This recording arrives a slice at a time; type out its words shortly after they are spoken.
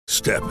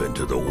Step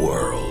into the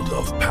world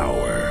of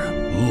power,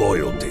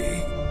 loyalty,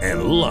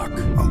 and luck.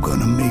 I'm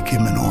gonna make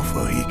him an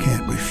offer he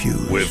can't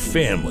refuse. With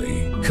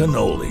family,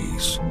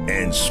 cannolis,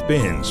 and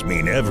spins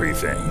mean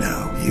everything.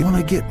 Now, you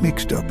wanna get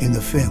mixed up in the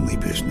family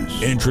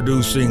business.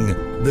 Introducing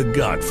The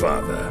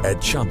Godfather at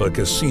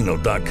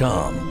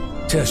ChumbaCasino.com.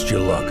 Test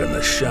your luck in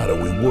the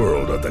shadowy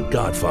world of The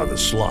Godfather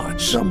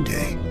slot.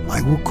 Someday,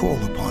 I will call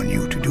upon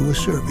you to do a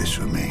service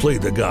for me. Play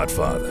The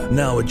Godfather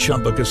now at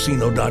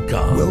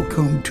ChumbaCasino.com.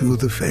 Welcome to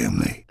the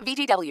family.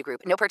 VGW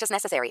Group. No purchase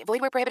necessary. Void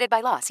where prohibited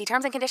by law. See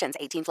terms and conditions.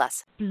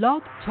 18+.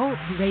 Blog Talk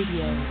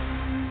Radio.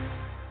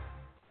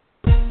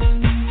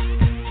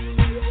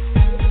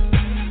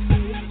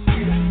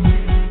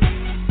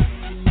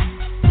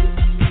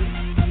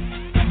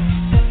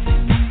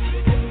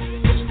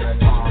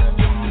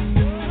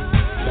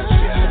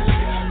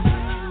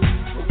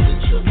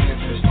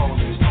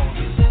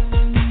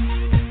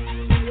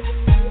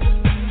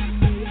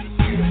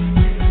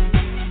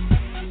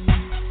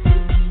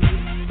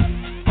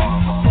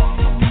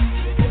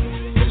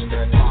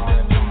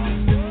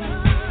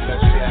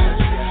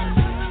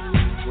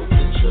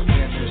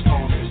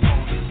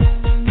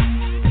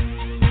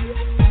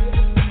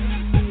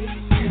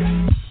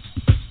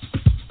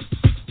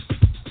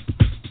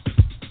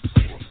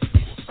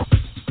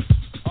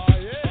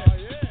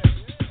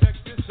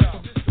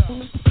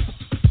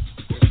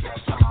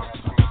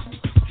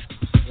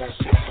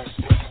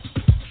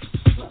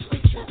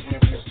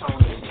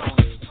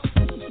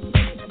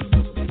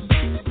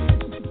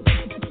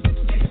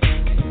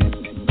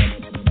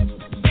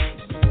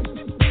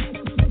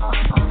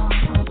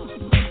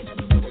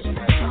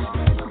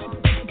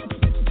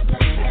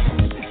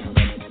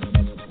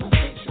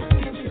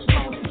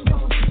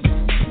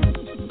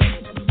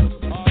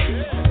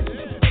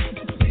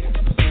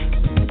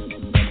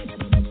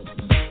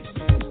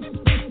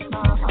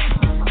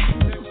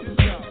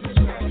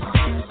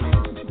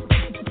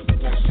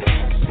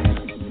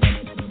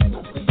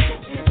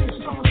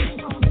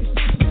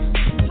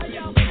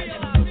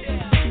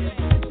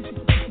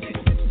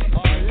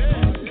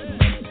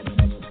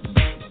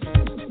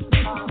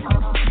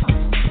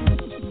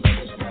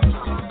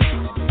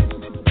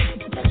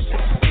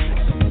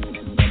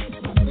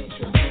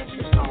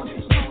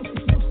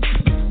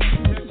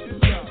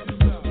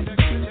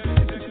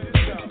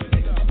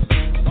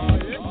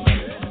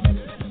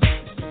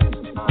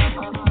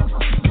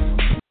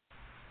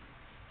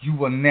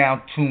 You are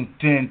now tuned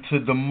in to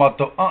the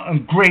mother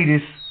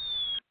greatest.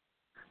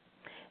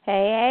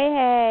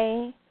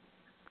 Hey.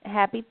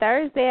 Happy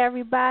Thursday,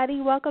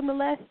 everybody. Welcome to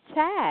Let's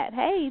Chat.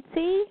 Hey,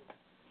 T.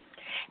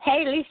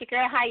 Hey, Lissha,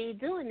 girl, how you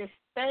doing this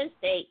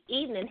Thursday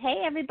evening?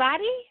 Hey,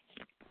 everybody.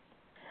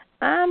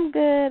 I'm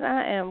good.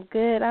 I am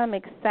good. I'm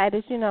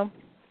excited. You know,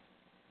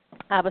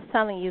 I was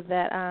telling you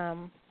that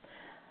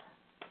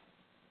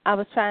I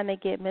was trying to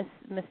get Miss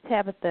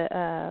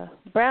Tabitha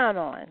Brown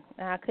on,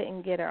 and I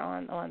couldn't get her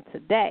on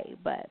today,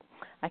 but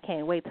I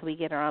can't wait till we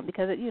get her on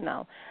because, you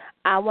know,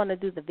 I want to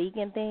do the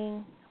vegan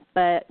thing,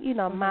 but, you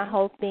know, my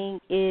whole thing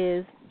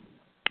is,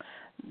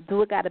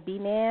 do it got to be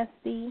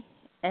nasty,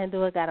 and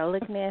do it got to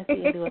look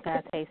nasty, and do it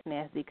got to taste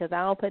nasty, because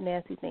I don't put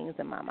nasty things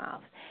in my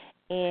mouth.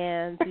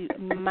 And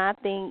my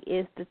thing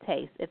is the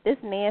taste. If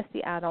it's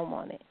nasty, I don't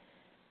want it.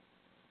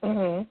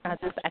 I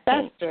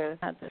can't. True.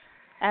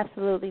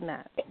 Absolutely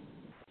not.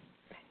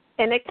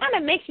 And it kind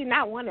of makes you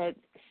not want to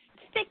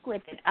stick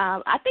with it.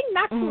 I think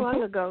not too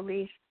long ago,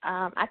 Lise,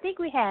 I think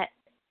we had,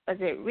 was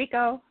it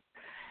Rico?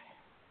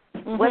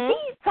 Was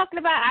he talking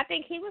about, I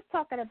think he was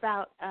talking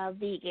about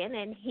vegan,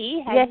 and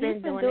he has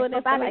been doing it for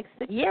about like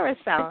 6 years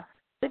or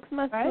so. 6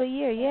 months to a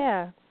year,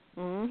 yeah.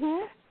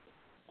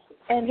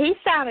 And he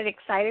sounded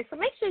excited, so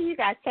make sure you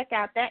guys check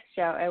out that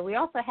show. And we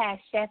also had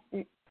Chef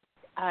Nick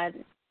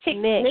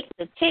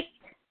the Chick.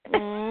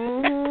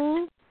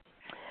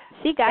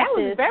 She got that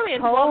was a very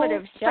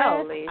informative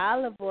show, Lee.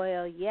 Olive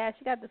oil, yeah.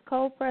 She got this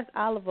cold pressed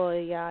olive oil,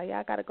 y'all.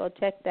 Y'all got to go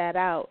check that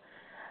out.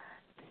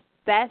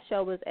 That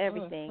show was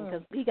everything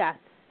because we got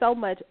so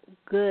much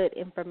good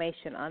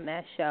information on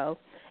that show.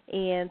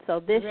 And so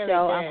this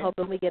show, I'm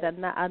hoping we get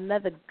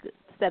another good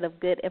set of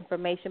good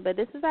information. But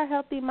this is our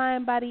Healthy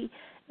Mind, Body,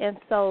 and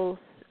Soul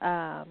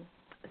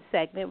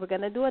segment. We're going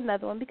to do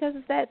another one because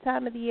it's that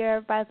time of the year.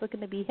 Everybody's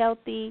looking to be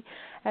healthy.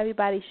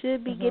 Everybody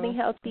should be getting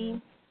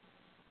healthy.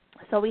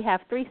 So we have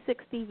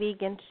 360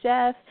 Vegan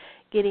Chef,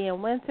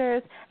 Gideon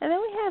Winters, and then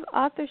we have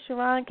author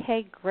Cheron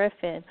K.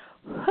 Griffin,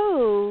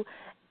 who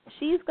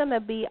she's going to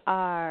be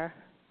our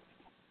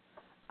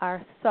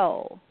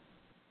soul,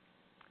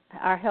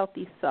 our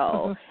healthy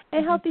soul,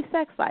 and healthy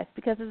sex life,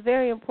 because it's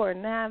very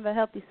important to have a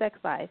healthy sex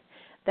life.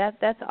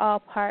 That's all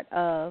part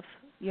of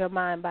your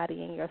mind,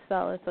 body, and your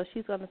soul. And so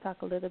she's going to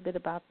talk a little bit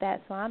about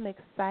that. So I'm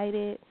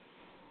excited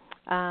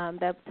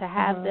to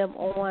have them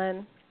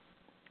on,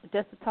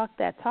 just to talk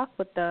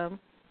with them.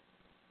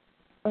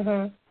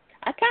 I'm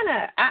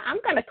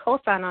going to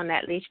co-sign on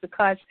that, Leash,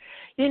 because,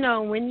 you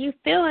know, when you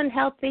feeling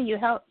healthy,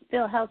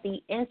 feel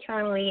healthy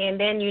internally, and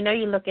then, you know,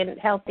 you're looking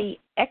healthy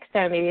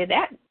externally.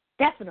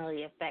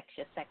 definitely affects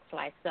your sex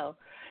life. So,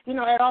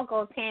 it all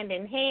goes hand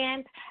in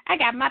hand. I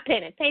got my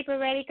pen and paper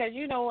ready because,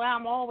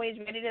 I'm always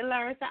ready to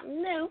learn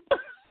something new.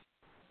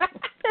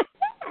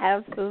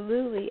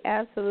 Absolutely.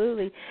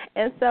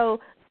 And so,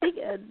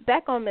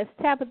 back on Miss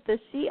Tabitha,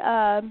 she,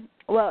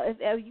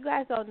 if you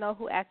guys don't know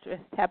who actress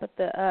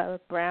Tabitha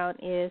Brown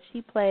is,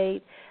 she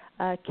played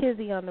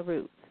Kizzy on the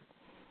Roots,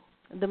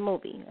 the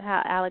movie,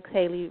 how Alex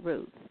Haley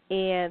Roots.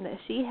 And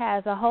she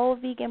has a whole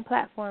vegan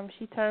platform.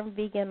 She turned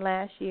vegan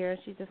last year, and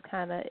she just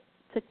kind of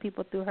took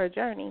people through her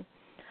journey.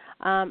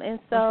 And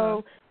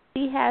so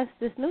she has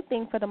this new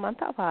thing for the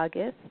month of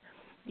August.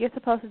 You're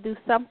supposed to do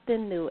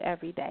something new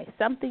every day,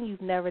 something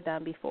you've never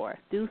done before.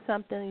 Do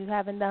something you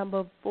haven't done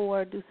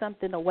before. Do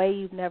something a way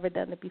you've never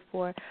done it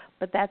before.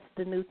 But that's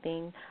the new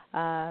thing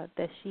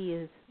that she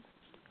is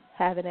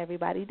having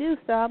everybody do.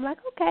 So I'm like,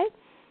 okay,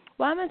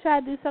 well, I'm going to try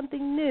to do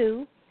something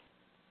new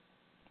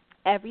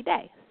every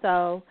day.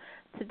 So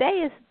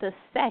today is the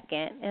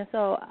 2nd, and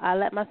so I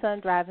let my son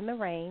drive in the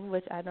rain,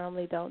 which I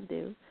normally don't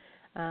do.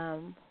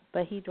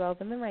 But he drove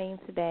in the rain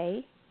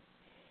today.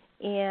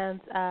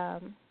 And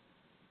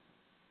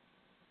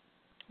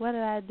what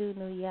did I do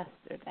new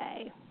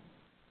yesterday?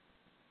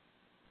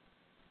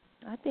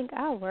 I think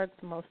I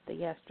worked most of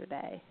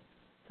yesterday,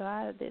 so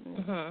I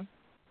didn't,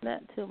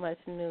 not too much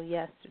new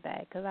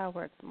yesterday because I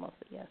worked most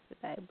of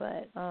yesterday.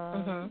 But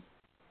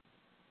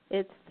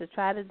it's to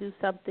try to do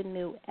something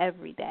new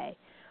every day.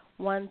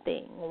 One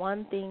thing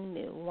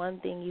new, one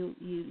thing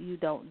you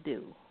don't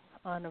do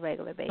on a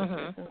regular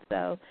basis. And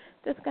so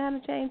just kind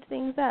of change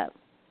things up.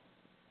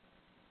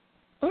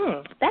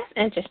 That's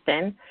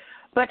interesting.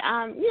 But,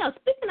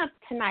 speaking of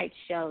tonight's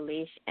show,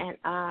 Leash, and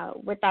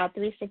with our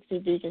 360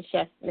 vegan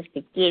chef,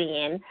 Mr.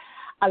 Gideon,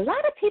 a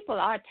lot of people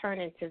are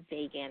turning to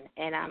vegan.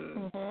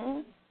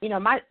 And,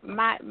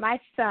 my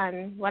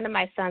son, one of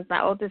my sons,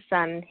 my oldest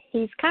son,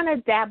 he's kind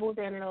of dabbled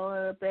in it a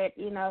little bit.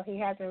 He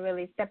hasn't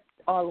really stepped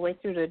all the way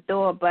through the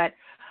door. But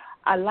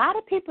a lot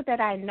of people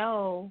that I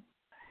know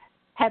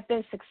have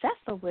been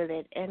successful with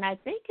it. And I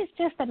think it's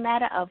just a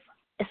matter of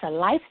it's a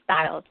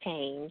lifestyle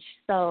change.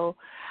 So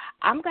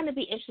I'm going to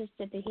be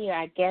interested to hear,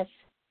 I guess,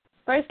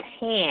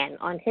 firsthand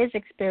on his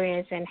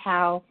experience and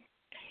how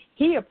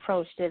he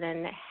approached it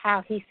and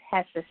how he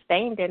has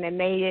sustained it and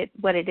made it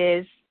what it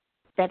is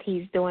that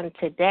he's doing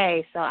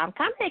today. So I'm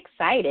kind of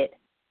excited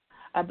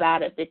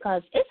about it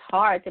because it's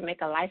hard to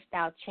make a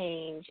lifestyle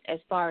change as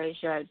far as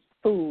your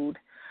food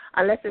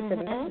unless it's a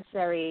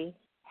necessary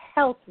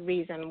health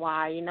reason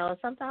why.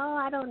 Sometimes,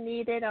 I don't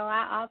need it or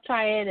I'll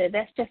try it or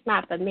that's just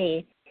not for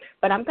me.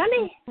 But I'm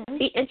going to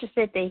be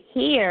interested to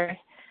hear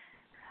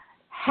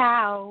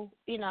how,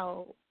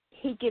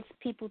 he gets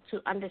people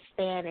to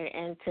understand it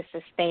and to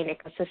sustain it.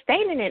 Because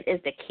sustaining it is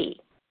the key.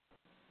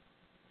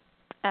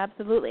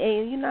 Absolutely.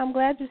 And, I'm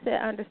glad you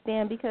said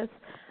understand because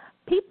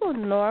people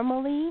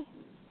normally,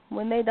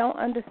 when they don't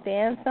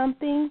understand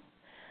something,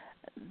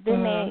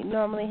 then they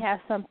normally have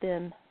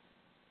something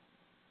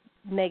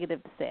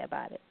negative to say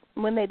about it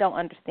when they don't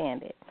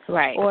understand it.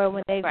 Right. Or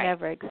when they've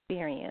never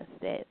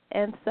experienced it.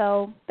 And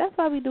so that's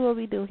why we do what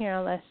we do here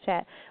on Let's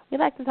Chat. We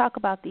like to talk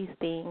about these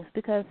things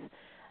because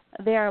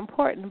they're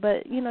important,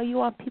 but, you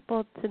want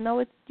people to know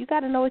it. You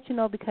got to know what you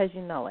know because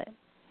you know it.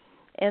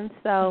 And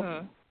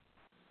so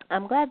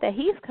I'm glad that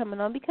he's coming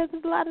on because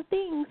there's a lot of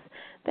things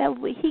that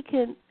he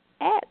can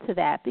add to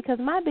that because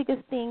my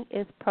biggest thing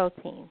is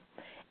protein.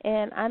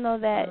 And I know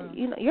that,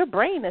 your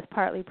brain is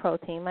partly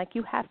protein. Like,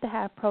 you have to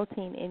have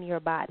protein in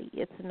your body.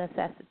 It's a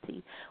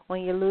necessity.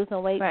 When you're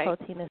losing weight,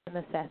 protein is a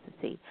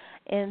necessity.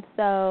 And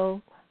so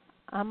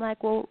I'm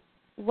like, well,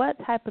 what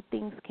type of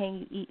things can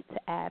you eat to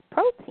add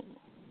protein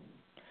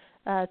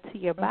to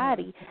your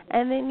body?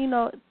 And then,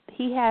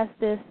 he has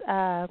this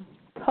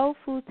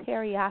tofu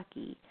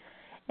teriyaki.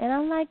 And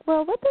I'm like,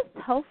 well, what does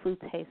tofu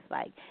taste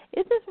like?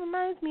 It just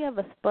reminds me of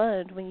a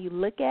sponge when you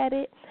look at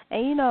it.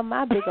 And,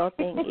 my big old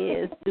thing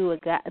is,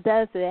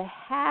 does it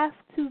have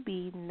to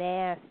be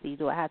nasty?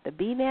 Do I have to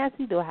be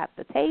nasty? Do I have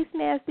to taste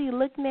nasty,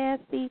 look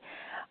nasty?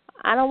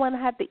 I don't want to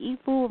have to eat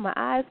food with my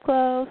eyes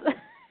closed.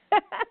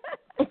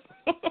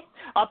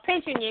 Or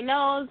pinching your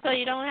nose so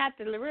you don't have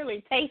to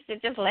really taste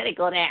it. Just let it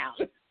go down.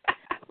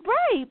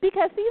 Right,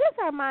 because, see, that's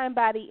our mind,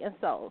 body, and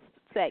soul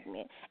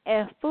segment.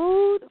 And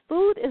food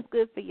is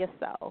good for your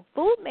soul.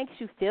 Food makes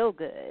you feel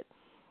good.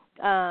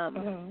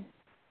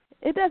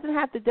 It doesn't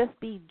have to just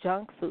be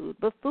junk food,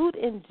 but food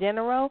in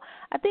general,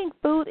 I think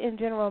food in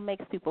general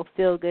makes people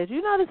feel good.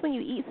 You notice when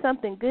you eat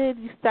something good,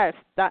 you start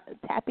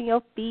tapping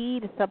your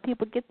feet, and some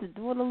people get to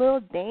doing a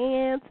little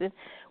dance. And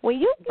when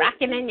you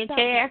rocking in your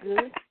chair,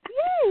 good,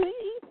 you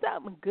eat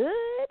something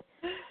good,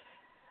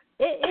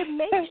 it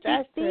makes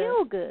you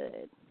feel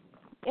good.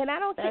 And I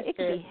don't think it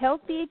could be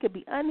healthy, it could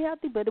be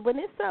unhealthy, but when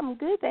it's something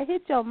good that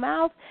hits your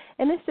mouth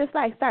and it's just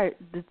like the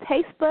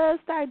taste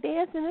buds start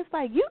dancing, it's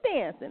like you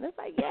dancing. It's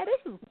like, yeah,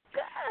 this is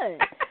good.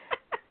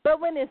 But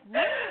when it's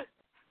not,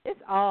 it's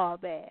all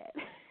bad.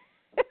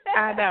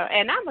 I know.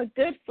 And I'm a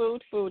good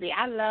foodie.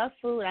 I love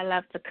food. I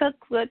love to cook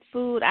good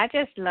food. I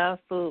just love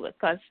food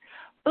because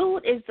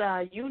food is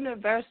a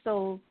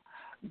universal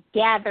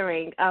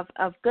gathering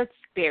of good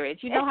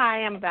spirits. You know how I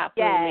am about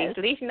food. Yes.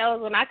 Lissha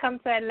knows when I come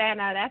to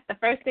Atlanta, that's the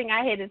first thing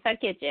I hit is her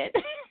kitchen.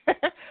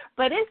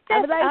 But it's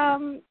just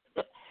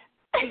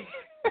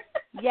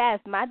yes,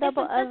 my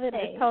double oven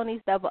is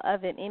Toni's double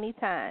oven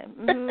anytime.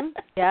 Mm-hmm.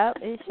 Yep,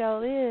 it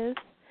sure is.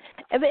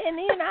 And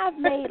then I've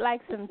made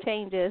like some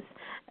changes,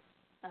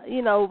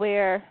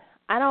 where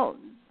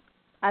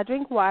I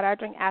drink water. I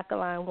drink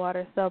alkaline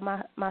water. So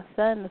my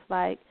son is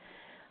like,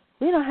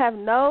 we don't have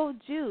no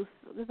juice.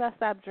 Because I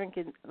stopped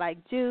drinking like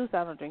juice.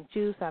 I don't drink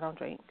juice.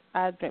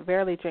 I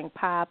barely drink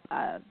pop.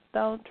 I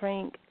don't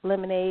drink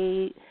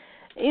lemonade.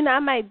 I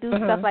might do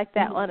stuff like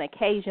that on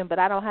occasion, but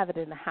I don't have it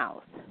in the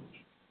house.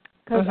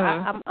 Because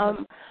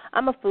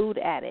I'm a food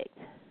addict.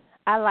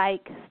 I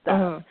like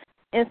stuff.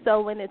 And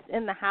so when it's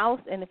in the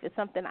house and if it's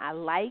something I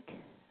like,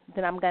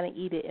 then I'm going to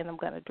eat it and I'm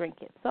going to drink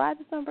it. So I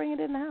just don't bring it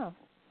in the house.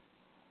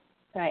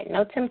 Right,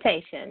 no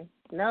temptation.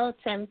 No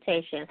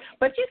temptation.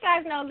 But you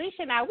guys know, Lissha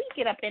and I, we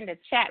get up in the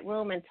chat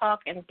room and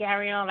talk and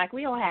carry on like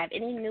we don't have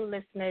any new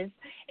listeners,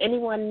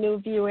 anyone new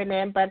viewing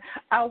in. But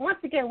once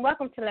again,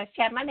 welcome to Let's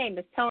Chat. My name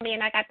is Toni,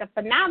 and I got the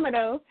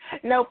phenomenal,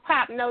 no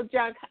pop, no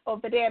junk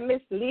over there,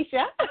 Miss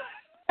Lissha.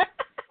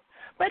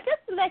 But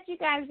just to let you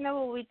guys know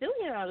what we do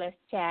here on Let's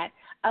Chat,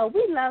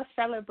 we love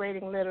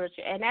celebrating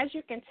literature. And as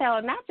you can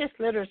tell, not just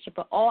literature,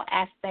 but all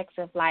aspects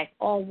of life,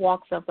 all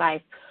walks of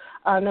life,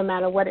 no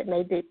matter what it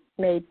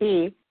may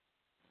be.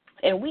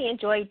 And we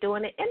enjoy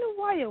doing it in a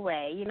royal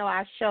way.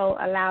 Our show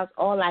allows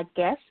all our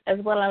guests as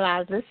well as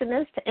our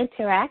listeners to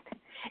interact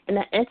in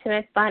an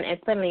intimate, fun, and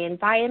friendly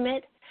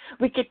environment.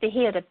 We get to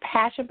hear the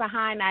passion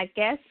behind our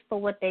guests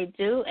for what they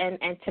do, and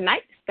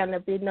tonight is going to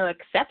be no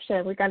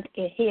exception. We're going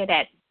to hear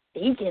that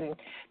vegan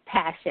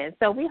passion.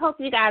 So we hope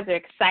you guys are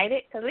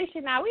excited, because Lissha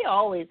and I, we're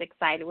always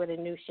excited with a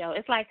new show.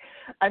 It's like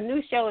a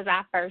new show is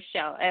our first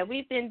show, and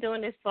we've been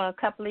doing this for a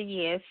couple of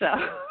years, so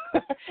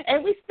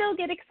and we still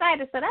get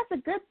excited, so that's a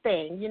good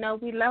thing.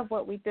 We love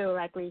what we do,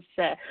 like we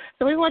said.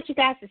 So we want you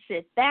guys to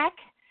sit back,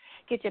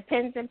 get your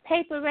pens and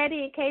paper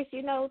ready in case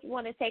you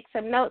want to take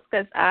some notes,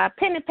 because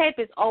pen and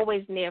paper is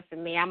always near for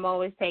me. I'm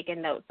always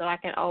taking notes, so I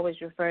can always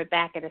refer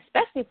back, and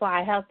especially for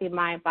our healthy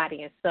mind,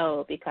 body, and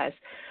soul, because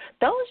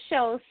those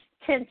shows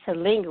tend to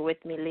linger with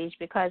me, Lissha,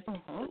 because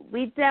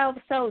we delve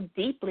so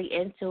deeply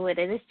into it,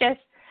 and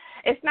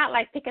it's not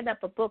like picking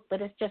up a book,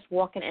 but it's just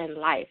walking in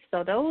life.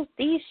 So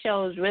these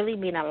shows really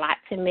mean a lot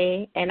to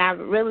me, and I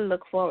really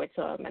look forward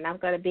to them, and I'm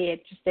going to be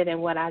interested in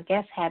what our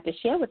guests have to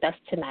share with us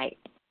tonight.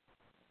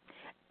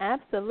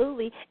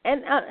 Absolutely.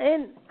 And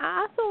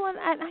I also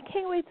I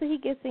can't wait till he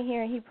gets in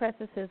here and he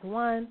presses his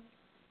one,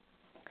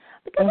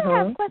 because I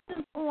have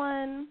questions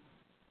on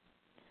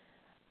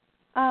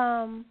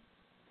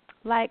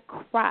like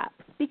crops,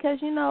 because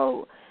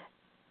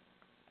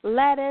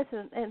lettuce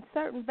and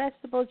certain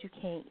vegetables you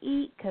can't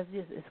eat because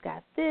it's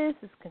got this,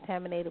 it's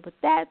contaminated with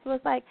that. So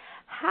it's like,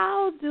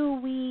 how do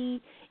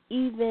we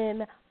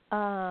even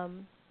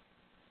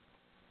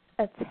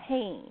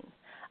attain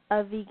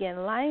a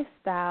vegan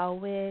lifestyle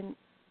when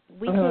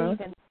we can't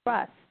even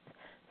trust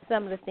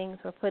some of the things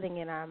we're putting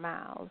in our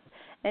mouths?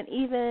 And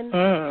even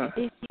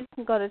if you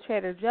can go to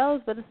Trader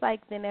Joe's, but it's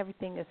like then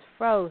everything is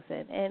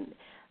frozen. And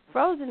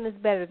frozen is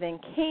better than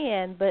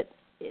canned, but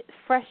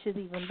fresh is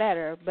even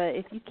better. But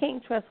if you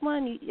can't trust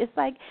one, it's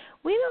like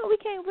we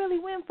can't really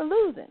win for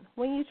losing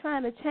when you're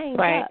trying to change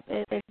up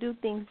and do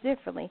things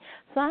differently.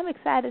 So I'm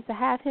excited to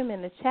have him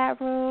in the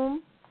chat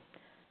room.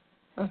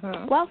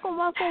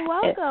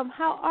 Welcome.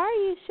 How are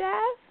you,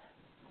 Chef?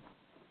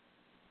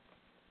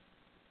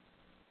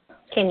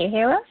 Can you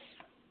hear us?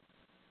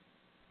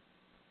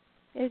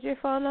 Is your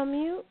phone on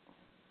mute?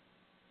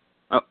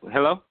 Oh,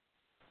 hello?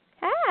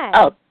 Hi.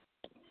 Oh.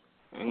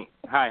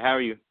 Hi, how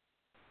are you?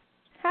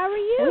 How are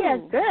you? We are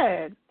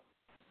good.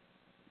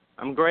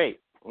 I'm great.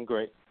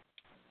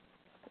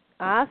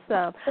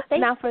 Awesome.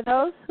 Now, for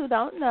those who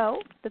don't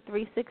know, the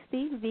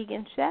 360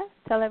 Vegan Chef,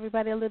 tell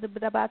everybody a little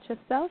bit about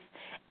yourself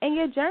and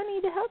your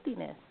journey to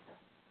healthiness.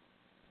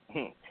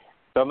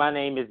 So my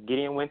name is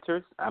Gideon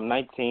Winters. I'm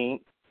 19.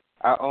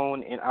 I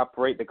own and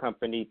operate the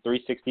company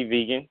 360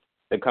 Vegan,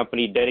 the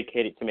company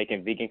dedicated to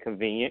making vegan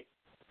convenient.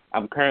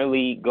 I'm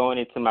currently going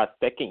into my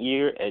second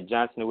year at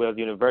Johnson & Wales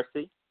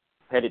University,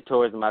 headed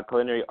towards my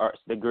culinary arts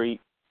degree,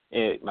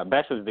 my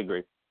bachelor's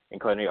degree in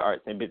culinary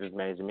arts and business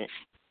management.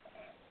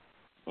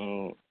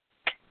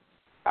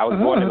 I was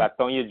born in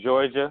Lithonia,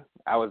 Georgia.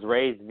 I was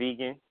raised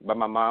vegan by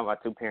my mom, my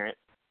two parents,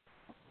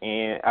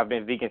 and I've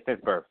been vegan since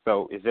birth.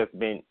 So it's just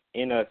been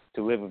in us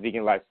to live a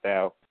vegan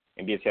lifestyle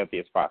and be as healthy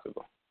as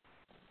possible.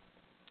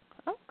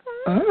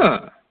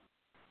 Okay.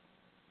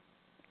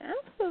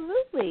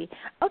 Absolutely.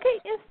 Okay,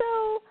 and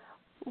so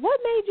what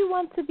made you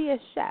want to be a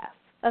chef,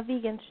 a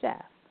vegan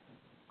chef?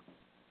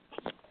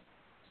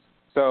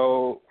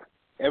 So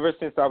ever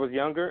since I was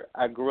younger,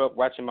 I grew up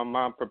watching my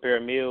mom prepare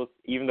meals.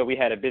 Even though we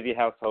had a busy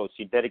household,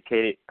 she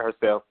dedicated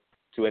herself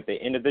to, at the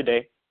end of the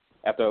day,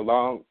 after a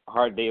long,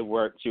 hard day of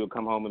work, she would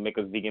come home and make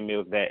us vegan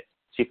meals that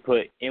she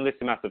put endless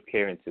amounts of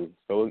care into.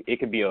 So it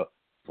could be a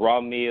raw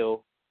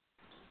meal,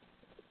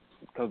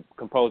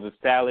 composed of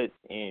salads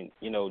and,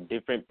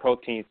 different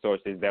protein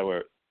sources that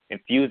were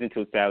infused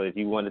into salads.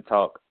 You want to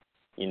talk,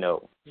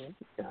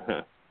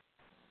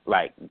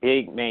 like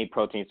big main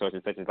protein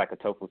sources such as like a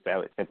tofu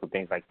salad, simple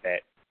things like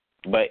that.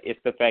 But it's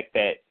the fact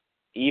that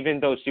even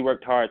though she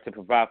worked hard to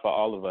provide for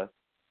all of us,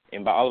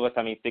 and by all of us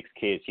I mean 6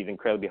 kids, she's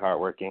incredibly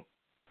hardworking.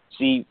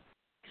 The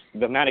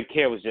amount of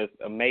care was just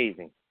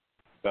amazing.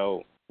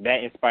 So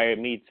that inspired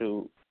me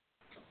to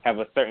have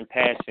a certain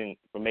passion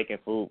for making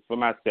food for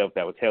myself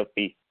that was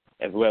healthy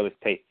as well as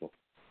tasty.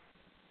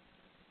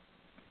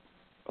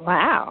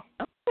 Wow.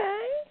 Okay.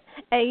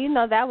 And,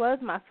 that was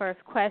my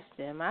first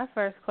question. My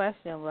first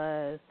question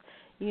was,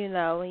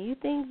 when you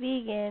think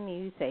vegan,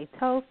 you say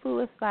tofu,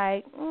 it's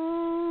like,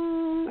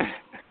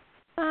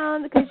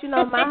 because,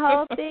 my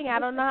whole thing, I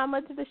don't know how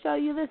much of the show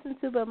you listen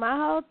to, but my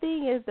whole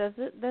thing is, does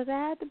it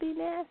have to be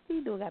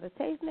nasty? Do it got to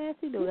taste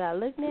nasty? Do it got to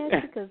look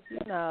nasty? Because,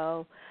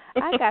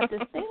 I got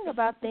this thing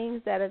about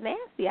things that are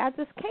nasty. I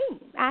just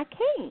can't. I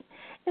can't.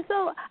 And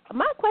so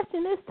my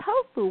question is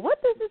tofu.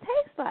 What does it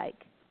taste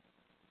like?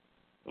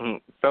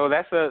 So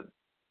that's a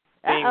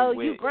thing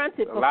you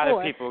grunted before. A lot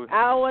of people.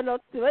 I don't want to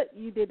know what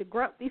you did the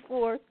grunt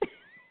before.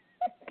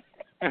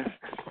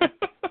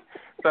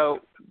 So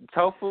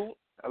tofu,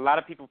 a lot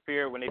of people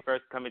fear when they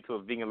first come into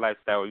a vegan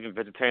lifestyle or even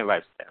vegetarian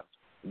lifestyle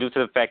due to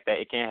the fact that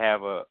it can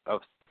have a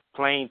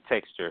plain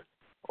texture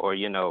or,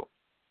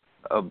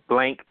 a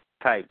blank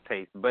type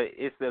taste. But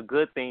it's a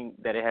good thing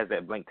that it has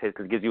that blank taste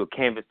because it gives you a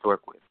canvas to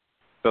work with.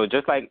 So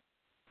just like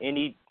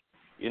any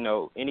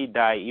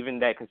diet, even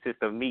that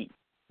consists of meat,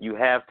 you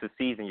have to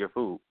season your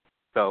food.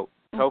 So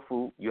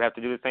tofu, you have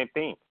to do the same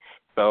thing.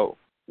 So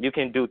you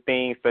can do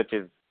things such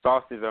as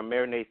sauces or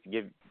marinades to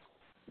give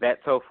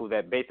that tofu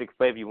that basic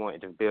flavor you want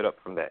and just build up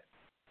from that.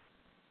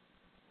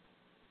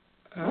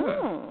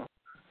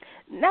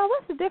 Now,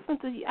 what's the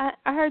difference?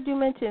 I heard you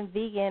mention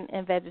vegan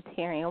and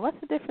vegetarian. What's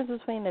the difference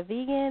between the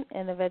vegan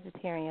and the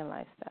vegetarian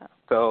lifestyle?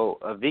 So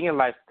a vegan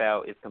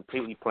lifestyle is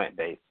completely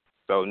plant-based.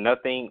 So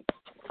nothing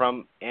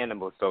from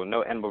animals, so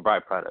no animal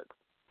byproducts.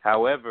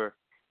 However,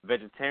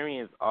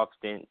 vegetarians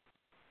often,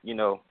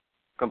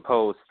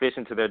 compose fish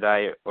into their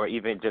diet or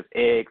even just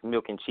eggs,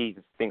 milk, and cheese,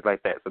 things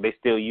like that. So they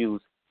still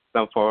use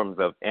some forms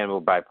of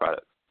animal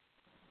byproducts.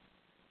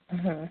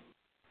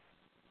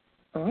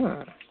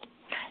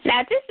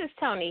 Now, this is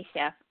Toni,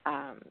 Chef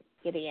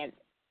Gideon.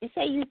 You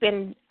say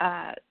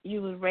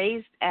you were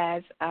raised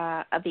as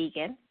a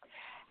vegan.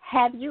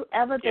 Have you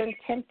ever been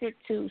tempted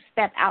to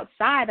step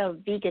outside of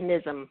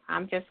veganism?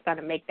 I'm just going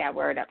to make that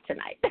word up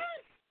tonight.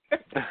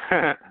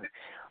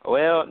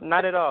 Well,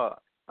 not at all.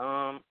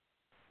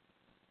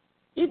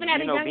 Even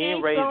at a young being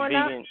age, raised growing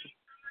vegan. up?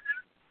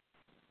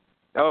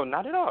 Oh,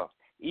 not at all.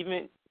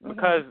 Even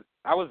because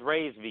I was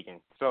raised vegan.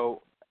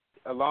 So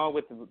along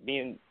with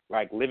being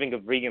living a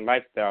vegan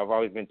lifestyle, I've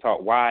always been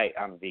taught why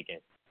I'm vegan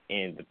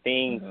and the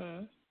things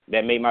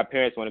that made my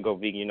parents want to go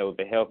vegan,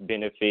 the health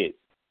benefits,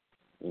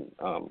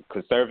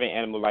 conserving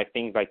animal life,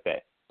 things like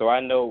that. So I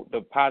know the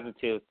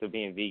positives to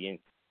being vegan,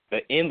 the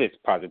endless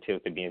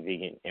positives to being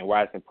vegan, and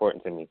why it's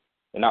important to me.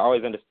 And I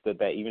always understood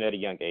that even at a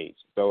young age.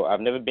 So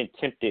I've never been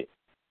tempted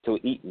to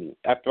eat meat.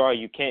 After all,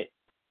 you can't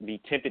be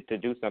tempted to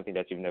do something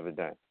that you've never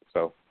done.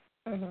 So.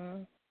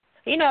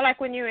 Like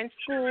when you're in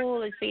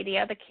school and see the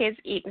other kids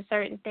eating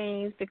certain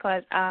things,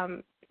 because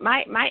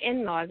my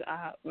in-laws,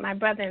 my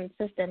brother and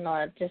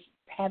sister-in-law just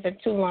haven't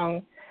too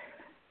long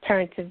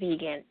turned to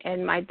vegan.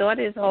 And my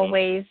daughter is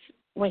always,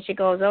 when she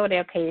goes over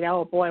there, okay,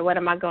 oh boy, what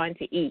am I going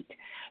to eat?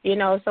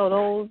 So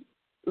those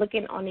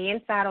looking on the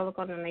inside or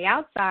looking on the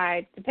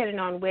outside, depending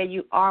on where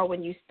you are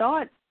when you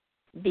start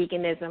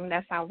veganism,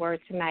 that's our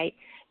word tonight,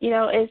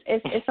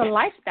 it's a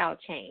lifestyle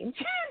change.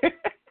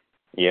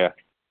 Yeah.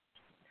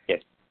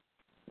 Yes.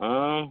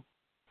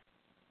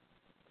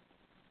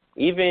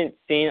 Even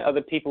seeing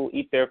other people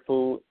eat their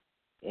food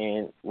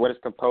and what it's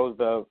composed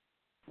of,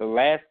 the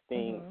last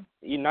thing,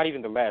 not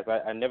even the last,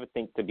 I never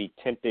think to be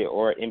tempted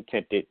or am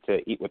tempted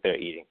to eat what they're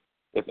eating.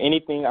 If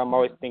anything, I'm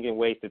always thinking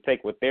ways to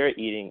take what they're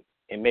eating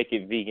and make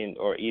it vegan,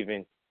 or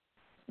even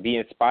be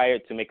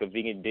inspired to make a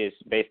vegan dish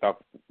based off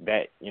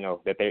that,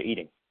 that they're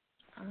eating.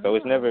 So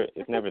it's never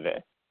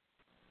that.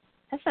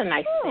 That's a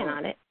nice spin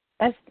on it.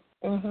 That's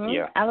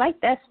yeah. I like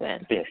that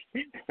spin. Yes.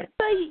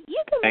 So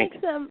you can make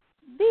some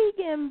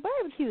vegan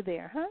barbecue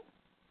there, huh?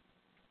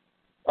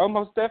 Oh,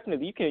 most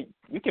definitely.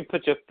 You can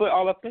put your foot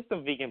all up in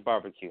some vegan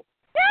barbecue.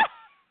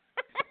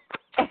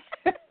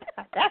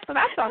 That's what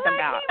I'm talking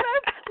about.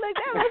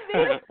 That must be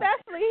his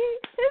specialty.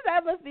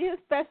 That must be his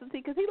specialty,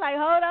 because he's like,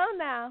 hold on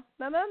now.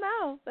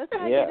 No. Let's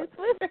not get it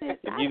twisted.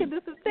 I can do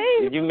some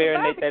things. If you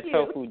marinate that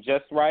tofu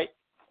just right,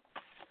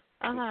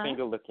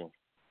 finger licking.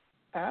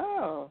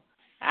 Oh.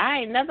 I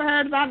ain't never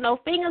heard about no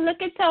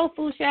finger-looking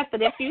tofu, Chef,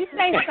 but if you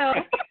say so.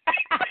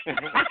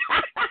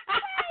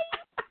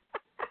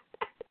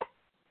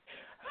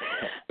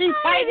 He's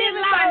fighting in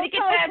line to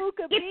get that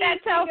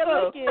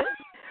tofu.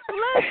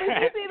 Look,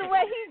 but you see the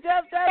way he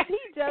jumped up.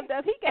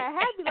 He got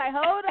happy, like,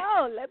 hold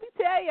on, let me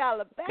tell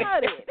y'all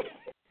about it.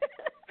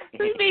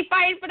 He be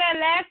fighting for that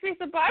last piece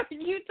of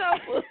barbecue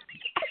tofu.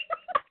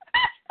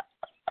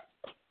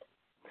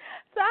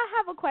 So I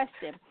have a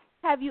question.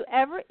 Have you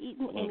ever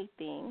eaten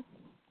anything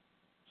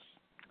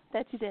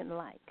that you didn't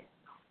like?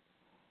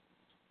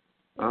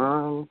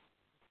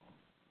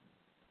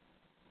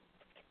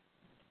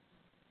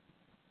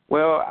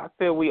 Well, I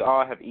feel we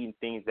all have eaten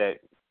things that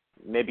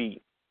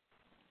maybe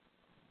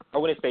I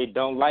wouldn't say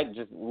don't like,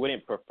 just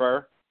wouldn't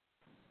prefer.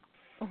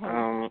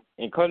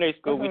 In culinary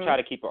school, we try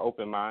to keep an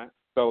open mind.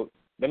 So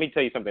let me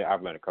tell you something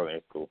I've learned in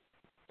culinary school.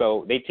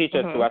 So they teach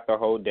us throughout the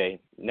whole day,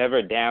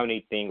 never down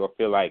anything or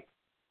feel like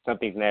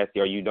something's nasty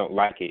or you don't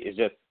like it. It's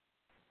just,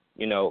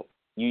 you know,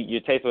 your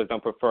taste buds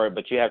don't prefer it,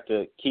 but you have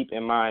to keep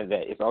in mind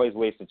that it's always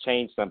ways to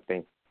change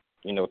something,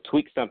 you know,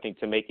 tweak something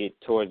to make it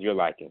towards your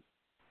liking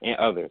and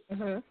others.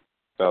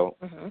 So,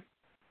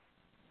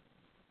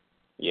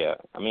 yeah,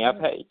 I mean, I've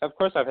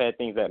had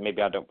things that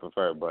maybe I don't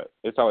prefer, but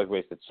it's always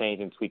ways to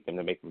change and tweak them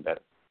to make them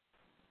better.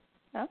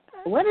 Okay.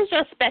 What is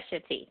your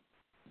specialty?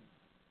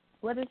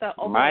 What is the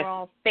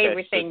overall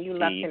favorite thing you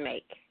love to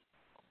make?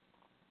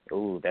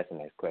 Ooh, that's a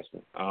nice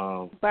question.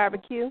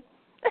 Barbecue.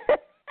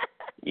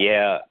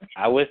 Yeah,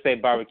 I would say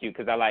barbecue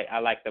because I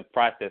like the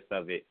process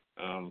of it.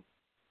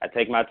 I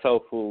take my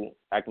tofu.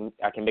 I can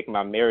make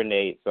my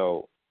marinade.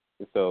 So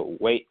it's a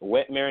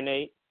wet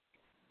marinade,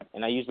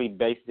 and I usually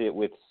base it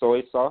with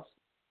soy sauce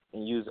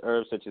and use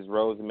herbs such as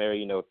rosemary,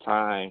 you know,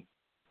 thyme,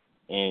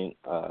 and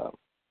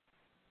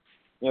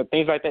you know,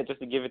 things like that, just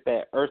to give it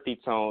that earthy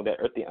tone, that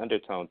earthy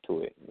undertone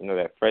to it, you know,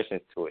 that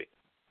freshness to it.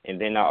 And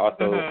then I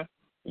also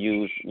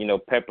use, you know,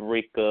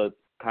 paprika,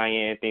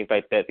 cayenne, things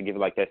like that to give it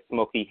like that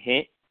smoky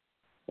hint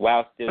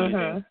while still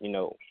using, you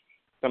know,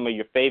 some of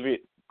your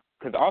favorite,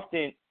 because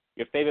often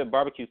your favorite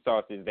barbecue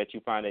sauces that you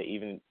find at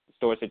even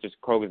stores such as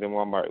Kroger's and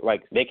Walmart,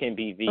 like they can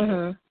be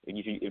vegan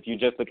if you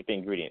just look at the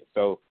ingredients.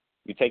 So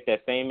you take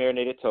that same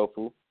marinated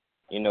tofu,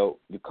 you know,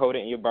 you coat it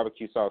in your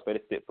barbecue sauce, let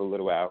it sit for a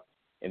little while,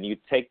 and you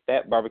take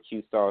that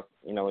barbecue sauce,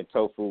 you know, and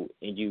tofu,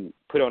 and you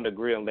put it on the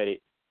grill and let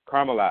it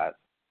caramelize.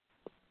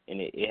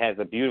 And it has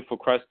a beautiful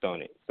crust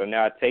on it. So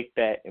now I take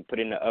that and put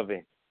it in the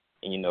oven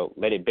and, you know,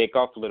 let it bake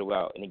off a little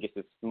while, and it gets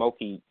the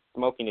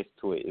smokiness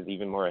to it is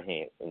even more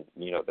enhanced. And,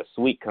 you know, the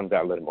sweet comes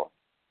out a little more.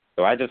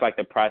 So I just like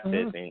the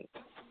process and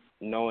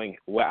knowing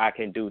what I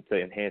can do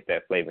to enhance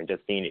that flavor and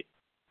just seeing it,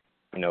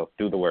 you know,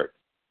 through the work.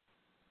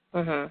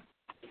 Okay.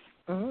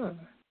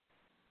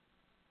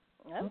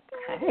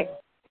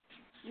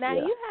 Now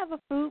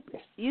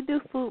you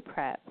do food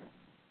prep.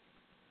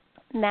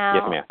 Now,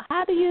 yes, ma'am.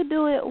 How do you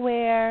do it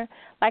where,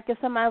 like, if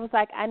somebody was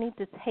like, I need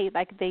to taste,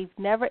 like, they've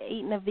never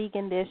eaten a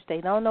vegan dish,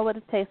 they don't know what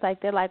it tastes like,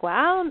 they're like,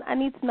 well, I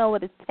need to know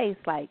what it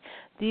tastes like.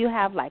 Do you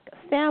have, like,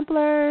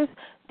 samplers?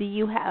 Do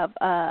you have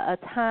a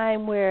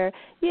time where,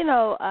 you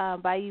know,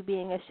 by you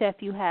being a chef,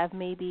 you have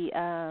maybe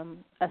a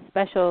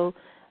special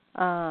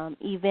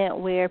event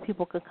where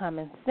people could come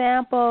and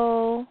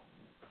sample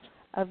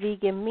a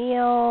vegan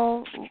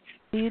meal?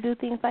 Do you do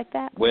things like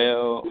that?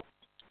 Well,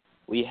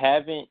 we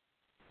haven't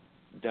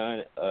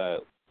done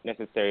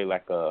necessarily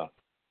like a,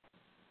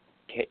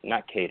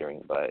 not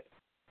catering, but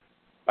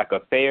like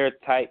a fair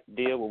type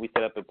deal where we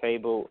set up a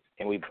table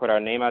and we put our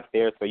name out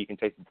there so you can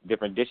taste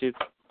different dishes.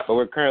 But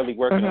we're currently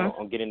working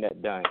on getting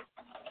that done.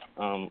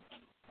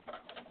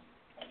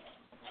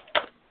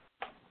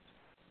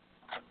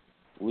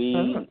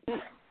 We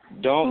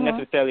don't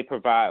necessarily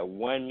provide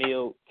one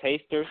meal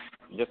tasters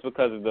just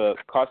because of the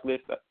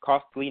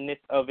costliness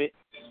of it.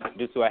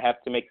 Just so I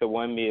have to make the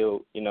one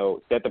meal, you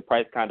know, set the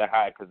price kind of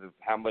high because of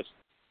how much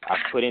I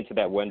put into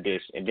that one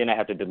dish, and then I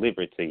have to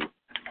deliver it to you.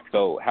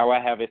 So how I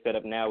have it set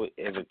up now, is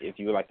if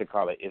you would like to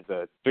call it, is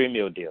a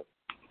 3-meal deal.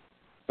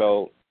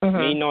 So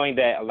me knowing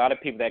that a lot of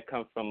people that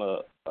come from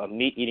a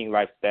meat-eating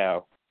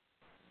lifestyle,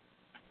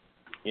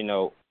 you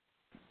know,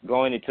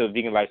 going into a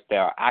vegan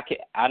lifestyle,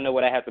 I know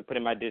what I have to put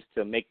in my dish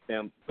to make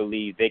them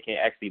believe they can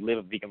actually live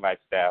a vegan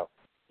lifestyle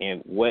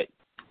and what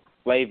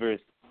flavors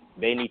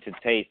they need to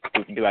taste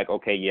to be like,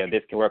 okay, yeah,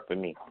 this can work for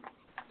me.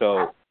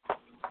 So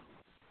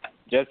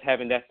just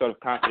having that sort of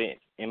confidence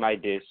in my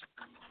dish,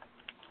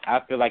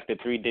 I feel like the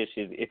 3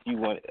 dishes, if you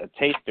want a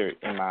taster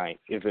in mind,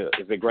 is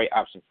a great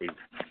option for you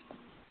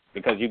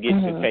because you get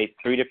to taste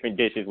 3 different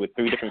dishes with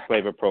 3 different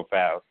flavor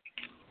profiles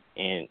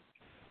and,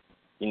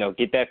 you know,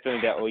 get that feeling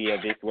that, oh, yeah,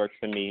 this works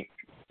for me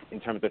in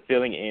terms of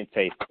feeling and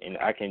taste, and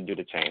I can do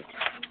the change.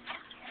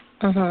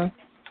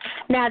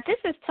 Now, this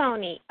is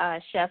Toni,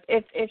 Chef.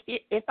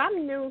 If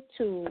I'm new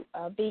to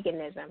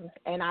veganism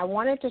and I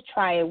wanted to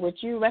try it, would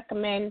you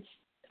recommend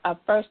a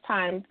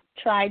first-time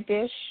try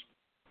dish?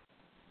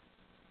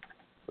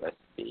 Let's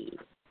see.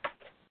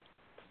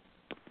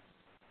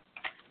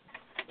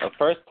 A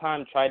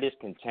first-time try dish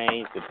can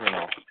change depending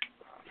on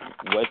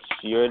what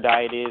your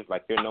diet is,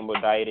 like your normal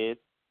diet is.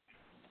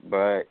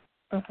 But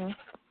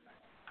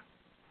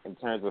in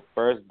terms of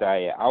first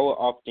diet, I will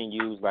often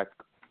use, like,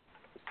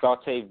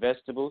 sauteed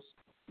vegetables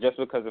just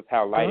because of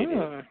how light it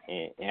is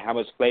and how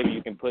much flavor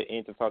you can put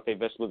into sauteed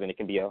vegetables, and it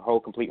can be a whole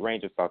complete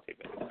range of sauteed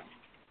vegetables.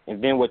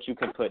 And then what you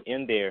can put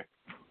in there,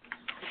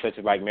 such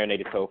as like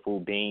marinated tofu,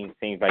 beans,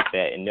 things like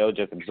that, and they'll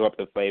just absorb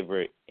the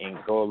flavor and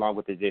go along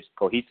with the dish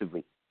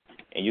cohesively.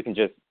 and you can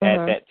just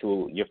add that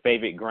to your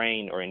favorite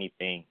grain or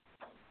anything,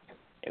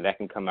 and that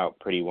can come out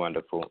pretty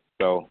wonderful.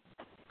 So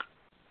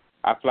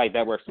I feel like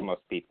that works for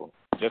most people,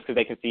 just because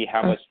they can see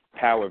how much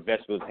power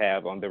vegetables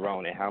have on their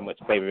own and how much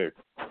flavor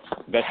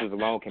vegetables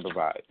alone can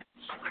provide.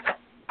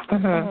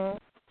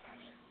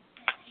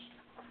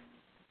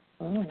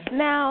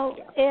 Now,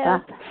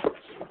 if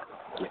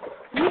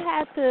you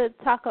had to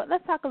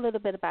let's talk a little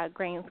bit about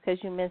grains, because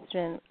you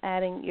mentioned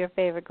adding your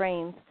favorite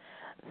grains.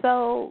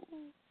 So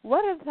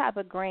what are the type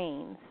of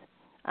grains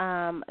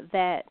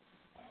that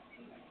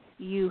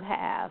you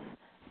have,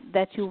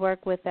 that you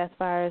work with as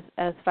far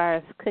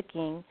as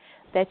cooking,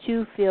 that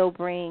you feel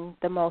bring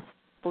the most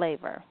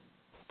flavor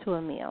to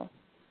a meal?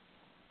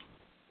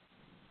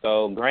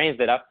 So grains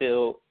that I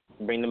feel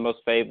bring the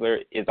most flavor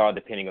is all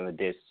depending on the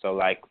dish. So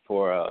like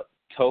for a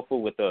tofu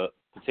with a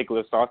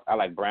particular sauce, I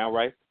like brown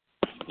rice,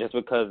 just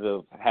because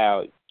of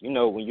how,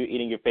 when you're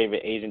eating your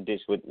favorite Asian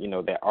dish with,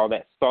 that all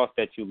that sauce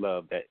that you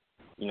love, that,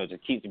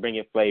 just keeps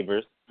bringing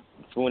flavors,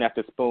 spoon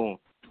after spoon,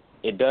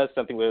 it does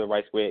something with the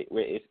rice where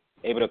it's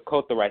able to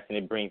coat the rice and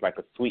it brings like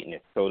a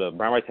sweetness. So the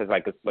brown rice has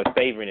like a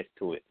savoriness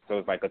to it. So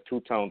it's like a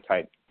two-tone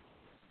type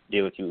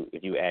deal if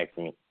you ask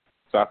me.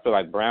 So I feel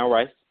like brown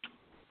rice,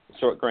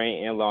 short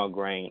grain and long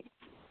grain,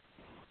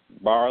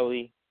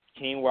 barley,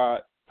 quinoa.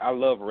 I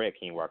love red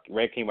quinoa.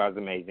 Red quinoa is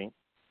amazing.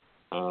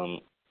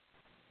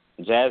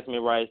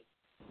 Jasmine rice,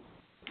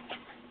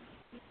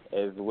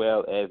 as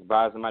well as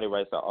basmati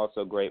rice, are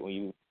also great when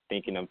you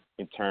thinking of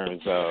in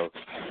terms of,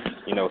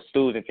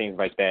 stews and things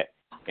like that.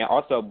 And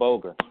also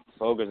bulgur.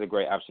 Bulgur is a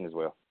great option as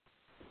well.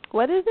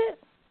 What is it?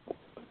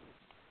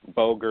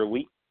 Bulgur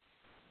wheat.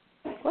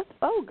 What's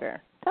bulgur?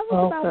 Tell us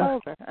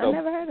about bulgur. I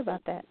never heard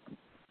about that.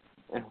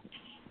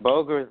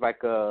 Bulgur is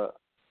like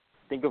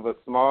think of a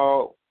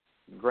small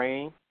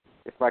grain.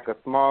 It's like a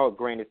small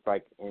grain. It's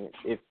like, and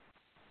it's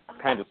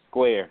kind of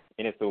square,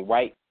 and it's a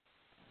white,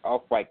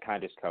 off-white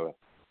kindish color.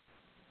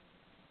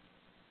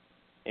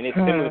 And it's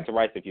similar to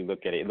rice if you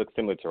look at it. It looks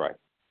similar to rice.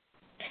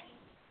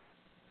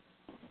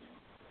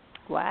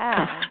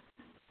 Wow.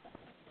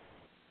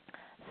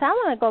 So I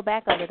want to go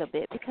back a little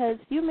bit, because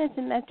you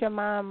mentioned that your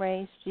mom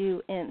raised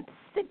you and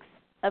 6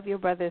 of your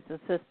brothers and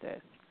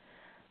sisters.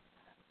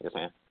 Yes,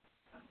 ma'am.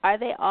 Are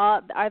they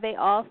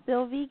all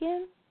still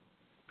vegan?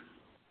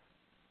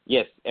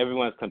 Yes,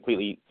 everyone's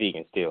completely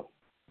vegan still,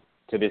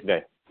 to this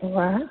day.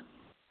 Wow.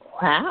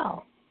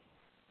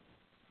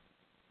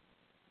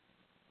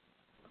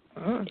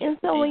 And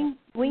so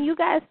when you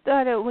guys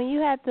started, when you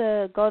had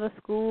to go to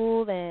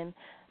school and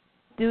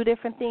do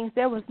different things,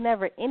 there was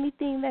never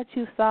anything that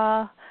you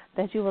saw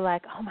that you were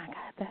like, oh my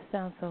God, that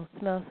smells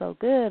so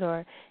good,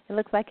 or it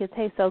looks like it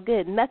tastes so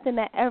good. Nothing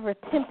that ever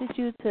tempted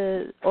you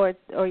to, or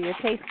your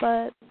taste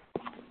buds?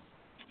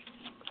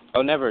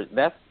 Oh, never.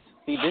 This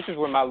is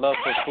where my love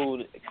for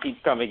food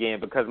keeps coming in,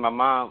 because my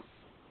mom,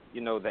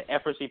 the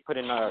effort she put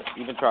in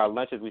even to our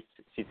lunches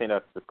she sent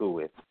us to school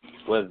with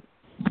was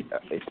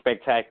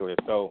spectacular.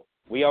 So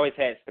we always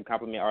had to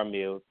complement our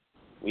meals.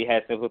 We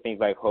had simple things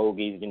like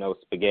hoagies,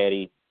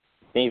 spaghetti,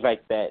 things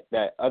like that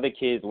other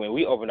kids, when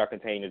we opened our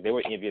containers, they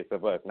were envious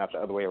of us, not the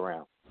other way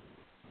around.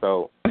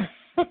 So,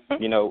 Wow.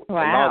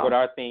 along with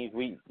our things,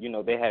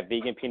 they had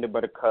vegan peanut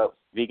butter cups,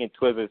 vegan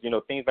Twizzlers,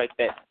 things like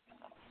that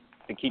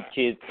to keep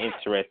kids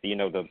interested,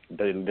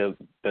 the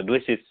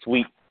delicious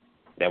sweet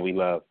that we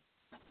love.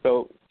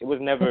 So it was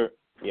never,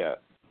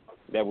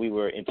 that we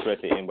were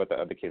interested in what the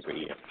other kids were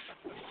eating.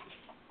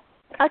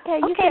 Okay,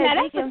 you said now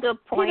that's a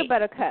good point. Peanut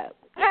butter cup.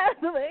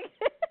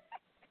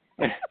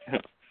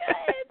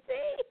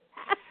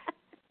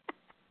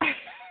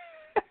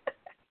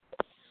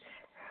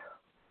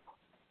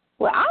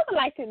 Well, I would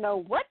like to know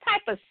what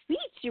type of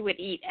sweets you would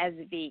eat as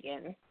a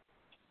vegan.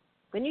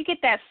 When you get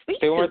that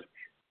sweet tooth.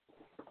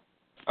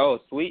 Oh,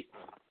 sweet?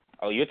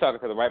 Oh, you're talking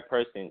to the right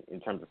person in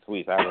terms of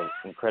sweets. I have an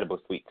incredible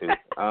sweet tooth.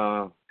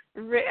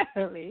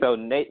 Really? So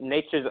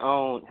Nature's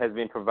Own has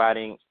been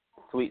providing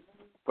sweets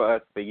for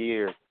us for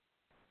years.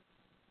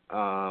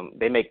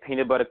 They make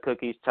peanut butter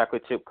cookies,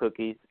 chocolate chip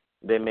cookies.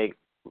 They make,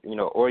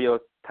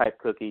 Oreo-type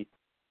cookies.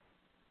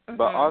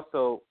 But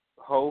also,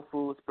 Whole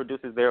Foods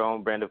produces their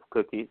own brand of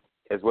cookies,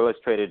 as well as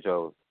Trader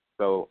Joe's.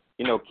 So,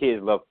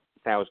 kids love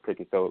sandwich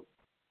cookies. So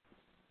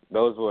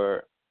those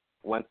were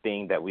one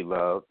thing that we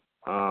love.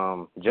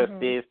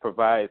 Justice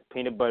provides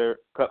peanut butter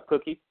cup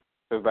cookies.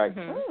 So it's like,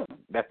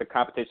 that's a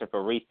competition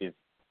for Reese's.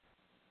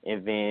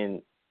 And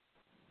then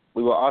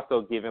we were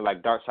also given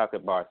like dark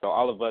chocolate bars. So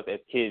all of us as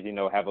kids,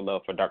 have a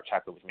love for dark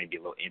chocolate, which may be a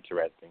little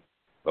interesting.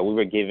 But we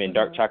were given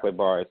dark chocolate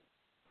bars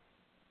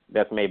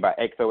that's made by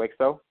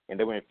XOXO, and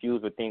they were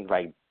infused with things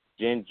like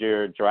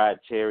ginger, dried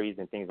cherries,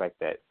 and things like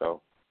that.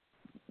 So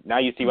now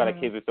you see why the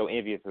kids were so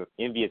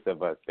envious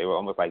of us. They were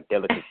almost like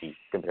delicacies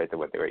compared to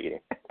what they were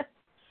eating.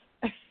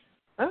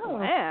 Oh,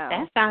 wow.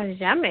 That sounds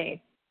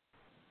yummy.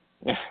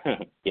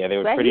 Yeah, they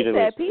were but pretty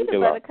delicious. He said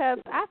peanut butter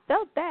cups. I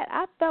felt that.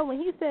 I felt when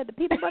he said the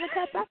peanut butter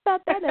cups, I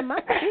felt that in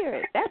my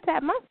spirit. That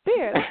tapped my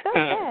spirit. I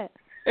felt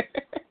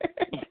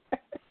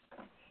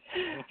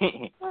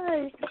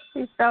that.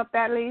 You felt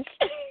that, Lissha?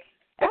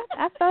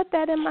 I felt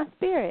that in my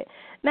spirit.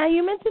 Now,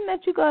 you mentioned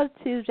that you go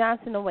to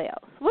Johnson & Wales.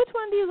 Which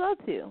one do you go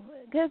to?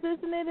 Because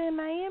isn't it in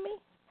Miami?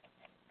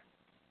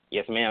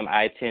 Yes, ma'am.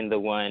 I attend the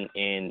one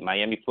in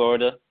Miami,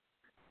 Florida.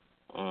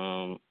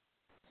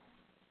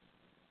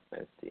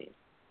 Let's see.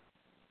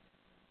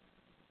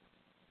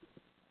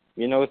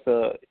 You know,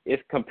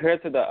 it's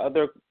compared to the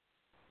other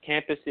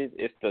campuses,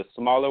 it's the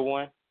smaller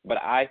one. But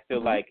I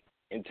feel like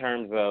in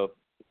terms of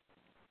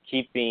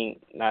keeping,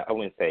 not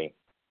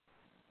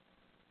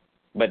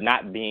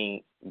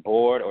being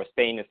bored or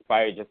staying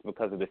inspired just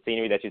because of the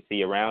scenery that you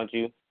see around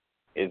you,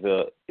 it's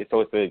a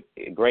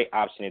great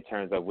option in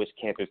terms of which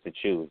campus to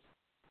choose.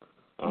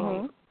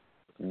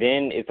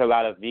 Then it's a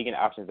lot of vegan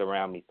options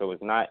around me, so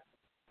it's not,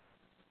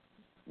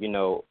 you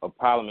know, a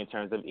problem in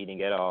terms of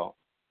eating at all.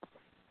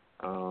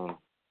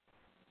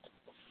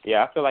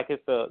 Yeah, I feel like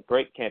it's a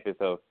great campus.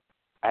 I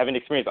haven't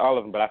experienced all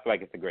of them, but I feel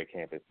like it's a great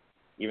campus,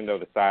 even though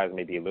the size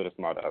may be a little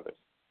small to others.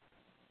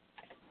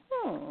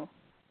 Okay.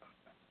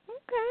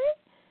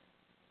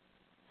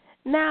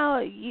 Now,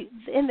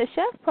 in the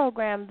chef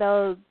program,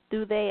 though,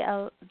 do they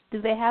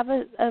have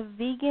a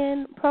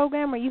vegan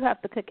program, or you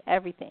have to cook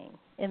everything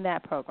in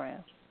that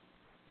program?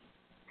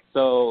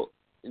 So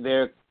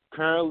they're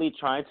currently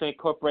trying to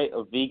incorporate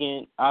a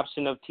vegan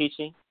option of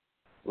teaching,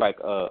 like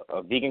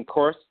a vegan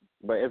course,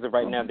 but as of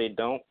right now, they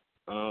don't.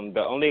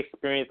 The only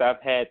experience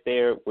I've had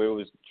there where it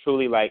was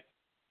truly like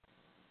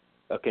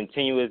a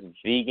continuous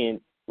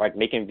vegan, like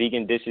making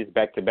vegan dishes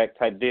back-to-back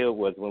type deal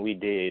was when we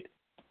did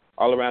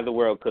all around the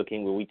world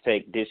cooking, where we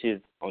take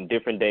dishes on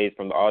different days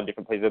from all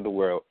different places of the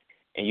world.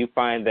 And you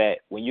find that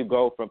when you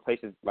go from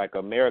places like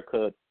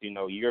America, you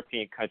know,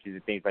 European countries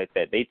and things like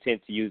that, they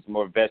tend to use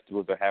more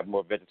vegetables or have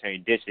more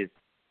vegetarian dishes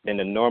than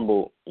the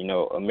normal, you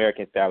know,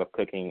 American style of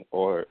cooking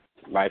or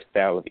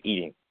lifestyle of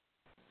eating.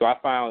 So I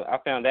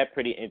found that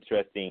pretty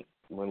interesting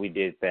when we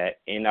did that.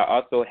 And I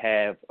also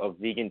have a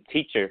vegan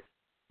teacher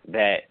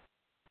that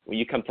when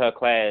you come to her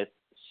class,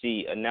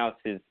 she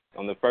announces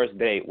on the first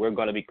day, we're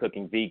going to be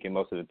cooking vegan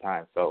most of the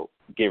time, so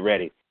get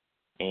ready.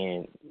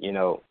 And, you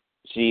know,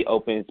 she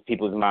opens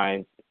people's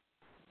minds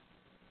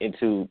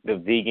into the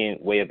vegan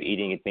way of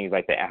eating and things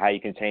like that, and how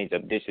you can change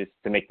up dishes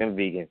to make them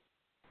vegan.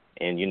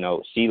 And, you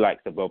know, she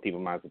likes to blow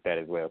people's minds with that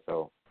as well.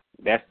 So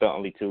that's the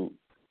only two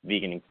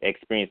vegan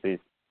experiences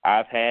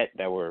I've had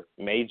that were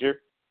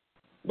major.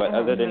 But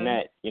other than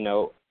that, you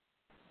know,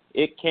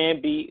 it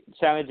can be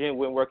challenging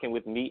when working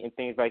with meat and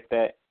things like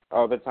that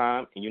all the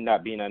time, and you're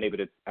not being able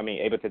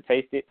to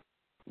taste it.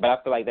 But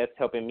I feel like that's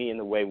helping me in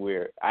the way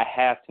where I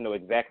have to know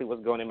exactly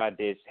what's going in my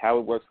dish, how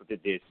it works with the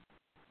dish,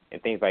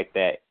 and things like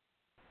that.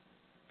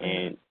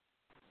 And,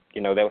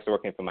 you know, that was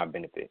working for my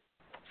benefit.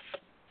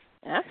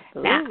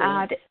 Absolutely.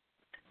 Now,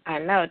 I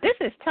know. This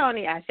is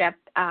Toni, our chef.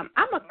 I'm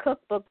a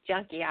cookbook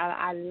junkie.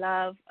 I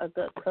love a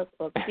good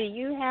cookbook. Do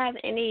you have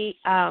any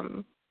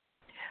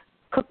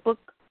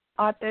cookbook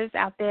authors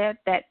out there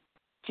that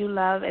you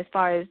love as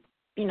far as,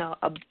 you know,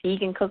 a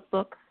vegan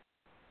cookbook?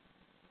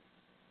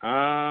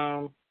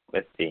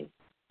 Let's see.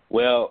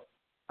 Well,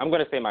 I'm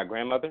going to say my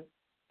grandmother.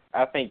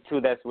 I think,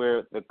 too, that's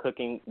where the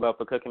love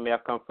for cooking may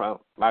have come from.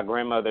 My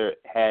grandmother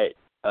had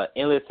an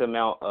endless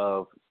amount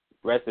of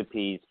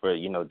recipes for,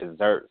 you know,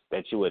 desserts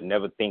that you would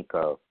never think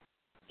of,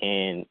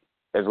 and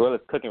as well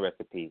as cooking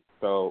recipes.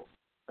 So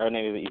her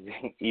name is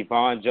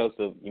Yvonne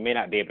Joseph. You may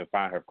not be able to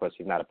find her, of course,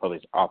 she's not a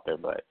published author,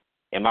 but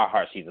in my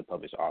heart, she's a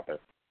published author.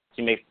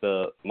 She makes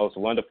the most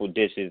wonderful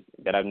dishes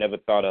that I've never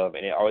thought of,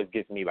 and it always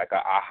gives me like a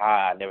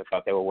aha. I never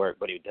thought they would work,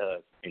 but it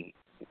does, and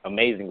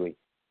amazingly.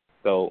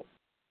 So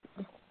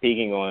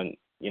speaking on,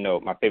 you know,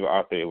 my favorite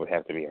author, it would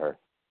have to be her.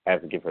 I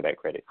have to give her that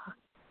credit.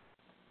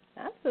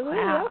 Absolutely.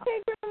 Wow.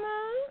 Okay, Grandma.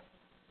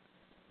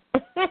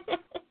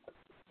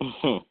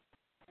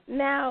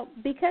 Now,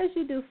 because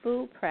you do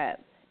food prep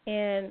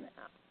and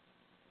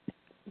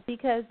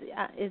because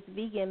it's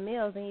vegan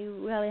meals and you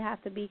really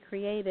have to be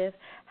creative,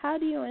 how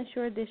do you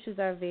ensure dishes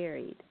are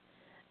varied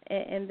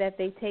and that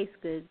they taste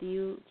good? Do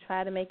you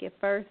try to make it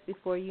first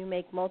before you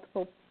make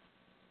multiple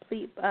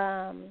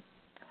servings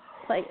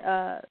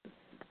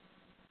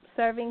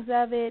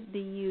of it? Do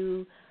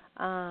you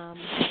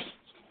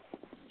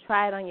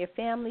try it on your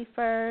family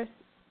first?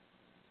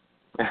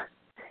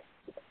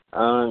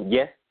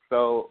 Yes.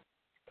 So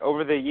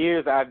over the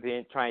years, I've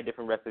been trying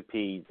different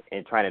recipes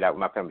and trying it out with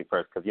my family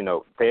first because, you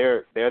know,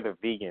 they're the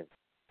vegans,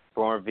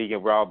 born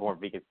vegan. We're all born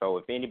vegan. So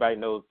if anybody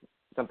knows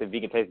something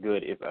vegan tastes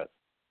good, it's us.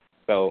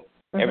 So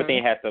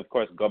everything has to, of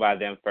course, go by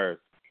them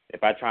first.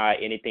 If I try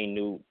anything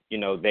new, you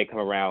know, they come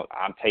around,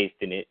 I'm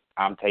tasting it,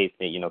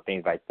 you know,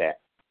 things like that.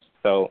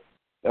 So,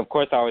 of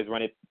course, I always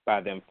run it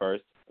by them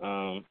first.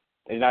 And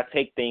I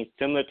take things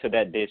similar to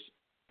that dish.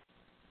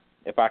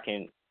 If I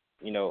can,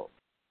 you know,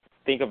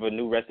 think of a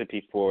new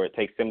recipe for it,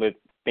 take similar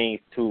things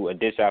to a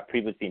dish I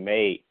previously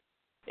made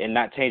and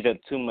not change up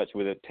too much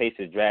where the taste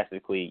is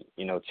drastically,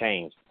 you know,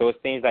 changed. So it's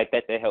things like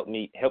that that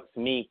helps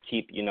me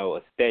keep, you know,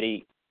 a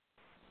steady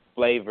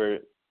flavor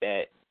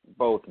that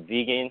both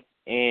vegan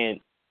and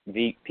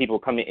people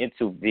coming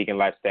into vegan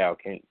lifestyle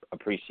can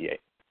appreciate.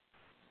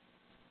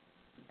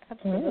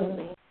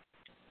 Absolutely.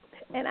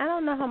 And I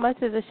don't know how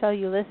much of the show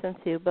you listen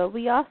to, but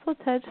we also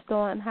touched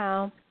on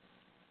how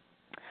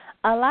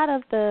a lot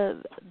of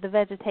the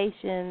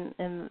vegetation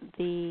and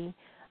the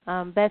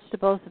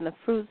vegetables and the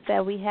fruits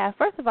that we have.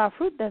 First of all,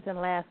 fruit doesn't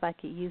last like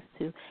it used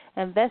to,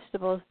 and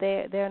vegetables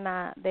they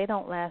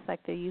don't last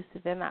like they used to.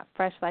 They're not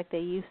fresh like they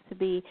used to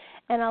be,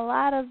 and a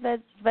lot of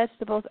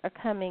vegetables are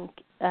coming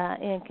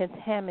in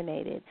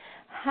contaminated.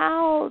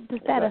 How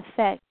does that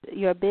affect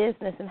your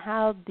business, and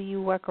how do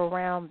you work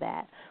around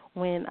that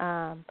when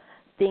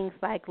things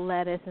like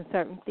lettuce and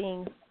certain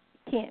things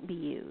can't be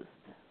used?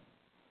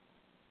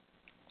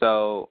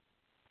 So,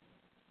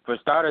 for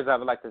starters, I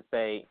would like to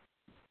say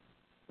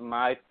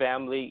my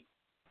family,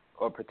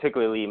 or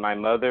particularly my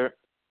mother,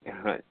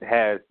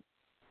 has,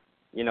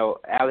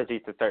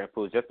 allergies to certain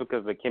foods just because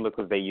of the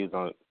chemicals they use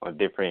on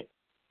different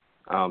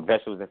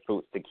vegetables and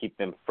fruits to keep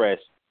them fresh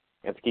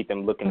and to keep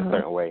them looking a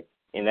certain way.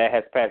 And that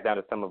has passed down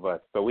to some of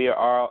us. So we are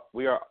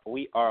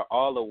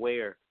all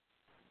aware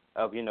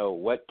of,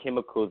 what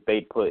chemicals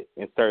they put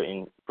in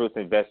certain fruits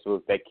and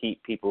vegetables that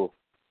keep people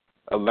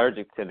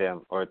allergic to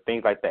them or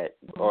things like that,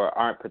 or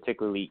aren't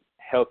particularly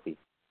healthy.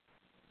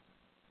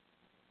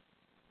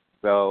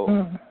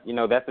 So,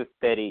 that's a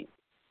steady,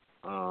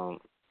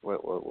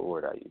 what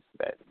word I use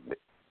for that?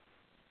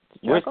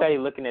 We're steady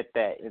looking at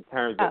that in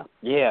terms of,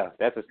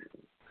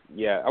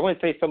 I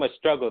wouldn't say so much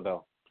struggle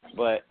though,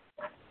 but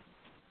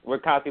we're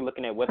constantly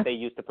looking at what they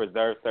use to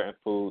preserve certain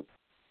foods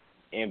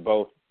in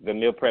both the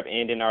meal prep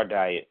and in our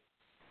diet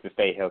to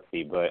stay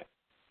healthy. But,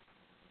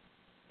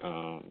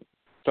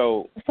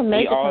 so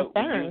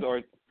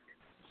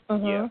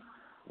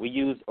we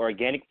use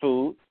organic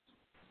food,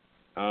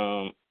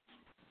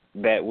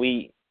 that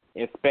we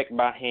inspect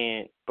by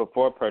hand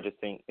before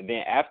purchasing. And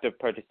then after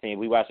purchasing,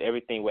 we wash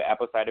everything with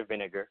apple cider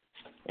vinegar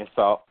and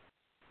salt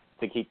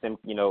to keep them,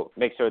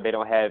 make sure they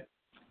don't have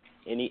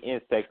any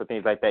insects or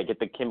things like that, get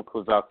the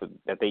chemicals off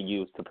that they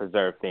use to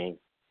preserve things.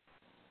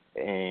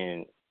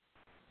 And,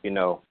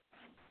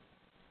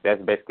 that's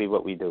basically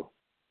what we do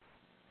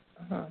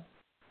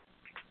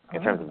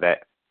in terms of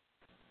that.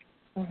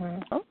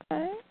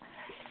 Okay.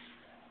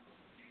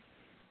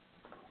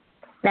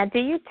 Now, do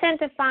you tend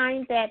to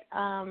find that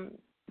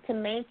to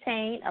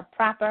maintain a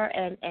proper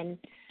and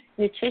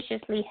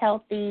nutritiously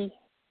healthy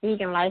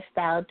vegan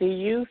lifestyle, do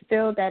you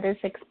feel that it's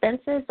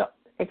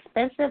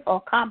expensive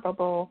or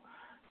comparable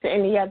to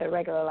any other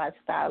regular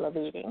lifestyle of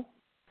eating?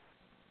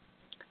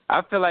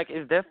 I feel like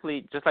it's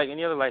definitely just like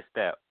any other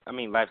lifestyle.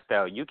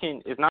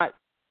 It's not,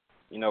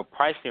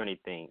 pricey or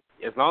anything.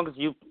 As long as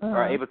you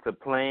are able to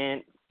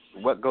plan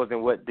what goes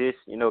in what dish,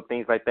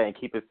 things like that, and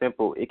keep it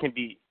simple, it can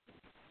be,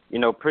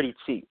 pretty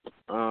cheap.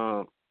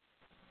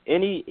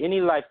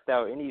 Any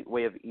lifestyle, any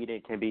way of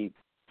eating can be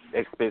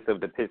expensive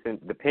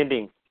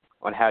depending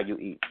on how you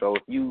eat. So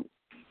if you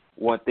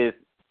want this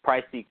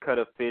pricey cut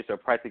of fish or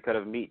pricey cut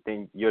of meat,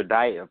 then your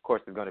diet, of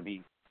course, is going to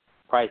be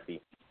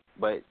pricey.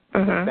 But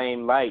the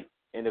same light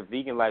in the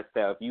vegan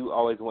lifestyle, if you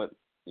always want,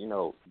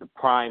 the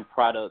prime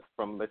products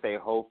from, let's say,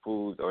 Whole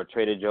Foods or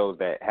Trader Joe's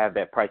that have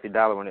that pricey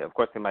dollar on it, of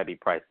course it might be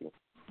pricey.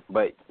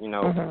 But,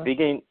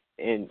 vegan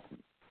and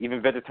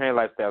even vegetarian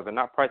lifestyles are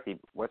not pricey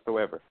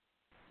whatsoever.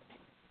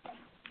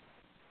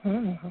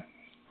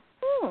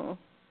 So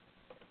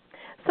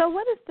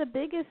what is the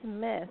biggest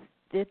myth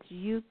that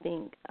you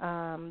think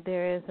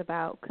there is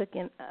about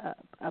cooking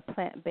a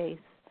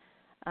plant-based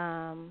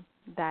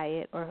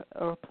diet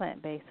or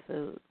plant-based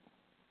food?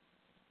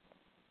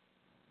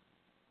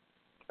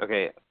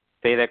 Okay,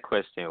 say that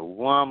question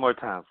one more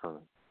time for me.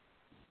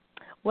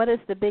 What is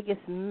the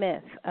biggest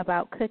myth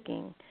about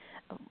cooking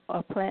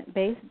a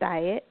plant-based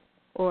diet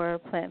or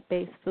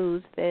plant-based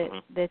foods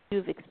that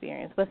you've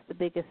experienced? What's the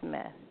biggest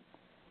myth?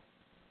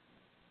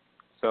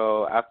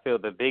 So I feel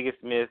the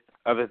biggest myth,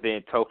 other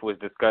than tofu is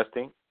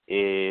disgusting,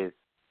 is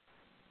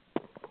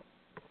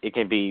it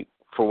can be,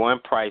 for one,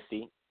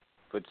 pricey.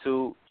 For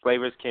two,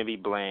 flavors can be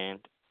bland.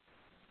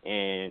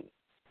 And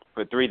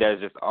for three, that is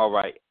just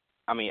outright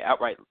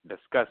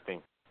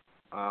disgusting.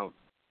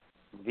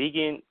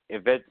 Vegan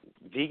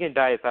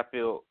diets, I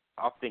feel,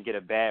 often get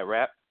a bad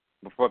rap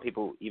before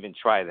people even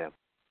try them.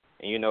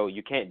 And,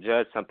 you can't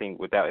judge something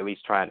without at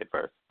least trying it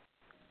first.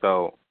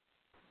 So,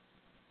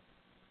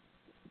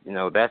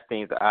 that's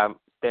things that I'm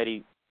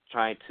steady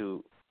trying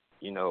to,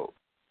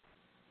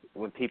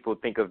 when people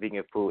think of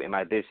vegan food in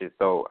my dishes.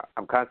 So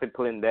I'm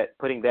constantly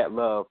putting that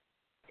love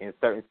in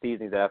certain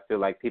seasonings that I feel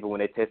like people, when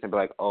they taste them, be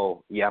like,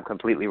 oh, yeah, I'm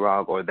completely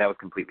wrong, or that was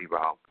completely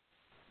wrong.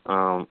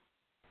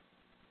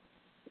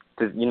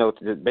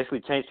 To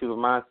basically change people's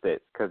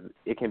mindsets, because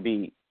it can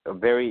be a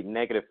very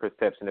negative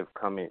perception of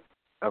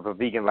a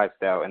vegan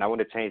lifestyle, and I want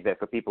to change that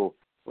for people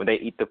when they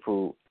eat the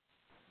food,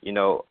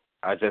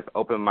 are just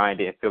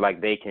open-minded and feel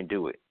like they can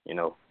do it,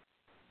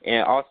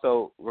 And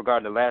also,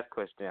 regarding the last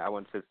question, I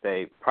want to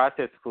say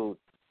processed food,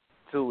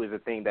 too, is a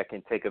thing that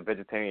can take a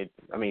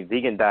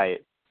vegan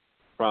diet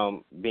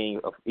from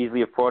being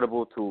easily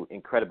affordable to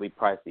incredibly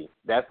pricey.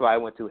 That's why I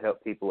want to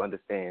help people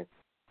understand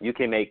you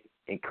can make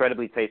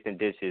incredibly tasting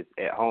dishes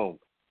at home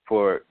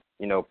for,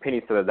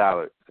 pennies to the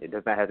dollar. It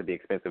does not have to be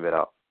expensive at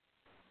all.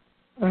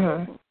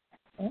 Mhm.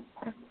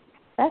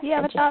 That's You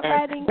ever thought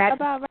interesting.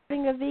 about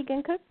writing a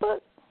vegan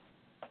cookbook?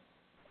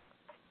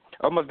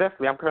 Almost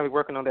definitely. I'm currently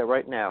working on that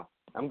right now.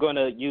 I'm going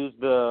to use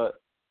the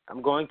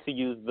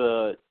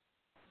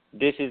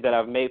dishes that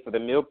I've made for the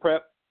meal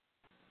prep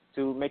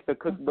to make the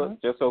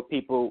cookbook, just so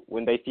people,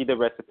 when they see the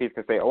recipes,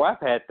 can say, "Oh, I've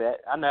had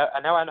that. Now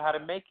I know how to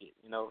make it."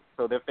 You know,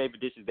 so their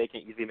favorite dishes they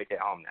can easily make at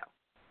home now.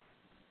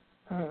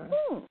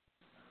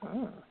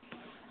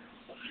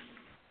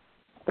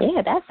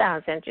 Yeah, that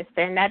sounds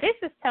interesting. Now, this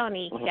is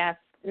Toni, Chef.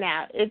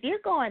 Now, if you're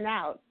going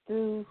out,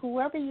 do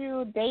whoever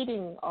you're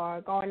dating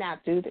or going out,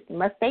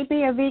 must they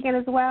be a vegan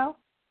as well?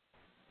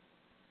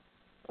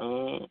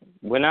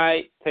 When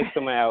I take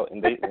someone out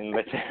and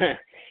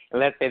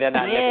let's say they're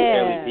not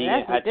necessarily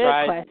vegan,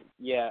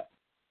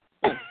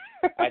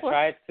 I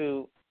try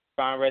to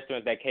find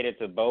restaurants that cater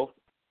to both,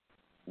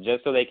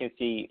 just so they can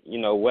see, you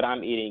know, what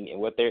I'm eating and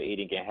what they're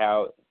eating and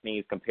how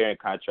things compare and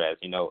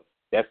contrast. You know,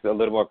 that's a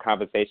little more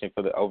conversation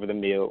for over the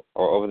meal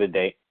or over the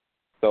day.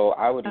 So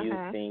I would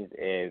use things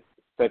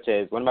such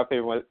as one of my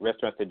favorite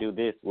restaurants to do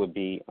this would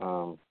be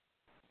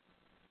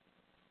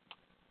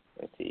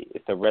let's see,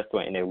 it's a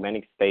restaurant in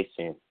Atlantic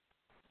Station.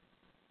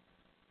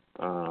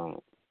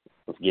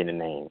 Let's get a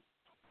name.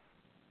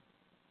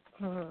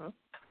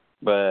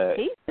 But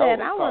he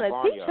said, "I want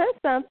to teach her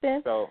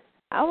something. So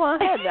I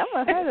want her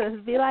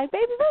to be like,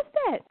 baby, what's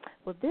that?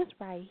 Well, this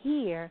right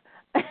here."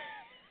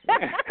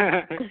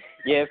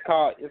 Yeah, it's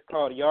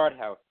called Yard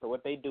House. So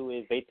what they do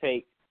is they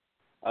take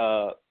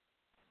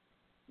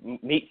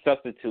meat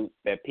substitutes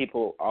that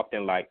people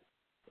often like,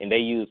 and they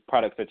use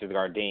products such as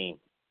Gardein.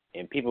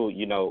 And people,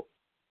 you know,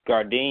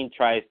 Gardein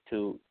tries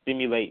to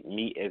simulate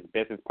meat as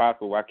best as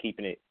possible while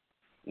keeping it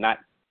not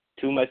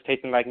too much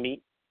tasting like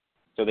meat.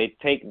 So they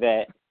take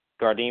that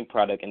Gardein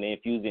product and they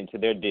infuse it into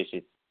their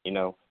dishes, you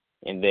know,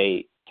 and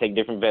they take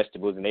different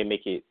vegetables and they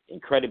make it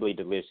incredibly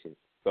delicious.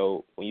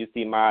 So when you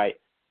see my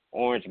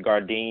orange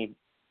Gardein,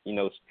 you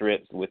know,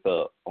 strips with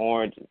a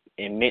orange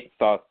and mint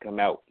sauce come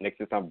out next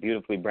to some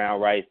beautifully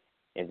brown rice,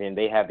 and then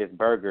they have this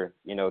burger,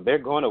 you know, they're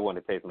going to want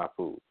to taste my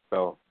food.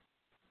 So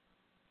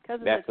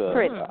that's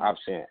an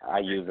option I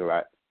use a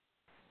lot.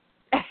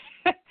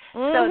 So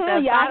the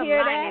y'all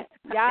hear line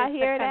that? Y'all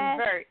hear that?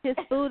 His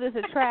food is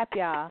a trap,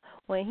 y'all.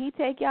 When he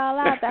take y'all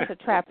out, that's a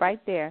trap right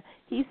there.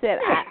 He said,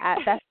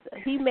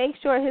 he makes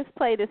sure his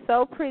plate is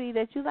so pretty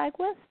that you like,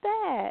 what's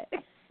that?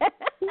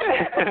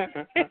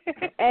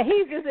 And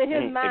he's just in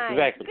his mind.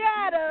 Exactly.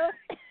 Got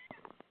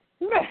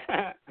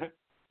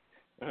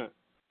him.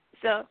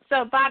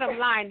 So bottom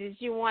line is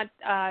you want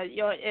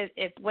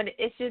when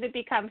it should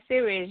become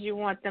serious, you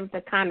want them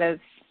to kind of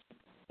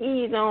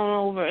ease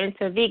on over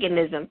into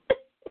veganism.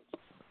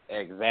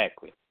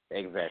 Exactly.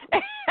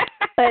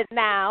 But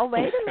now,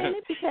 wait a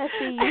minute, because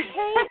see,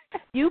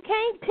 you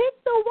can't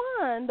pick the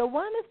one. The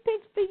one is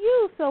picked for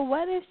you. So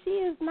what if she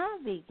is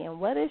not vegan?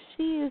 What if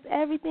she is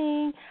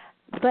everything,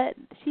 but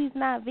she's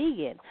not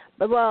vegan?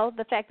 But well,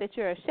 the fact that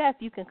you're a chef,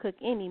 you can cook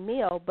any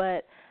meal.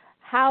 But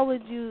how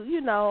would you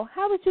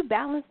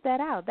balance that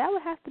out? That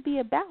would have to be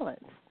a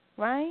balance,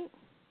 right?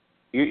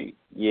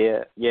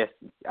 Yes.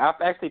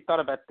 I've actually thought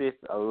about this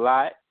a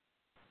lot.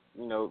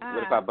 You know,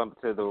 what if I bump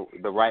into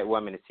the right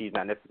woman and she's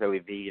not necessarily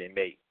vegan? It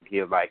may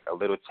feel like a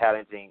little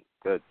challenging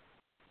to,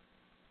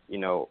 you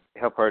know,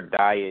 help her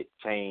diet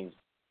change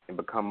and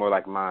become more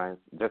like mine,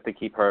 just to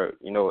keep her,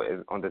 you know,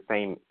 on the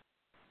same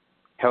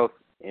health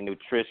and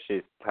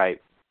nutritious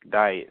type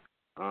diet.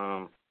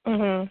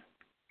 In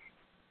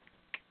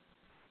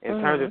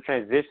terms of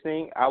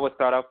transitioning, I would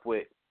start off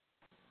with,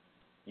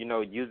 you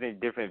know, using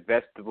different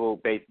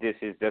vegetable-based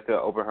dishes just to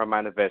open her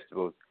mind to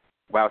vegetables,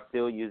 while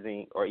still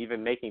using or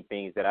even making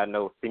things that I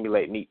know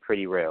stimulate meat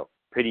pretty well,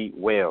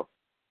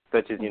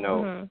 such as, you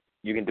know,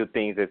 you can do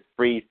things that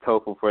freeze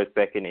tofu for a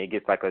second and it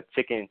gets like a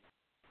chicken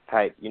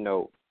type, you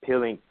know,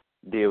 peeling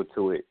deal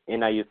to it.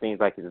 And I use things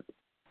like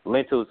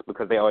lentils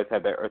because they always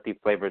have that earthy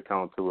flavor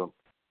tone to them,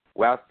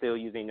 while still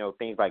using, you know,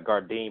 things like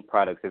Gardein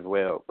products as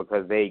well,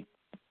 because they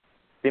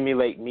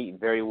stimulate meat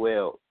very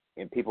well,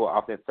 and people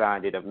often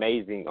find it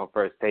amazing on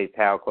first taste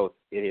how close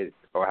it is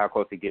or how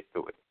close it gets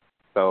to it.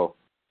 So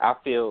I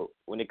feel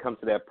when it comes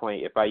to that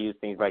point, if I use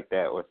things like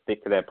that or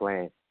stick to that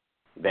plan,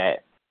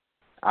 that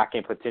I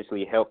can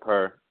potentially help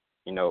her,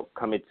 you know,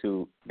 come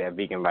into that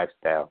vegan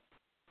lifestyle.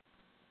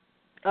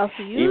 Oh,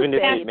 so you even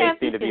if it may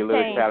seem to be a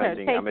little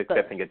challenging, I'm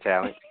accepting a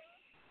challenge.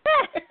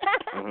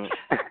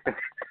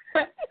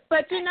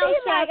 But you know,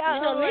 Chef,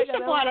 Lissha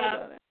brought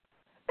up.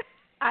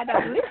 I know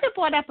Lissha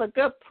brought up a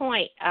good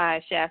point,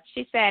 Chef.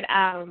 She said,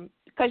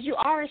 because you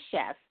are a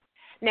chef.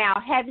 Now,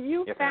 have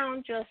you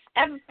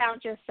ever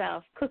found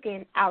yourself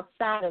cooking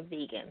outside of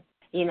vegan?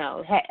 You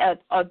know,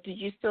 or do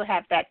you still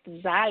have that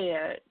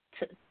desire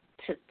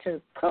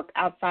to cook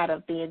outside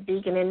of being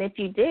vegan? And if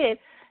you did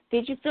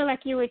you feel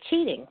like you were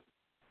cheating?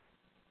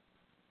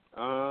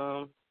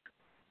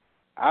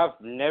 I've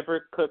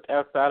never cooked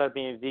outside of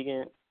being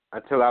vegan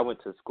until I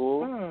went to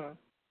school.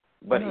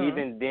 But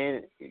even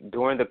then,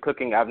 during the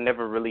cooking, I've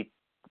never really,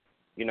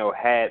 you know,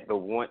 had the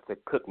want to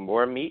cook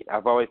more meat.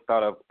 I've always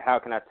thought of how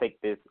can I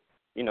take this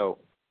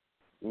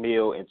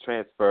meal and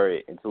transfer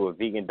it into a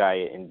vegan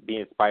diet and be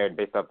inspired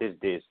based off this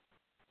dish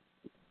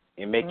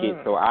and make it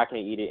so I can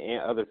eat it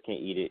and others can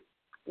eat it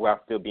while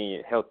still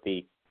being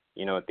healthy,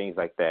 and things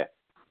like that.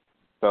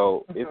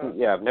 So,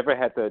 I've never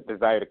had the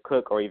desire to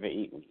cook or even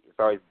eat meat. It's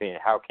always been,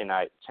 how can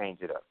I change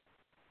it up?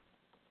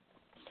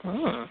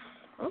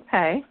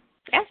 Okay.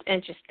 That's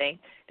interesting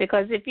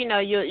because if,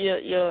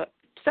 you're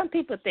some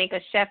people think a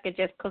chef could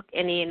just cook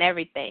any and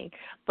everything,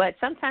 but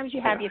sometimes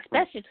you have your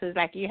specialties,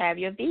 like you have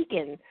your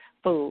vegan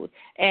food.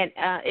 And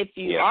if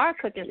you are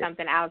cooking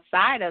something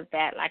outside of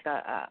that, like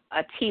a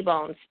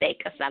T-bone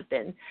steak or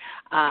something,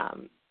 how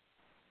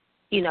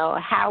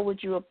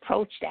would you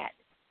approach that,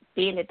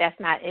 being that that's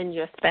not in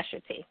your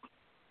specialty?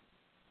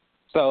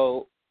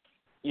 So,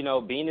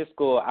 being in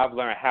school, I've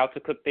learned how to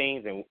cook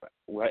things and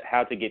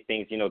how to get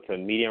things, to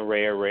medium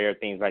rare,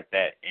 things like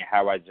that, and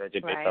how I judge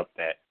it based off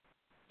that.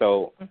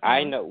 So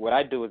I know what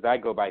I do is I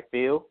go by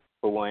feel,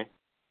 for one,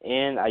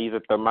 and I use a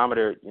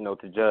thermometer,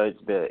 to judge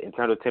the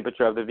internal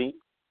temperature of the meat.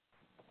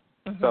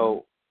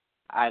 So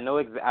I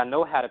know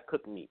how to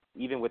cook meat,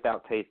 even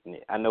without tasting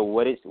it. I know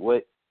what I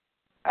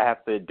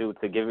have to do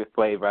to give it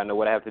flavor. I know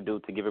what I have to do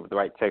to give it the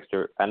right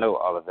texture. I know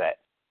all of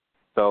that.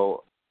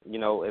 So, as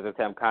I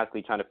say, I'm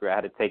constantly trying to figure out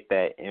how to take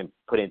that and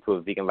put it into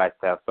a vegan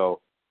lifestyle. So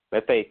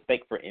let's say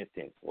steak, for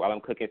instance. While I'm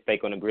cooking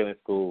steak on the grill in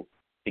school,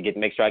 to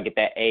make sure I get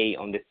that A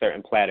on this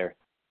certain platter,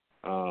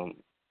 I'm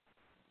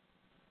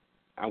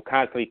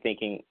constantly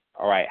thinking,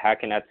 all right, how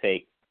can I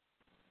take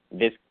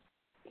this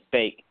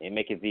steak and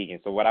make it vegan?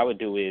 So what I would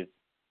do is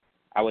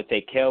I would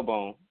take kale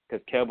bone,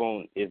 because kale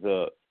bone is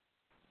a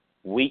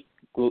wheat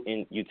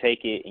gluten. You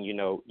take it and,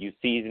 you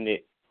season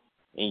it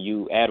and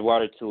you add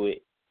water to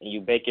it and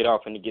you bake it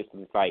off, and it gets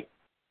this, like,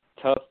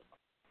 tough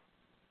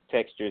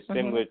texture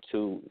similar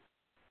to,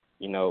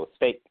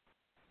 steak.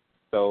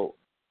 So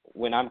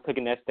when I'm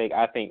cooking that steak,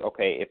 I think,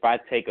 okay, if I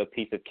take a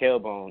piece of kale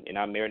bone and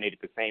I marinate it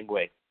the same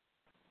way,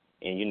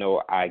 and,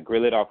 I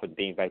grill it off with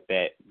things like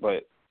that,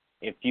 but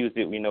infuse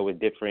it, with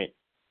different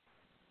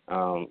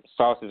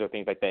sauces or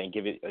things like that and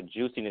give it a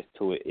juiciness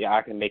to it,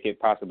 I can make it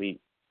possibly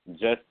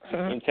just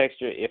in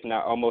texture, if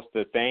not almost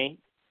the same,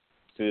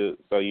 so,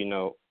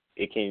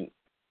 it can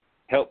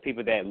help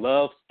people that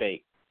love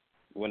steak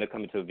when it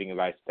comes to a vegan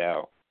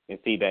lifestyle and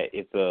see that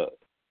it's a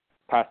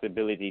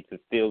possibility to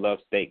still love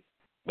steak,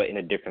 but in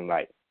a different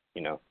light,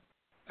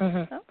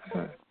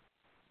 Okay.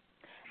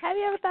 Have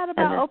you ever thought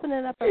about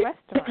opening up a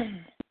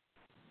restaurant?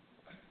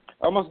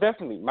 Almost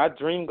definitely. My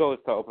dream goal is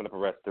to open up a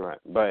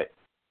restaurant, but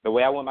the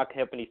way I want my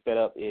company set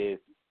up is,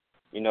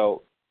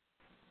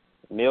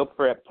 meal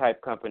prep type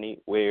company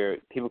where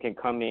people can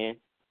come in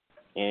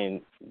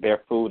and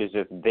their food is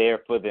just there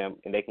for them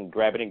and they can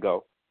grab it and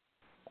go,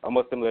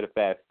 almost similar to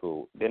fast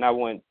food. Then I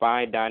want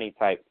fine dining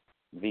type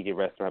vegan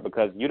restaurant,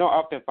 because you don't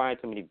often find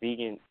too many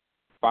vegan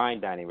fine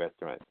dining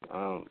restaurants.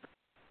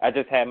 I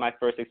just had my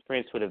first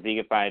experience with a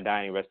vegan fine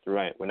dining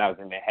restaurant when I was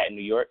in Manhattan,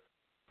 New York,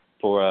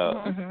 for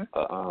a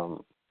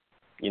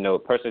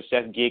personal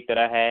chef gig that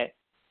I had,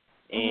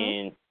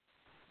 and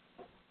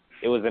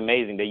it was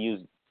amazing. They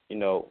used,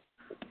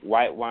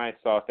 white wine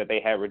sauce that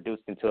they had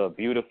reduced into a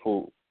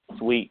beautiful,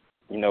 sweet,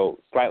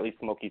 slightly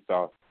smoky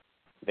sauce.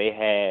 They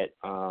had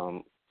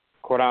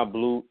cordon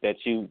bleu that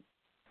you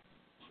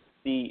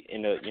see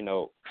in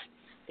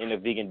a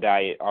vegan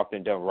diet,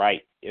 often done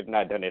right, if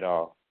not done at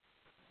all.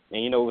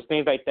 And, it was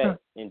things like that.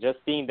 And just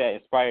seeing that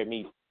inspired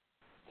me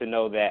to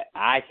know that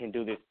I can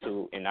do this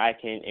too, and I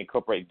can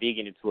incorporate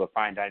vegan into a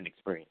fine dining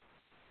experience.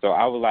 So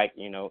I would like,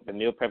 the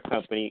meal prep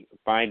company,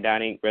 fine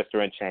dining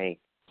restaurant chain,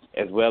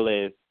 as well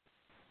as,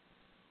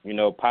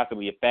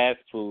 possibly a fast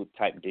food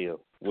type deal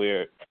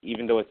where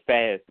even though it's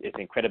fast, it's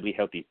incredibly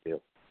healthy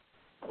still.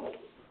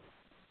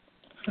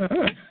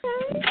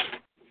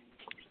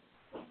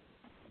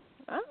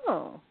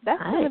 Oh,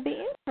 that's going to be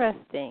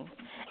interesting.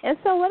 And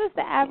so what is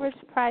the average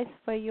price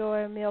for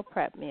your meal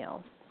prep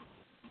meals?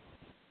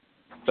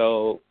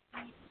 So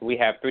we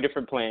have 3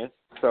 different plans.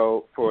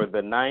 So for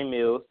the 9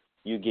 meals,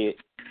 you get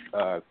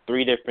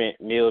 3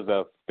 different meals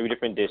of 3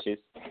 different dishes.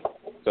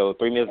 So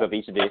 3 meals of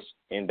each dish,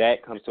 and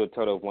that comes to a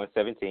total of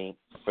 $117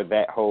 for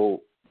that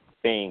whole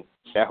thing,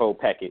 that whole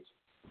package.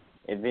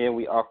 And then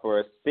we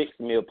offer a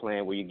 6-meal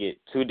plan where you get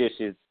 2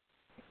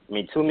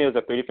 meals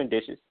of 3 different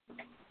dishes,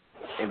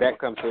 and that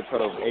comes to a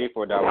total of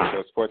 $84, so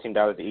it's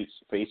 $14 each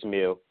for each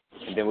meal.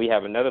 And then we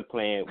have another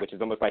plan, which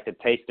is almost like a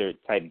taster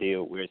type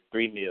deal, where it's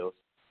 3 meals,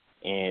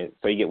 and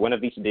so you get 1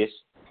 of each dish,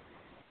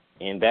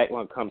 and that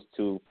one comes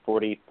to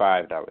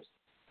 $45.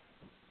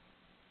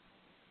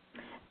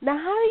 Now,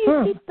 how do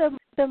you keep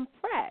them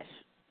fresh?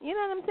 You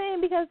know what I'm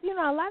saying? Because,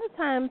 a lot of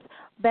times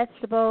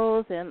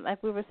vegetables and,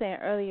 like we were saying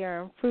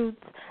earlier, and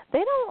fruits, they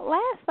don't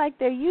last like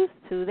they're used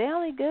to. They're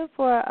only good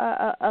for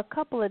a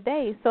couple of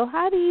days. So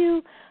how do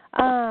you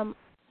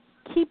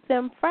keep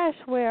them fresh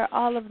where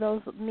all of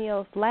those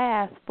meals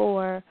last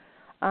for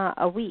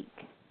a week?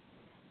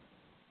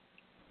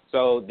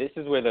 So this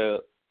is where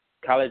the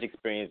college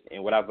experience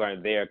and what I've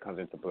learned there comes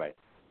into play.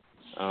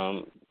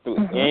 In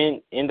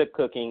the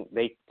cooking,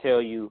 they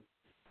tell you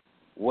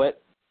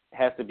what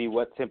has to be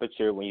what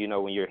temperature when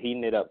you're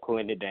heating it up,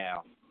 cooling it down,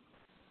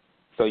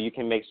 so you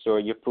can make sure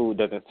your food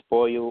doesn't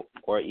spoil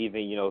or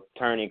even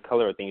turn in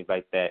color or things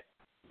like that,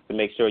 to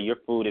make sure your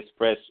food is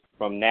fresh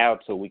from now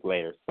to a week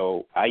later.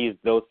 So I use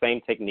those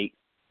same techniques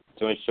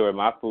to ensure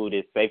my food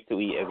is safe to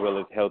eat as well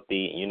as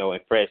healthy,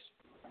 and fresh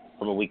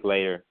from a week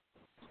later.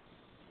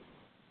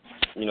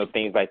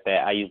 Things like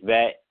that. I use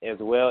that, as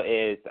well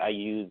as I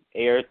use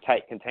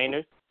airtight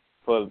containers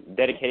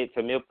dedicated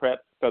to meal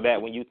prep, so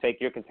that when you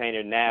take your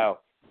container now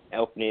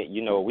and open it,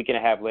 a week and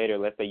a half later,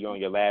 let's say you're on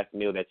your last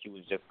meal that you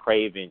was just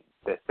craving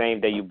the same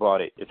day you bought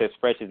it, it's as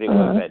fresh as it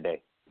was that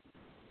day.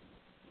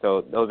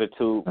 So those are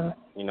two,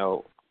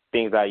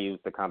 things I use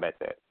to combat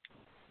that.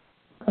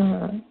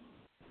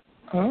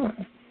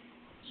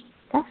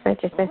 That's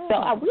interesting.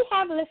 So we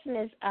have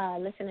listeners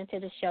listening to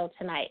the show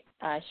tonight,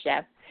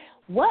 Chef.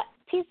 What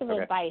piece of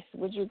advice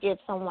would you give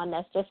someone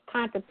that's just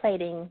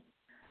contemplating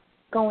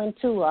going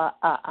to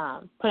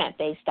a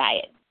plant-based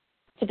diet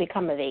to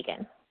become a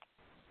vegan?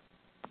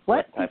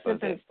 What piece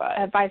of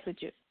advice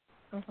would you?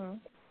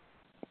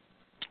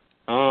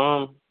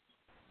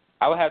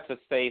 I would have to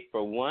say,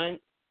 for one,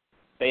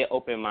 stay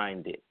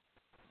open-minded.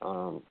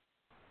 A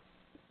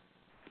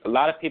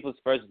lot of people's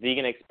first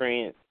vegan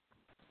experience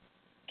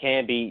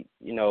can be,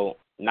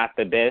 not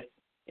the best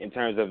in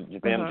terms of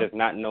them just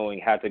not knowing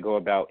how to go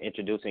about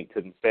introducing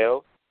to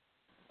themselves.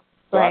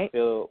 So I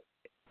feel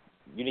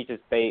you need to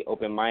stay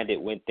open-minded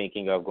when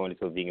thinking of going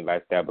into a vegan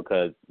lifestyle,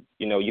 because,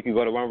 you can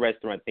go to one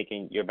restaurant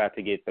thinking you're about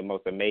to get the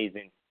most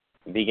amazing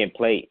vegan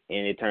plate,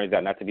 and it turns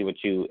out not to be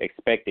what you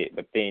expected.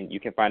 But then you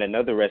can find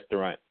another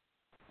restaurant,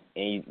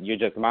 and you're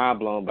just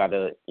mind-blown by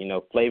the,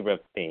 flavor of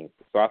things.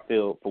 So I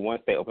feel, for one,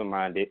 stay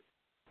open-minded.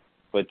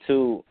 For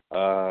two,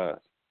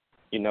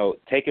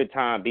 take your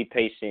time, be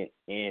patient,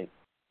 and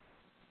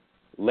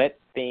let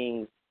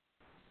things,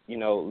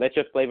 let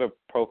your flavor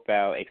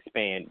profile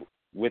expand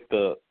with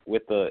the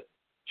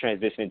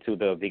transition to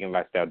the vegan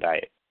lifestyle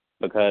diet,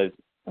 because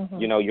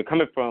you're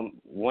coming from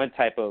one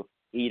type of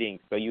eating,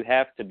 so you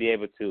have to be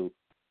able to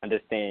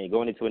understand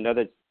going into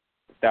another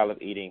style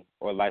of eating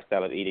or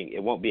lifestyle of eating,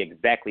 it won't be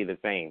exactly the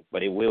same,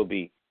 but it will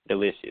be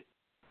delicious.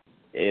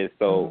 And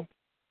so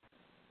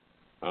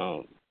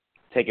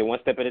take it one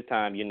step at a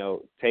time.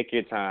 Take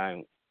your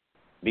time,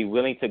 be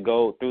willing to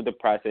go through the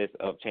process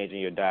of changing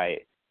your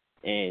diet,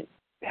 and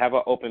have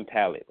an open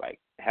palate, like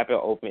have an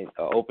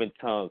open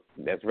tongue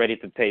that's ready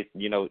to taste,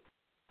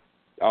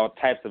 all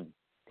types of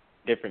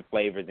different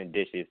flavors and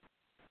dishes,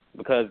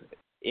 because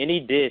any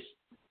dish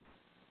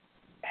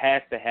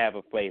has to have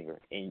a flavor,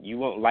 and you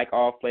won't like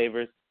all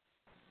flavors,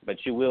 but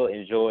you will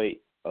enjoy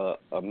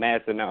a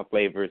massive amount of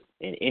flavors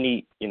in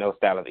any,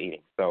 style of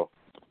eating. So,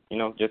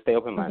 just stay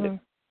open-minded.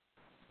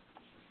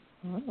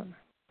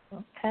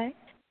 Okay.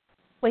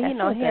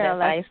 Well, here on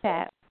Let's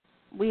Chat,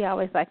 we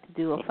always like to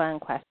do a fun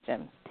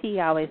question. T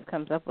always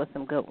comes up with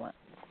some good ones.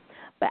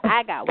 But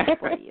I got one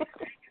for you.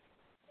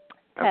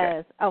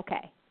 Because,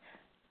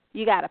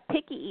 you got a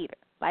picky eater.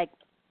 Like,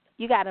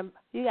 you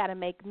gotta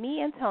make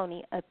me and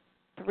Toni a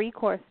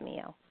 3-course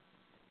meal.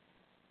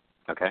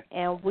 Okay.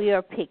 And we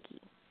are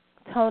picky.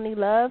 Toni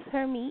loves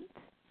her meat.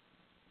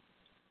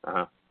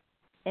 And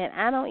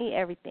I don't eat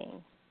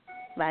everything.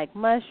 Like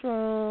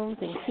mushrooms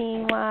and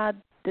quinoa,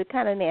 they're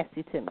kind of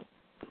nasty to me.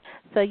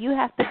 So you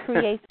have to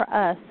create for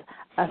us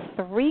a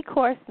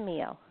 3-course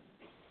meal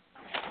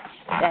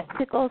that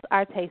tickles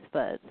our taste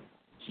buds.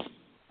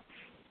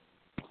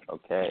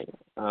 Okay.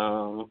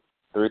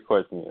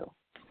 3-course meal.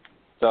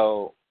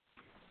 So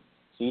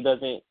she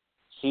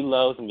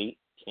loves meat,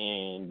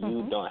 and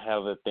you don't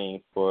have a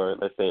thing for,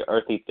 let's say,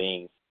 earthy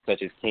things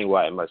such as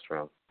quinoa and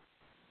mushroom.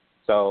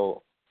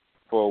 So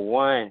for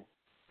one,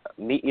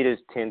 meat eaters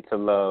tend to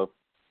love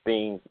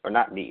things, or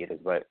not meat eaters,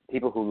 but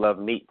people who love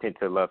meat tend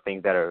to love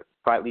things that are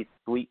slightly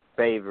sweet,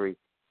 savory,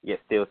 yet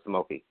still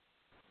smoky.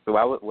 So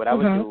what I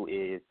would do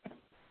is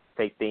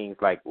take things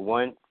like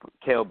one,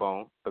 kale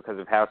bone, because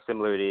of how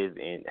similar it is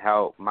and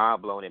how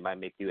mind-blown it might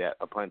make you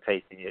upon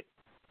tasting it.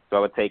 So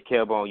I would take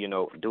kale bone,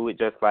 do it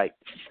just like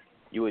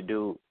you would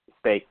do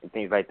steak and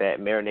things like that,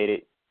 marinate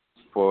it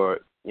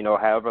for,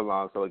 however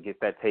long so it gets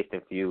that taste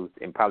infused,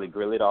 and probably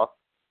grill it off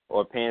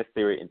or pan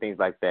sear it and things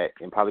like that,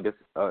 and probably just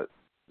a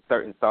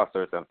certain sauce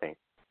or something.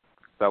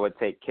 So I would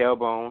take kale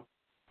bone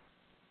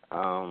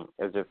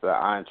as just an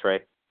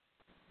entree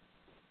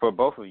for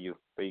both of you,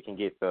 so you can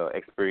get the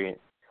experience.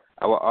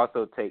 I will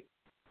also take,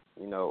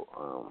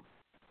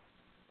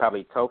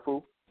 probably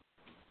tofu,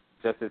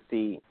 just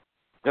to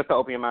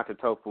open your mind to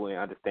tofu and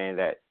understand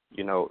that,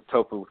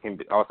 tofu can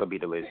also be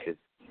delicious.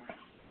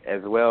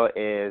 As well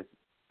as,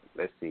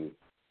 let's see,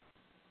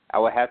 I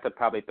would have to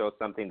probably throw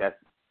something that's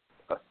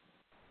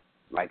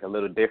a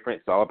little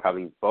different, so I would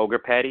probably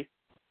bulgur patties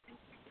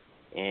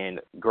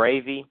and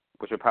gravy,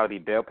 which would probably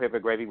be bell pepper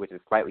gravy, which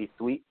is slightly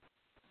sweet,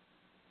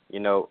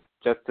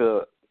 just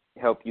to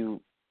help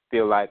you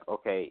feel like,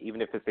 okay,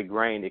 even if it's a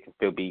grain, it can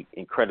still be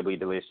incredibly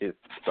delicious.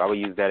 So I would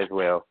use that as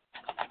well.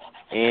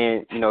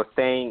 And,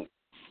 staying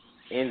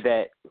in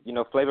that,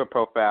 flavor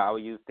profile, I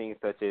would use things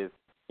such as,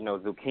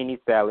 zucchini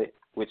salad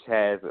which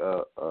has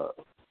a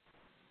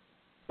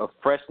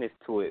freshness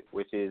to it,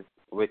 which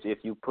if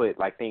you put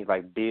like things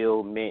like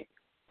dill, mint,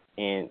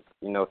 and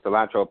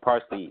cilantro,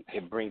 parsley,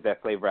 it brings that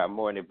flavor out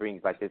more, and it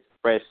brings like this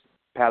fresh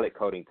palate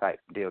coating type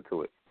deal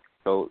to it.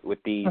 So with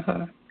these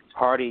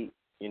hearty,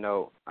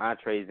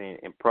 entrees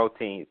and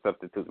protein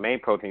substitutes, main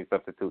protein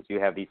substitutes, you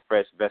have these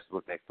fresh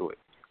vegetables next to it.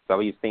 So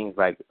I use things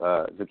like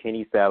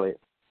zucchini salad.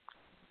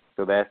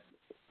 So that's,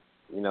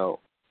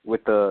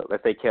 with the,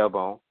 let's say, kale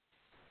bone.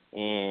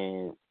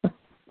 And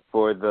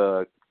for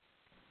the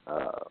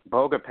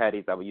burger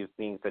patties, I would use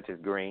things such as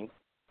greens.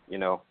 Who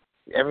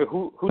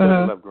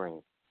doesn't love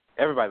greens?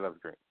 Everybody loves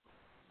greens.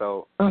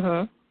 So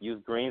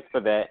use greens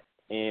for that.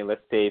 And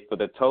let's say for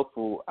the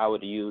tofu, I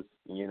would use,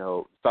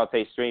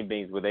 sauteed string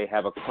beans where they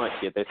have a crunch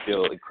yet they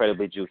feel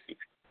incredibly juicy.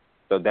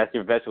 So that's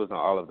your vegetables on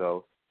all of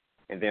those.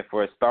 And then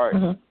for a starch,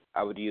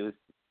 I would use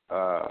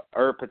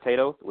herb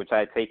potatoes, which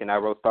I take and I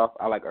roast off.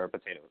 I like herb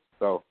potatoes.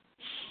 So,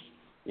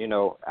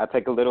 I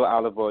take a little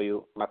olive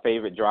oil, my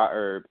favorite dry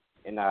herb,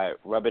 and I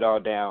rub it all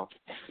down,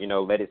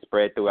 let it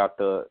spread throughout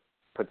the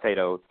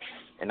potatoes,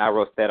 and I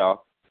roast that off,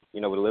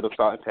 with a little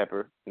salt and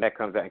pepper, and that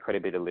comes out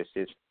incredibly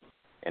delicious.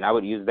 And I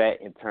would use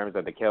that in terms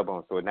of the kale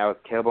bone. So now it's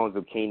kale bone,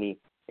 zucchini,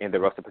 and the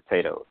roasted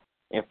potatoes.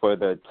 And for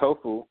the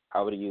tofu,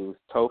 I would use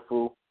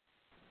tofu,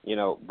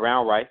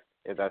 brown rice,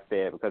 as I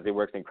said, because it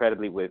works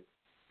incredibly with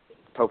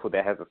tofu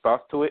that has a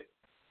sauce to it.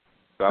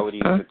 So I would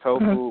use the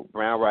tofu,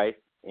 brown rice,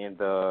 and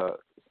the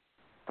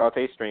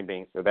sauteed string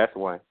beans. So that's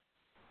one.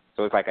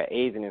 So it's like an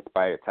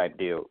Asian-inspired type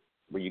deal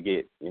where you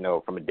get,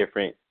 from a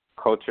different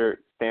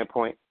culture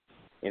standpoint.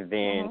 And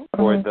then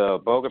for the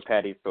burger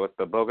patties, so it's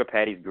the burger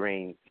patties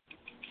greens.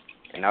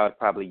 And I would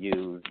probably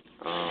use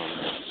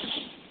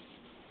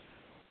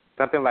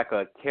something like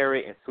a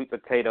carrot and sweet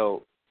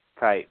potato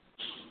type,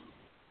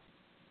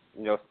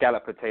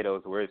 scallop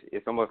potatoes, where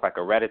it's almost like a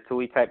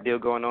ratatouille type deal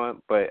going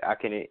on, but I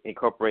can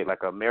incorporate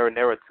like a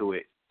marinara to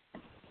it,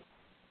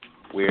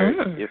 where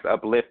it's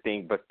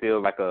uplifting but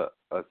still like a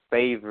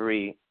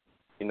savory,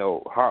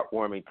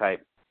 heartwarming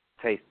type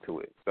taste to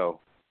it. So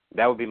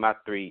that would be my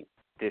 3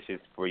 dishes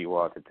for you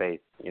all to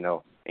taste,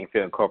 and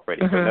feel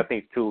incorporated. So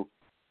nothing's too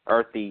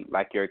earthy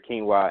like your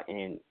quinoa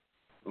and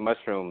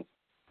mushrooms,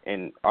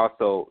 and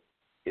also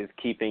is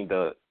keeping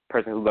the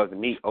person who loves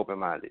meat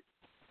open-minded.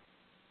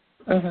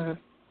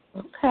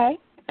 Okay.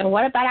 And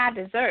what about our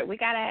dessert? We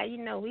gotta,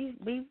 we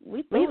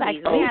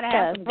like sweet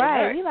stuff,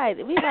 right? We like.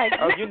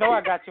 Oh,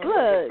 I got you.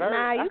 Look,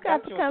 you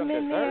got to come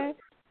in there.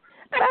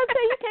 But I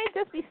say you can't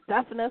just be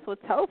stuffing us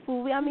with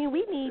tofu. We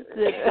need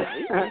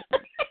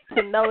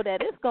to know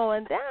that it's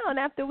going down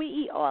after we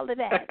eat all of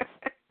that.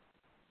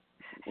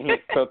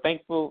 So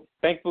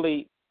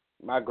thankfully,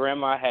 my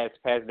grandma has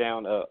passed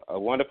down a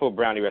wonderful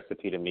brownie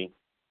recipe to me.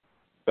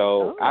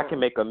 So I can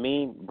make a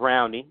mean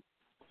brownie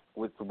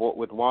with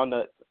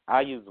walnuts.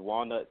 I use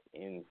walnuts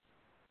in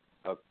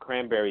a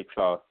cranberry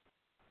sauce,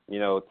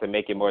 to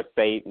make it more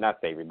not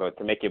savory, but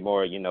to make it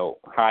more,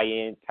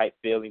 high-end type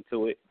feeling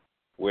to it,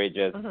 where it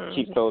just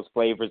keeps those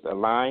flavors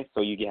aligned.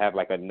 So you can have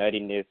like a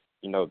nuttiness,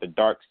 the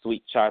dark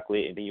sweet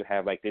chocolate, and then you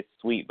have like this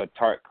sweet but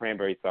tart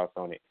cranberry sauce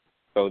on it.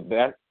 So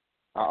that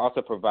I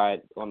also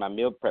provide on my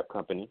meal prep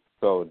company.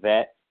 So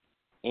that,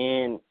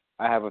 and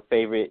I have a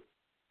favorite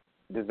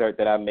dessert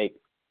that I make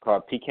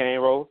called pecan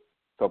rolls.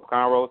 So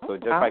pecan rolls, so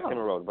just like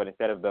cinnamon rolls, but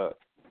instead of the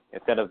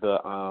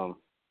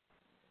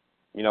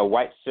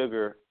white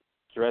sugar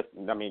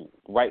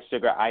white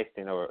sugar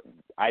icing or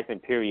icing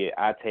period,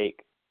 I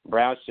take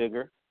brown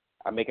sugar,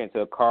 I make it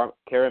into a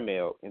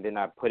caramel, and then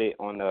I put it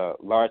on a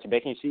large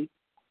baking sheet,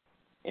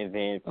 and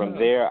then from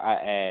there I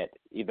add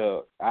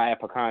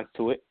pecans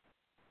to it,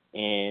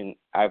 and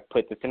I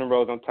put the cinnamon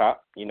rolls on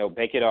top,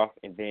 bake it off,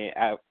 and then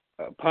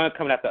upon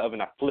coming out the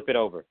oven, I flip it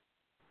over.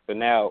 So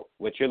now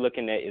what you're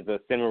looking at is a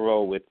cinnamon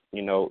roll with,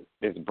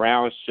 this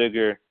brown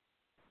sugar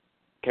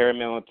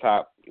caramel on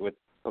top with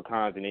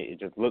pecans in it. It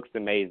just looks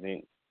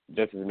amazing,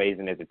 just as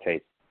amazing as it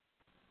tastes.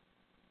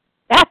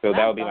 So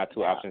that would be my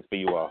 2 options for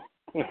you all.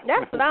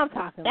 That's what I'm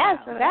talking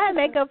about. That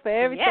make up for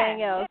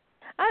everything else.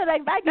 I was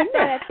like, I get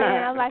that thing.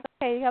 I'm like,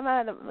 okay, can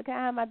I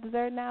have my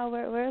dessert now?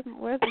 Where's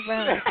the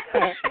brownies?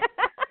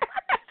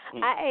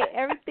 I ate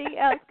everything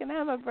else. Can I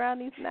have my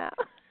brownies now?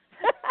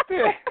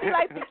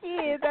 Like the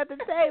kids at the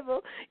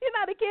table.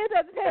 The kids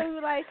at the table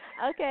were like,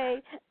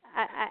 okay,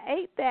 I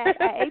ate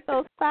that. I ate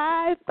those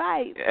 5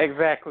 bites.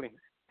 Exactly.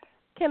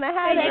 Can I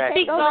have that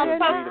cake over there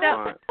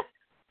now?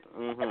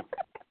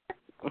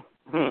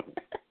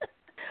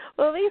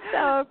 Well, we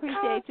so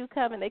appreciate you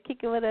coming and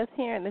kicking with us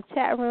here in the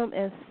chat room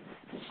and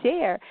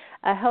share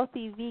a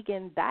healthy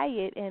vegan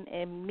diet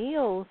and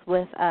meals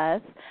with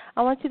us.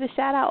 I want you to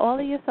shout out all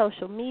of your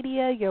social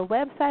media, your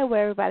website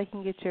where everybody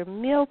can get your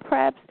meal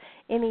preps,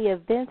 any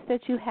events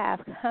that you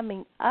have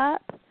coming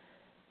up,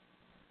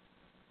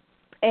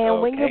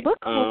 and when your book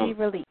will be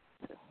released.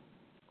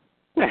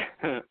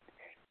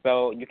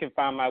 So you can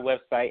find my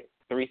website,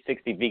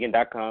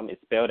 360vegan.com.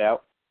 It's spelled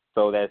out.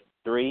 So that's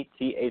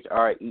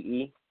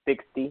 3THREE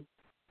 60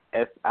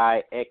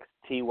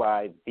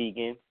 SIXTY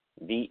vegan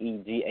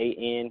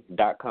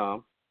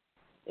VEGAN.com.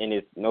 and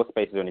it's no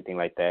spaces or anything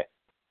like that.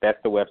 That's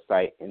the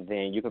website. And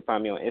then you can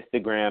find me on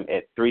Instagram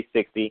at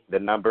 360, the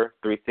number,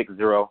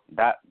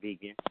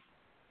 360.vegan.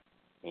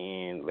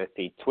 And let's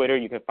see, Twitter,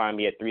 you can find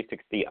me at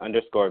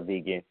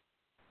 360_vegan.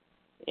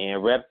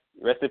 And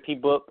recipe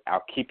book,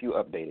 I'll keep you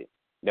updated.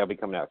 They'll be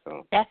coming out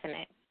soon.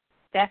 Definitely.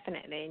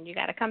 And you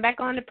got to come back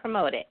on to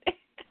promote it.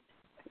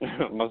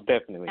 Most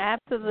definitely.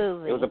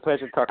 Absolutely. It was a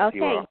pleasure talking to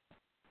you all.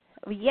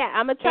 Yeah,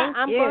 I'm gonna try.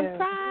 I'm gonna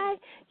try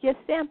your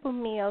sample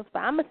meals, but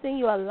I'm gonna send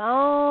you a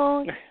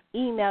long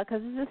email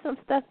because this is some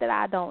stuff that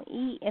I don't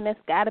eat, and it's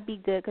got to be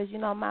good. Because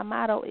my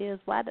motto is,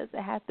 why does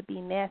it have to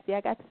be nasty?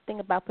 I got this thing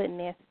about putting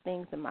nasty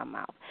things in my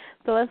mouth,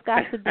 so it's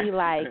got to be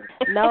like,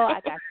 no, I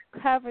got to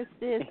cover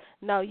this.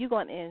 No, you're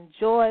gonna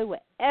enjoy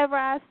whatever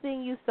I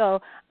send you.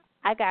 So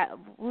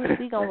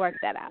we gonna work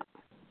that out.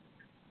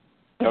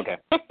 Okay.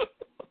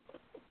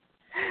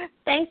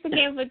 Thanks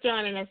again for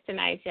joining us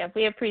tonight, Jeff.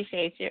 We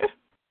appreciate you.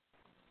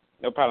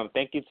 No problem.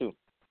 Thank you, too.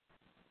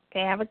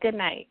 Okay, have a good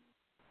night.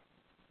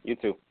 You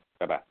too.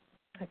 Bye-bye.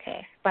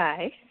 Okay,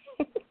 bye.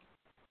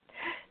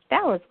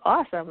 That was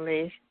awesome,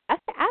 Lish. I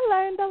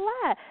learned a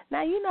lot.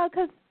 Now,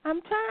 because I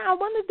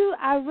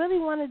really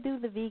want to do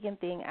the vegan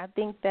thing. I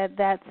think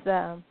that's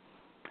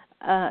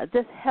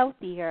just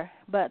healthier.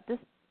 But this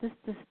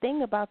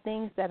thing about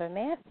things that are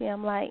nasty,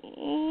 I'm like,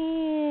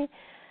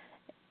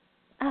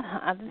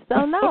 I just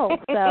don't know.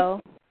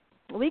 So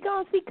we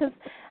going to see, because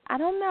I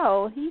don't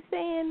know. He's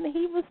saying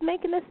he was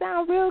making it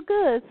sound real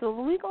good, so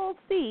we going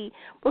to see.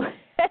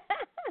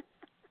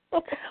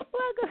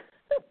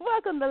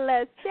 Welcome to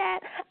Let's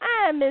Chat.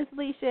 I am Miss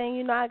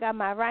Lissha, and I got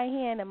my right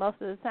hand, and most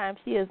of the time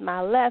she is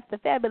my left, the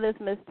fabulous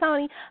Miss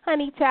Toni.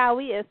 Honey child,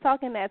 we is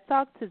talking that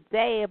talk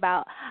today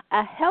about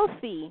a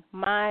healthy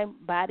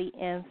mind, body,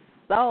 and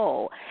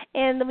soul.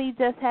 And we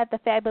just had the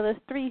fabulous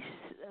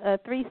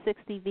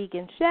 360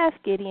 vegan chef,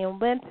 Gideon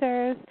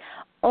Winters,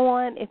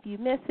 on. If you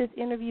missed his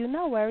interview,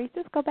 no worries.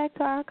 Just go back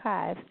to our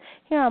archives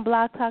here on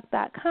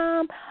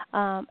blogtalk.com,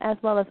 as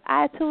well as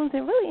iTunes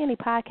and really any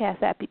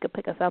podcast app you could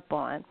pick us up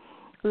on.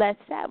 Let's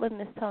Chat with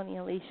Miss Toni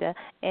and Lissha,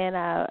 and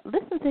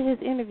listen to his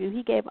interview.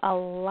 He gave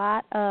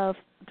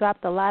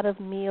dropped a lot of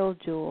meal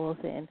jewels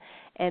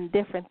and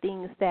different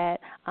things that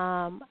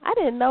I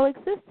didn't know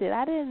existed.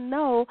 I didn't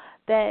know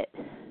that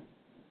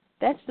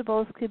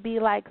vegetables could be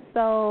like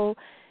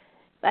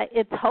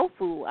it's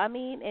tofu. I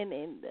mean,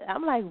 and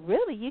I'm like,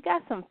 really? You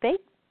got some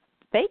fake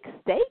steak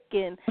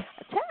and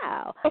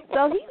child.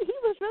 So he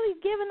was really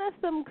giving us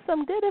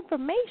some good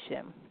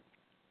information.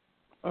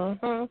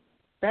 Mhm.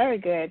 Very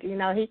good.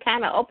 He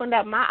kind of opened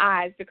up my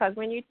eyes, because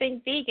when you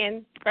think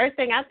vegan, first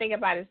thing I think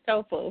about is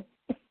tofu.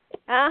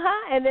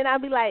 And then I'll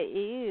be like,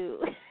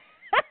 ew.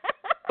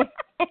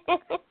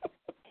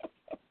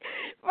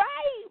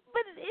 Right?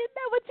 But isn't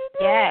that what you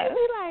do? Yeah. You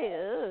be like,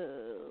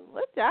 ugh,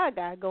 what y'all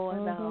got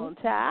going on,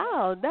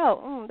 child?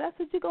 No, that's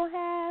what you gonna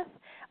have?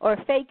 Or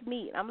fake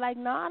meat. I'm like,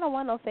 no, I don't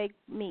want no fake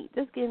meat.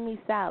 Just give me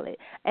salad.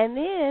 And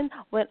then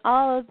when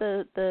all of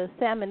the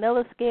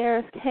salmonella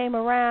scares came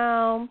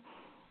around,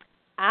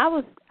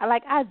 I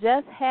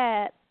just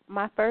had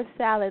my first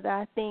salad,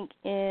 I think,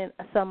 in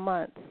some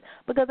months,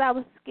 because I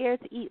was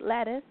scared to eat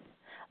lettuce.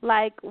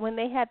 Like when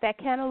they had that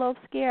cantaloupe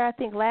scare, I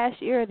think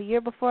last year or the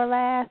year before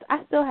last,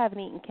 I still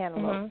haven't eaten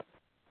cantaloupe.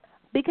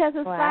 Because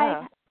it's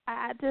like,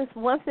 I just,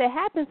 once it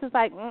happens, it's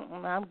like,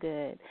 I'm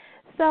good.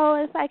 So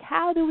it's like,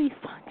 how do we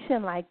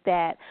function like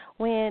that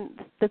when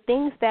the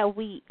things that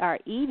we are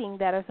eating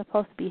that are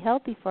supposed to be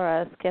healthy for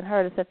us can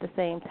hurt us at the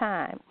same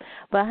time?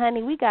 But,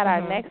 honey, we got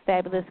our next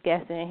fabulous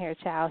guest in here,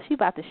 child. She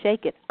about to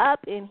shake it up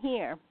in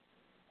here.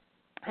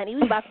 Honey,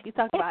 we about to be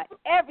talking about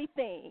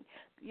everything.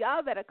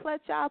 Y'all better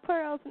clutch y'all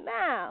pearls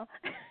now.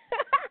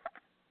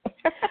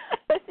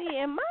 But see,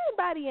 in mind,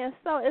 body, and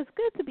soul, it's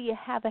good to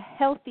have a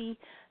healthy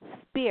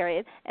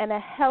spirit and a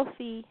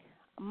healthy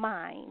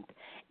mind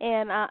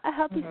and a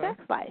healthy sex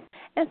life.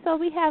 And so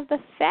we have the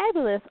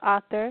fabulous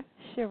author,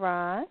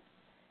 Cheron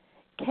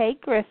K.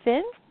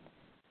 Griffin.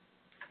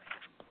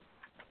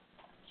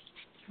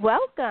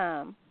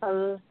 Welcome.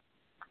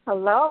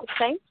 Hello.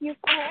 Thank you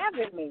for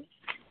having me.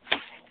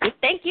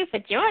 Thank you for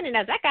joining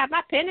us. I got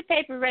my pen and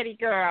paper ready,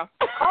 girl.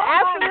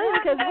 Absolutely,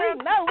 because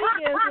we know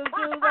we get some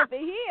jewels up in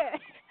here.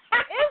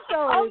 It's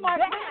going down.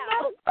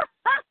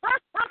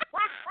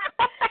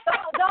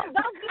 Don't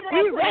do that.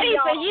 We ready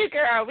for you,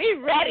 girl. We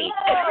ready.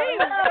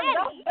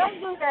 Don't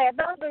do that.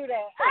 Don't do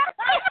that.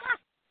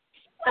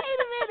 Wait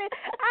a minute.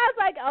 I was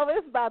like,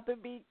 it's about to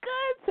be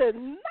good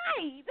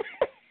tonight.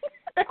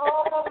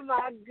 Oh,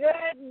 my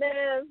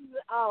goodness.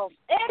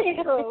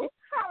 Anywho,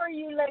 how are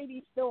you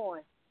ladies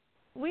doing?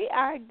 We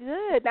are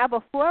good. Now,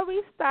 before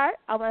we start,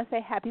 I want to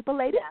say happy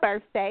belated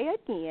birthday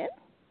again.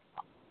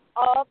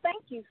 Oh,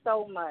 thank you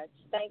so much.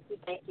 Thank you.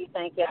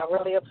 I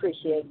really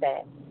appreciate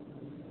that.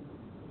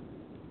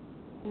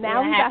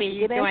 Now we're about to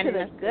get into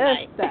the good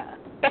stuff.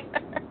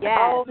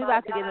 Yes, we're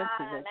about to get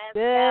into the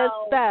good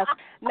stuff.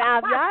 Now,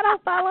 if y'all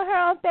don't follow her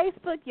on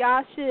Facebook,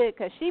 y'all should,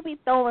 because she be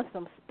throwing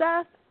some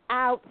stuff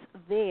out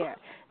there.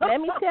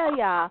 Let me tell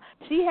y'all,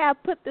 she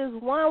had put this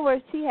one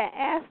where she had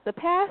asked the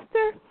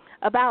pastor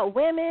about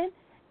women,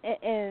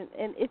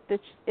 and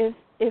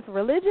if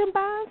religion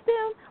binds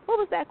them. What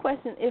was that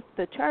question? If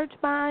the church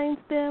binds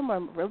them or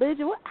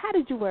religion? How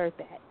did you word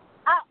that?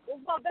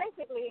 Well,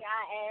 basically,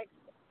 I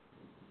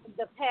asked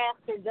the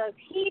pastor, does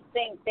he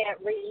think that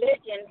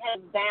religion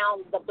has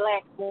bound the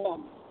black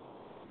woman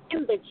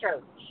in the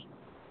church?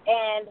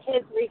 And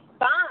his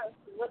response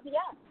was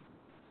yes.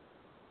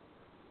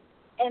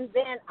 And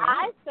then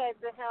I said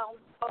to him,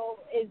 so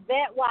is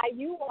that why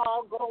you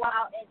all go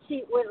out and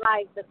cheat with,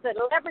 like, the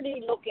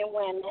celebrity-looking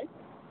women,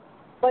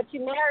 but you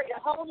marry the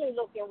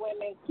holy-looking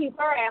women, keep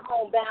her at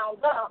home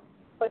bound up,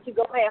 but you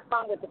go have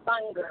fun with the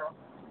fun girl?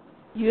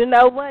 You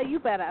know what? You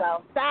better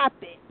stop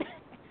it.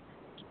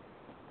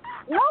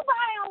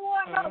 Nobody don't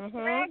want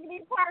no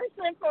raggedy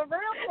person, for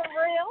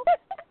real.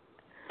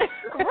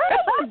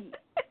 Right.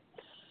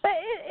 But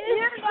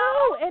it's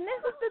true, and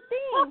this is the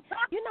thing.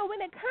 You know,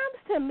 when it comes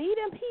to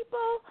meeting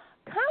people,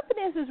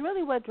 confidence is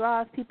really what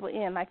draws people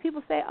in. Like,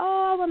 people say,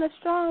 oh, I want a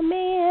strong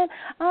man.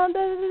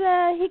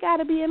 He got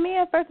to be a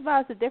man. First of all,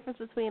 it's the difference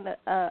between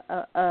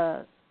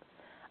a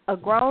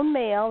grown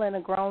male and a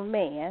grown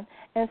man.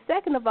 And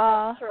second of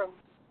all,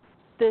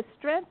 the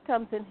strength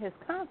comes in his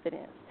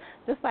confidence,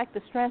 just like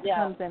the strength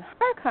comes in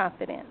her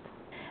confidence.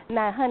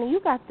 Now, honey, you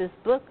got this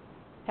book,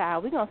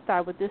 child. We're going to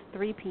start with this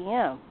 3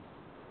 p.m.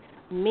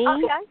 Me,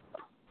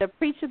 the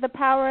preacher, the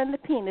power, and the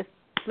penis.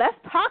 Let's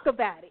talk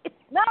about it.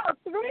 No,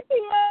 3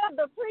 p.m.,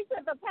 the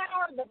preacher, the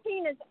power, the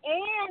penis,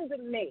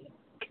 and me.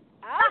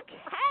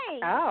 Okay.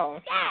 Oh.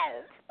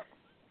 Yes.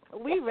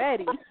 We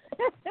ready.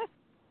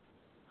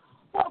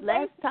 Well,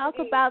 let's talk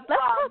about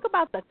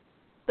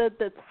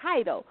the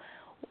title.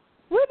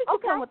 Where did you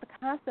come with the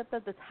concept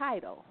of the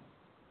title?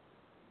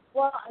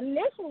 Well,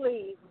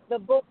 initially, the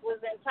book was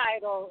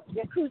entitled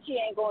 "Your Coochie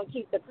Ain't Gonna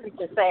Keep the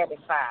Preacher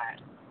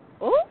Satisfied."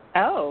 Ooh.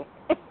 Oh.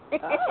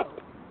 Oh.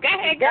 Go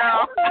ahead,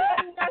 girl.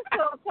 That's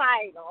the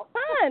title.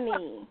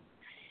 Honey.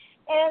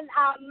 And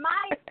I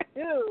might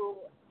do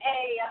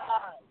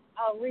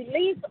a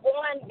release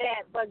on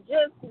that, but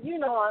just,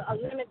 a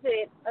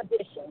limited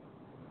edition.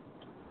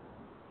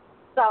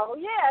 So,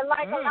 yeah,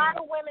 like a lot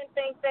of women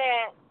think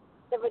that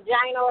the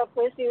vagina or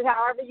pussy,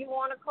 however you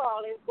want to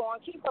call it, is going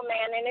to keep a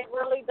man, and it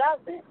really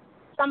doesn't.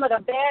 Some of the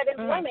baddest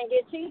women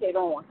get cheated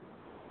on.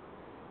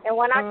 And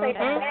when I say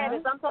the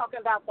baddest, I'm talking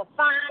about the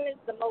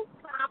finest, the most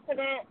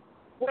confident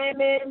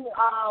women,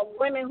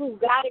 women who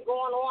got it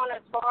going on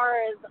as far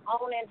as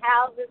owning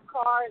houses,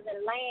 cars,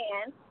 and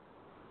land.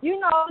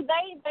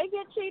 They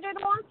get cheated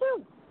on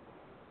too.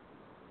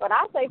 But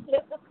I say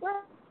flip the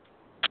script.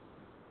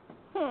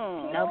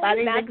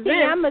 Nobody's now, exempt.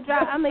 see,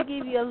 I'm gonna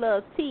give you a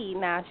little tea.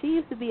 Now, she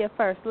used to be a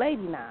first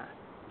lady now.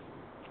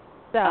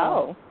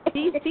 So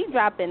she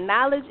dropping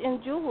knowledge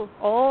and jewels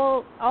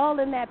all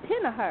in that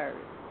pen of hers.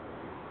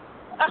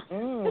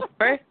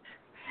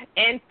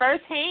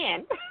 First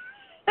hand.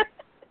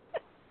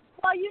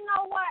 Well, you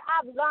know what?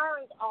 I've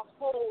learned a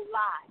whole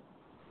lot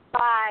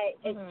by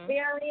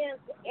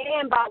experience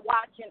and by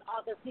watching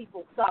other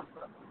people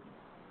suffer.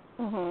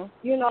 A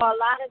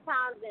lot of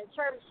times in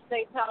church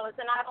they tell us,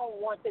 and I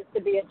don't want this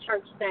to be a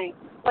church thing,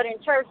 but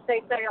in church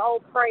they say, oh,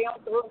 pray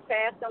them through,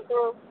 fast them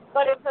through.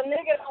 But if a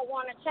nigga don't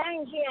want to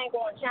change, he ain't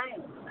going to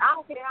change. I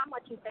don't care how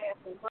much you fast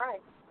and pray.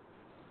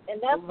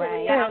 And that's the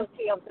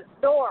reality of the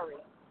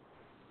story.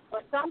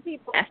 But some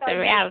people that's the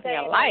reality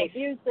of life.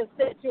 Abusive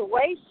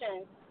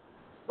situations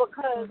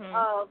because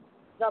of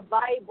the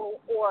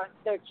Bible or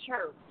the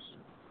church.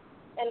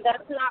 And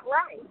that's not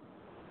right.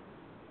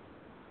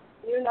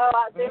 There's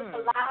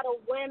a lot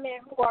of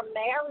women who are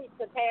married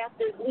to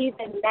pastors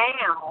even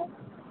now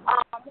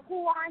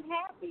who aren't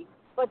happy.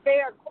 But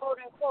they are,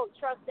 quote-unquote,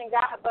 trusting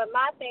God. But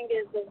my thing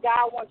is, does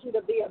God want you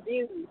to be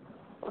abused?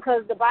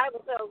 Because the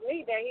Bible tells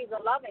me that he's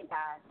a loving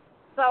God.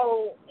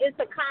 So it's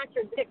a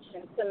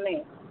contradiction to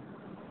me.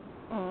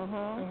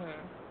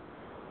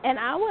 And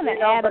I want to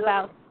add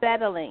about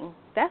settling.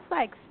 That's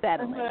like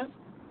settling.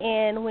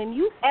 And when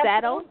you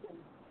settle,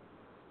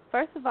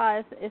 first of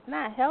all, it's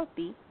not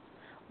healthy.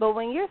 But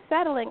when you're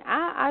settling,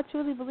 I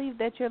truly believe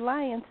that you're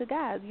lying to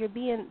God. You're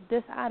being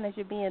dishonest.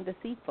 You're being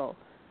deceitful.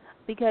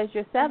 Because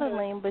you're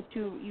settling, but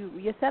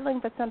you're settling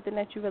for something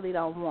that you really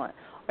don't want.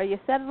 Or you're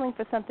settling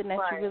for something that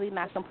you're really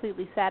not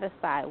completely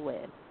satisfied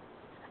with.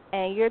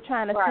 And you're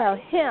trying to tell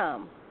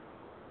him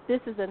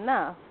this is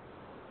enough.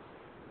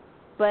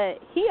 But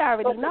he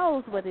already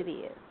knows what it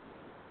is.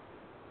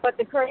 But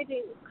the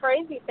crazy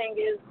thing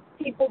is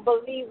people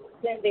believe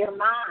what's in their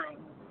mind.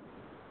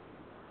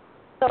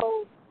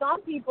 So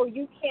some people,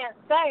 you can't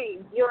say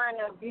you're in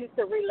an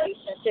abusive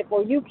relationship,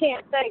 or you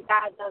can't say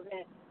God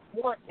doesn't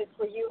want this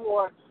for you,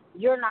 or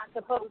you're not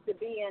supposed to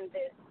be in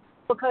this.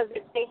 Because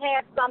if they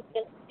have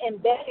something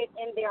embedded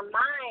in their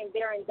mind,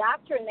 they're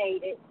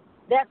indoctrinated,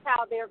 that's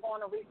how they're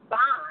going to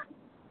respond.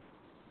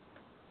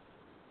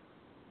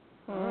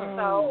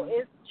 So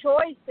it's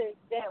choices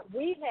that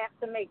we have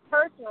to make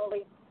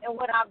personally. And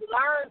what I've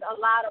learned a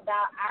lot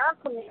about our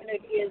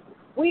community is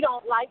we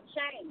don't like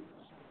change.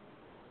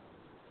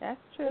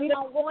 That's true. We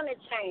don't want to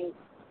change.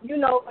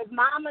 If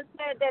Mama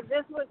said that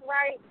this was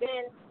right,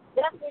 then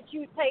that's what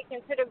you take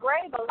into the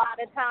grave a lot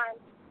of times,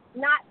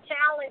 not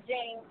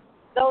challenging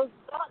those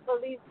thought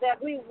beliefs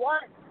that we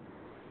once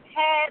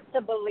had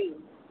to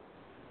believe.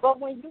 But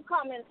when you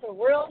come into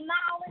real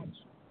knowledge,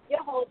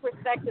 your whole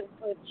perspective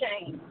will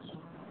change.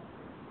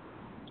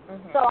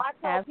 So I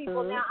tell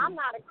people now, I'm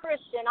not a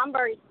Christian. I'm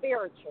very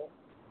spiritual.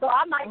 So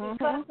I might be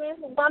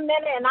cussing 1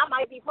 minute and I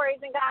might be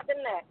praising God the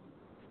next.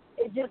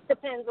 It just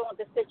depends on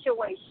the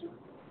situation.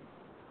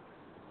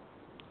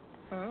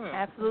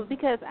 Absolutely,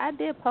 because I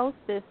did post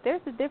this.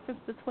 There's a difference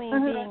between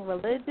being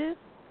religious.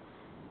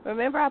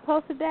 Remember I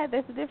posted that?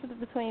 There's a difference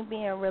between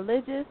being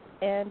religious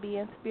and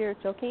being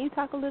spiritual. Can you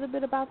talk a little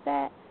bit about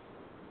that?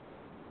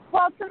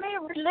 Well, to me,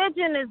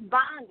 religion is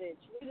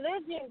bondage.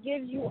 Religion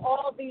gives you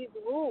all these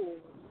rules.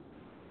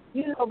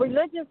 You know,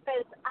 religion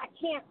says, I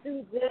can't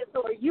do this,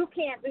 or you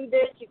can't do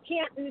this, you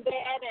can't do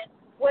that, and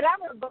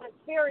whatever. But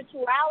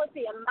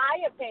spirituality, in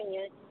my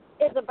opinion,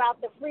 is about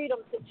the freedom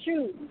to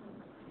choose.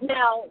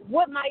 Now,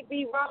 what might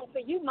be wrong for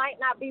you might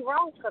not be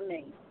wrong for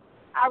me.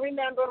 I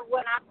remember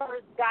when I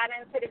first got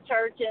into the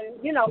church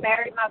and, you know,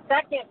 married my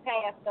second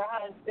pastor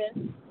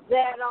husband,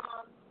 that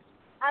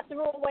I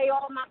threw away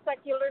all my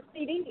secular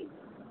CDs.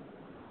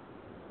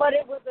 But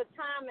it was a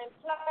time and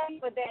place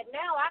for that.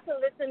 Now I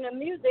can listen to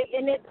music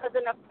and it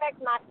doesn't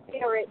affect my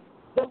spirit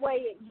the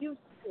way it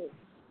used to.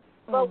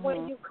 But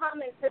when you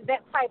come into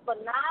that type of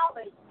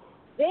knowledge,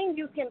 then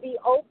you can be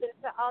open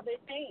to other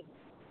things.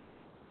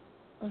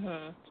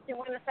 You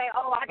want to say,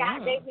 oh, I got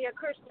to date me a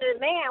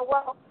Christian man.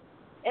 Well,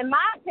 in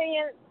my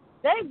opinion,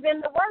 they've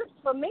been the worst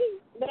for me.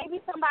 Maybe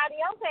somebody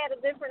else had a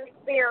different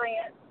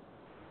experience.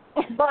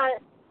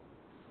 But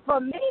for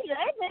me,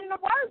 they've been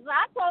the worst.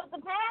 I told the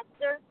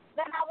pastor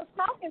that I was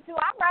talking to,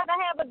 I'd rather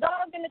have a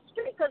dog in the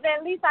street because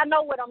at least I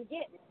know what I'm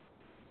getting.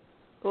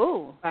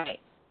 Ooh. Right.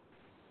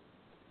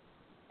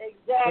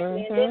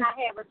 Exactly. And then I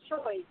have a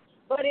choice.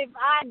 But if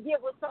I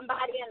get with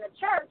somebody in the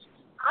church,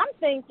 I'm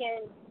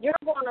thinking you're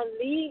going to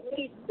lead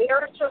me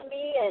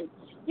spiritually and,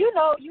 you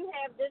know, you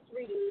have this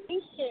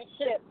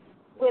relationship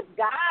with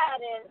God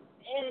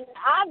and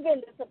I've been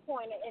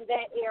disappointed in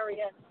that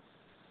area.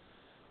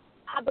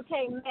 I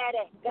became mad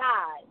at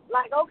God.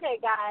 Like,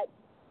 okay, God,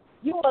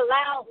 you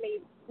allowed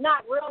me,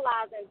 not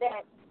realizing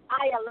that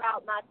I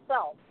allowed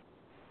myself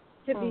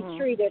to be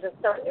treated a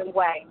certain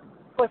way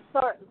for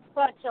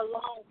such a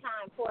long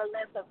time, for a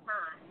length of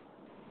time.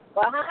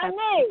 But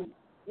honey,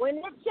 when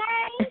it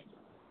changed,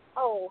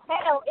 oh,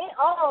 hell, it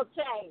all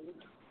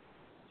changed.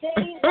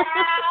 Change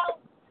out,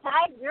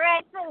 tight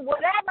dressing,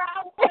 whatever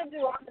I want to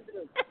do, I'm going to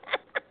do.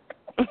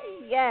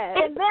 Yes.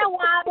 And then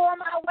while I'm on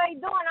my way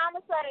doing, I'm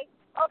going to say,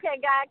 okay,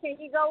 God, can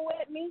you go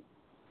with me?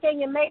 Can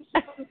you make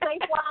sure I'm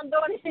safe while I'm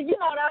doing it? You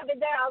know, the other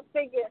day I was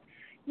thinking,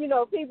 you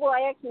know, people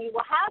ask me,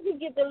 well, how did you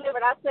get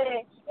delivered? I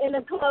said, in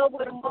the club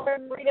with a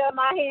margarita in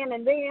my hand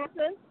and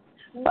dancing.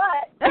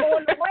 But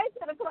on the way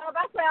to the club,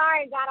 I said, all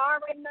right, God, I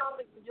already know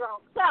it's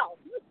drunk. So,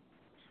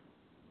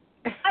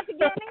 I could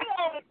get in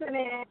an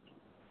accident.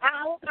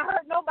 I don't want to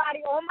hurt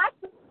nobody on my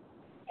foot.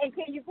 And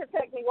can you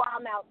protect me while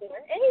I'm out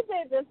there? And he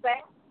did just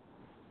that.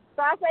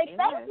 So I say,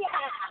 thank you.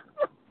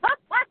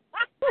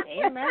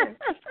 Amen.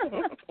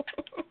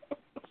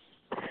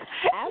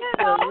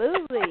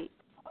 Absolutely.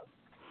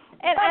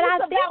 And I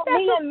think about that's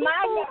me what and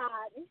my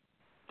God.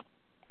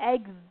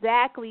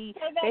 Exactly.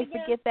 They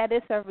forget that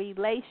it's a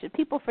relation.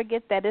 People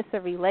forget that it's a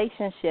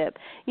relationship.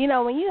 You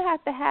know, when you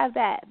have to have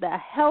the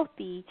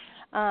healthy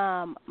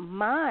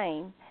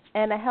mind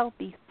and a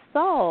healthy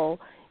soul,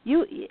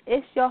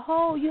 it's your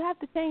whole. You have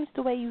to change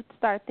the way you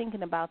start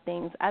thinking about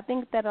things. I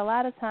think that a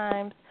lot of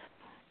times,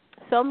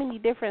 so many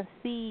different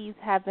seeds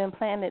have been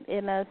planted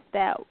in us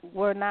that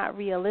were not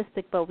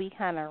realistic, but we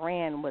kind of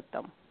ran with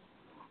them,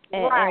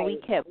 and we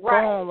kept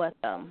going with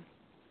them.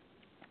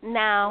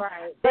 Now,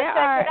 there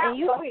are, and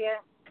you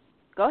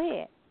go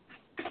ahead.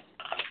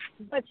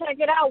 But check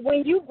it out.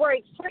 When you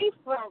break free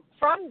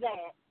from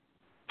that,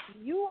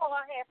 you all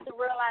have to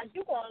realize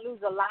you're going to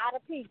lose a lot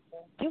of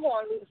people. You're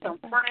going to lose some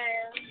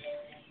friends.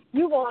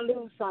 You're going to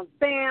lose some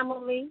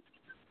family.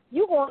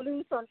 You're going to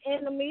lose some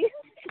enemies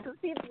because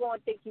people going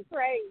to think you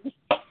crazy.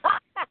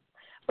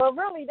 But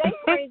really, they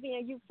crazy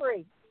and you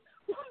free.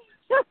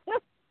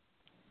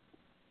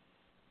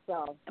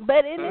 So.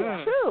 But it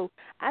is true.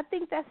 I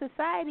think that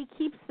society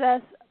keeps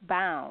us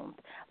bound.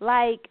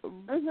 Like,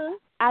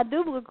 I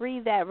do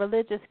agree that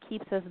religious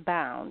keeps us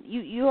bound.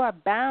 You are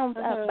bound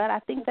up, but I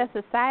think that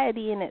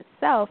society in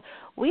itself,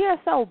 we are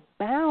so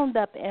bound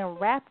up and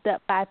wrapped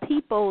up by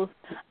people's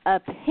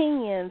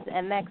opinions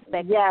and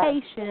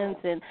expectations,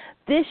 and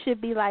this should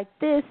be like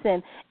this,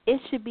 and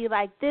it should be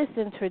like this,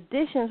 and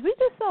traditions. We're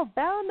just so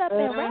bound up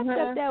and wrapped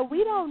up that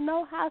we don't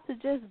know how to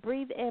just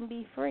breathe and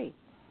be free.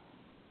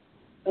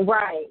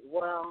 Right.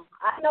 Well,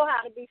 I know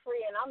how to be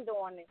free, and I'm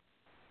doing it.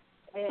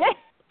 And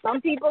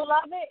some people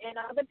love it, and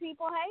other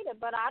people hate it,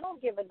 but I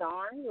don't give a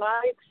darn.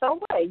 Like, so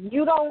what?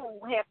 You don't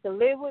have to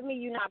live with me.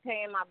 You're not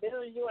paying my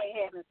bills. You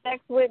ain't having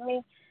sex with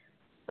me.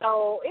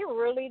 So it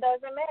really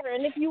doesn't matter.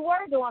 And if you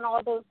were doing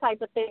all those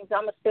type of things,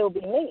 I'm going to still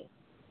be me.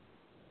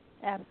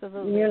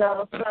 Absolutely. You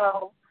know,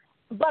 so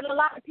But a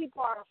lot of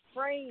people are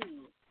afraid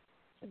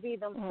to be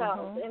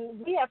themselves. And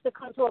we have to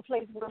come to a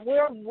place where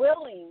we're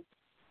willing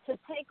to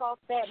take off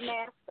that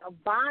mask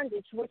of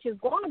bondage, which is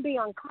going to be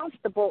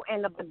uncomfortable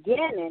in the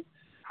beginning.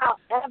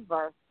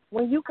 However,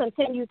 when you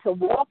continue to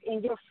walk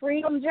in your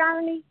freedom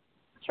journey,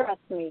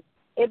 trust me,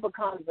 it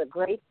becomes a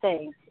great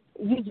thing.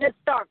 You just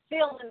start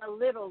feeling a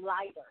little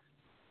lighter.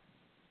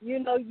 You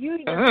know, you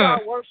even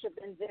start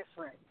worshiping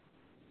different.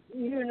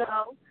 You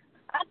know,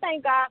 I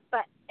thank God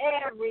for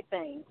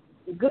everything,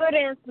 good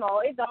and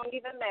small. It don't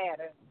even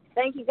matter.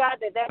 Thank you, God,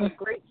 that was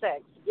great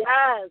sex.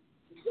 Yes,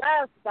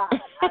 God.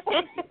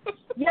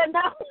 You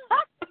know.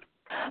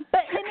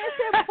 But and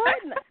it's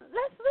important.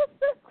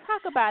 Let's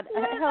talk about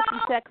a healthy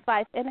sex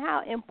life and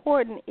how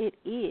important it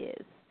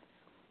is.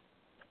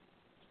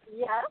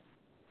 Yes,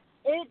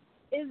 it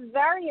is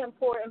very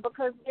important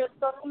because there's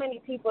so many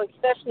people,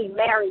 especially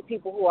married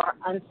people, who are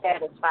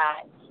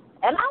unsatisfied.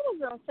 And I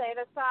was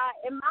unsatisfied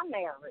in my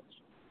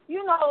marriage.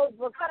 You know,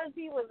 because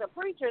he was a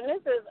preacher, and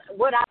this is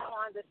what I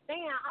don't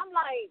understand. I'm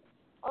like,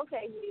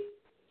 okay,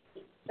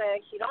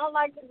 you don't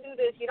like to do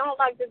this, you don't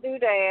like to do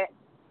that,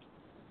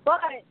 but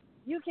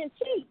you can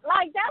cheat.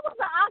 Like, that was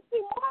an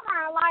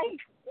oxymoron. Like,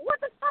 what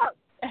the fuck?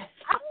 I'm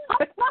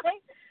like,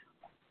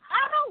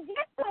 I don't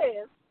get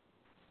this.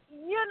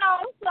 You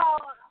know, so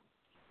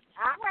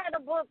I read a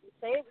book,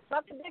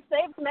 Something Dick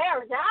Saves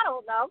Marriage. I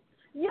don't know.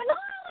 You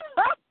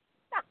know?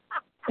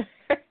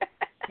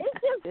 It's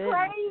just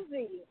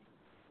crazy.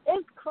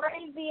 It's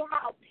crazy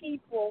how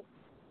people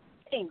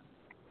think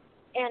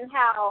and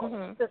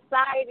how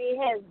society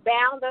has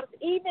bound us,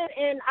 even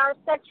in our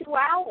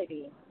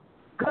sexuality.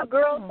 Good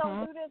girls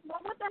don't do this. Well,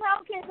 what the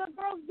hell can good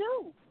girls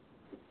do?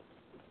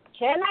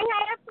 Can they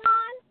have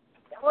fun?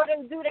 Or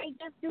do they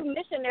just do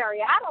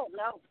missionary? I don't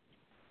know.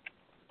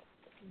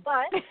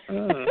 But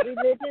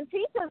religion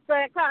teaches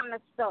that kind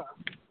of stuff.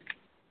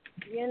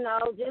 You know,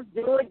 just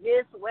do it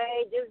this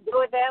way, just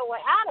do it that way.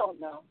 I don't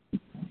know.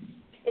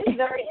 It's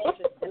very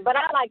interesting. But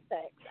I like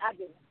sex. I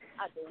do.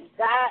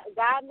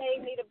 God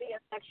made me to be a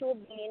sexual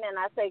being, and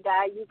I say,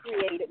 God, you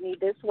created me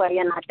this way,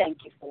 and I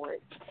thank you for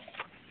it.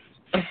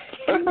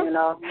 You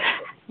know,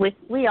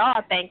 we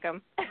all thank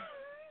him.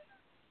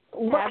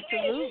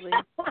 Absolutely.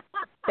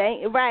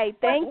 Thank you. Right.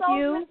 Thank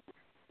you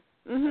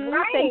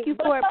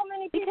for it.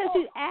 So because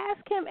you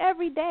ask him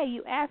every day.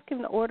 You ask him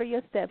to order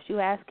your steps. You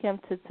ask him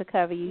to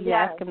cover you. You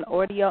ask him to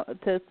order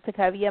to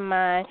cover your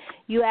mind.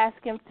 You ask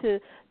him to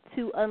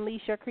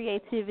unleash your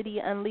creativity,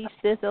 unleash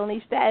this,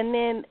 unleash that, and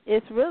then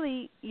it's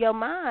really your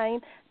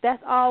mind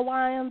that's all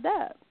wound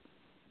up.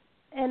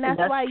 And that's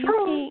why you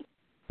can't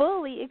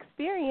fully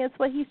experience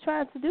what he's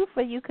trying to do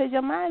for you, because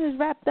your mind is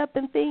wrapped up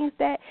in things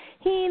that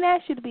he ain't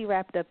asked you to be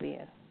wrapped up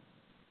in.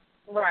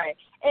 Right.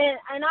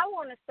 And I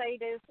want to say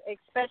this,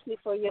 especially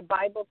for your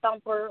Bible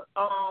thumper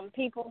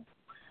people.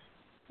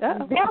 There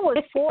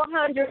was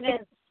 400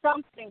 and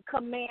something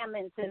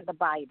commandments in the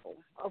Bible,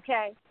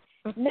 okay?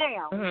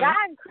 Now,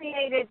 God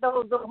created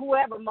those,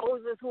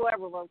 Moses,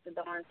 whoever wrote the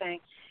darn thing,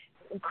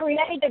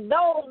 created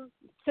those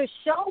to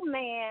show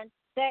man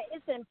that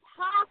it's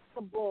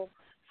impossible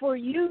for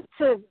you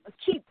to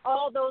keep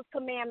all those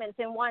commandments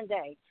in one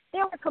day.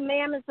 There were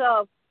commandments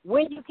of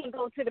when you can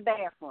go to the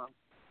bathroom.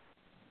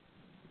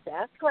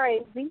 That's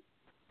crazy.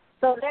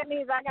 So that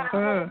means I got to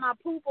hold my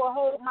poop or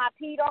hold my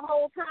pee the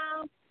whole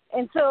time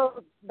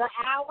until the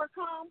hour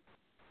comes.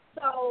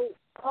 So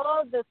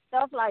all the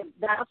stuff like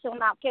thou shalt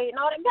not kill and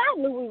all that,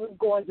 God knew we was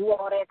going to do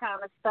all that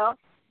kind of stuff.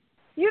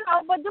 You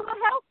know, but do it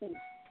healthy.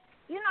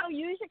 You know,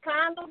 use your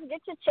condoms,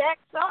 get your checks,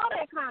 all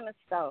that kind of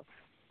stuff.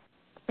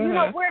 You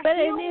know, we're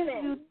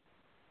human.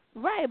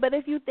 Right, but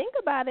if you think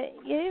about it,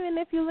 even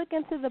if you look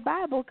into the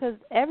Bible, because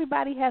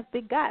everybody has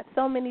begot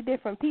so many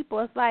different people,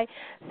 it's like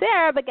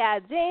Sarah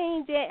begot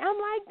Jane. I'm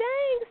like,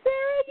 dang,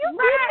 Sarah, you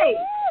right,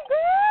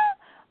 girl.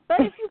 But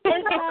if you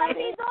think about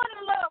it,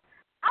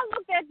 I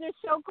looked at this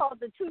show called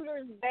The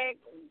Tudors back,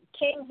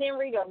 King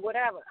Henry or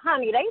whatever.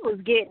 Honey, they was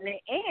getting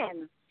it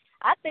in.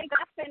 I think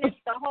I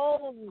finished the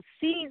whole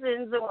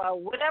seasons or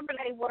whatever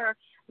they were,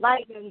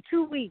 like in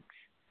 2 weeks.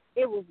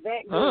 It was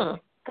that good.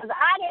 Because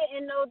I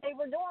didn't know they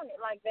were doing it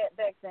like that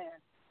back then.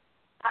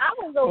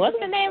 What's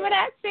the name of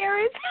that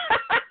series?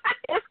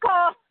 It's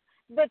called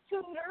The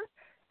Tudors.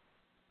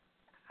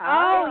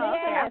 Oh,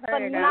 yeah.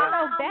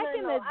 Phenomenal. Back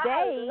in the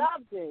day, I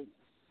loved it.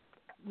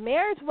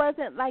 Marriage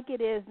wasn't like it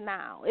is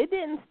now. It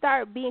didn't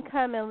start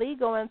becoming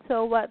legal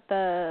until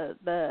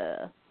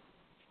the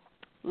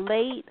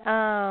late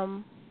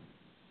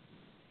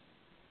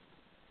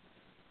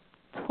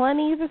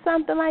 20s or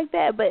something like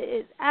that, but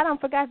I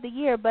don't forgot the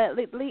year, but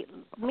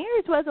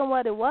marriage wasn't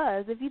what it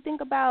was. If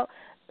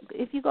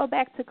you go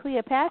back to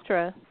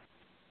Cleopatra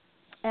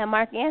and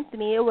Mark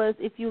Antony, it was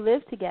if you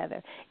live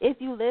together. If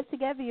you live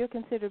together, you're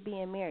considered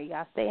being married.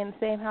 Y'all stay in the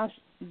same house.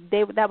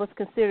 That was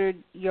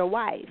considered your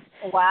wife.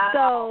 Wow.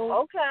 So,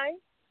 okay.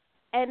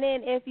 And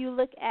then if you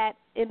look at,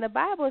 in the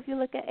Bible, if you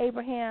look at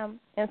Abraham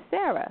and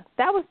Sarah,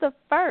 that was the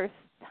first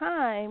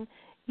time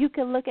you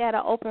can look at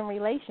an open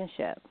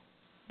relationship.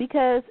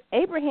 Because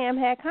Abraham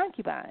had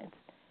concubines.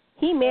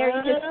 He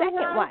married his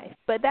second wife,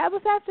 but that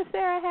was after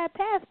Sarah had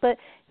passed. But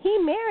he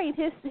married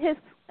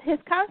his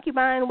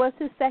concubine was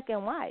his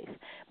second wife.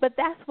 But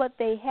that's what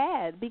they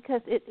had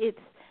because it's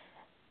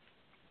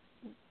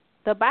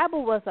the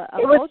Bible was a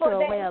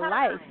cultural way of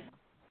life,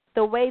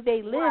 the way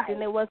they lived,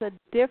 and it was a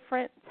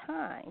different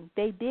time.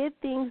 They did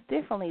things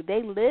differently.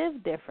 They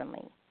lived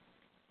differently.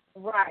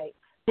 Right.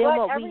 Than but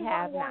what everyone we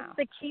have wants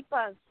now. to keep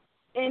us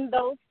in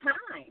those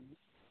times,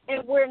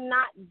 and we're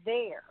not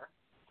there.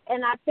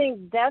 And I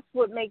think that's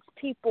what makes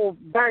people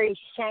very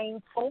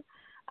shameful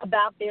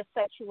about their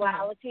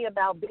sexuality,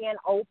 about being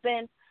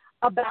open,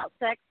 about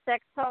sex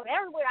talk.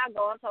 Everywhere I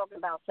go, I'm talking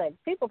about sex.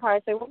 People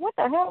probably say, well, what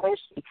the hell is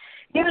she?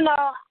 You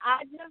know,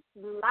 I just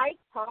like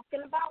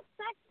talking about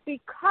sex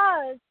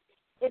because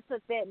it's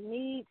that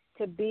needs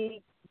to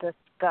be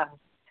discussed.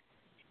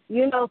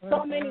 You know,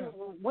 so many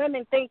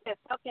women think that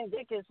sucking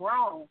dick is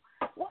wrong.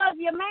 Well, if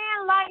your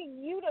man like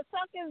you to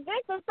suck his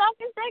dick, then suck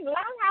his dick.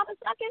 Learn how to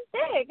suck his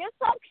dick.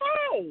 It's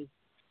okay.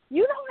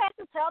 You don't have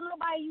to tell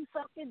nobody you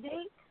suck your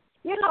dick.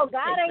 You know,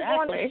 God ain't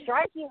going to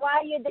strike you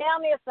while you're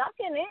down there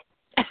sucking it.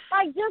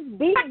 Like, just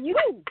be you.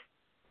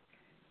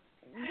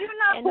 You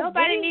know, and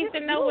nobody needs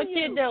to know what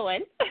you're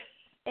doing.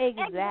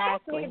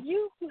 Exactly.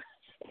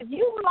 If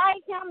you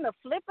like him to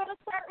flip it a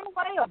certain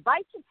way or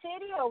bite your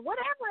titty or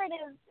whatever it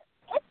is,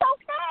 it's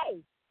okay.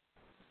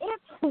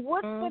 It's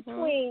what's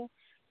between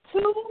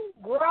two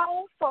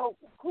grown folk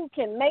who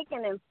can make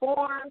an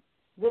informed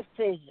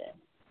decision.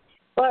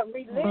 But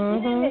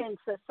religion and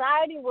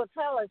society will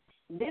tell us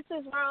this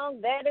is wrong,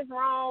 that is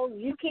wrong,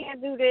 you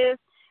can't do this.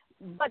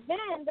 But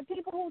then the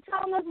people who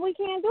tell us we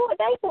can't do it,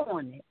 they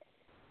doing it.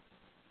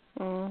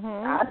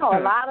 I know a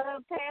lot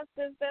of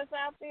pastors that's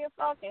out there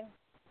fucking.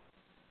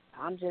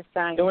 I'm just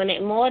saying. Doing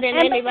it more than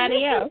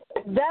anybody else.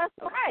 That's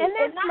right. And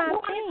that's not my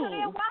doing thing. it for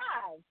their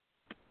wives.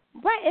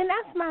 Right, and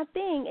that's my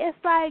thing. It's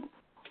like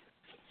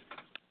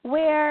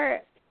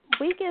where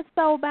we get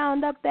so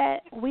bound up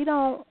that we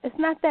don't, it's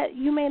not that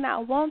you may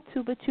not want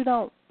to, but you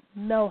don't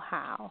know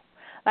how.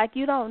 Like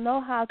you don't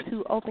know how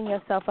to open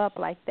yourself up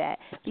like that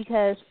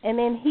because, and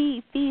then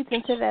he feeds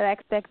into that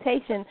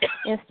expectation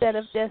instead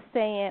of just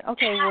saying,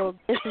 okay, well,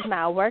 this is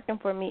not working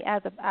for me.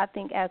 I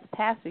think as a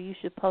pastor, you're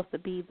supposed to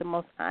be the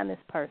most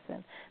honest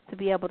person to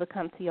be able to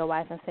come to your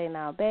wife and say,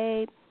 now,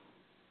 babe,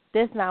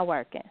 this not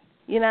working.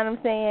 You know what I'm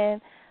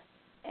saying?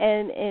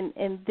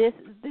 And this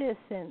is this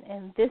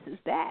and this is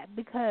that,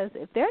 because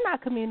if they're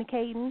not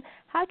communicating,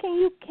 how can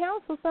you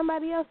counsel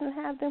somebody else and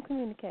have them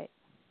communicate?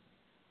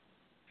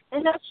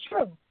 And that's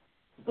true.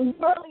 You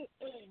really,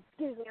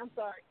 excuse me, I'm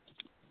sorry.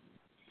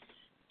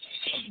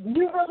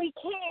 You really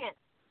can't.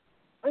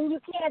 And you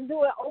can't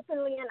do it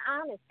openly and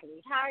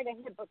honestly. Tired of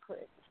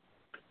hypocrites.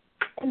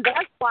 And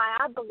that's why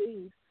I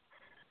believe,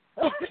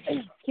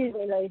 excuse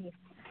me, ladies,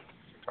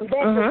 that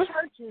the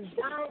church is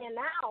dying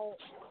out,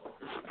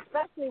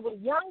 especially with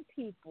young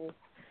people,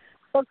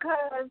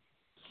 because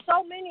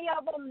so many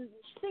of them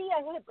see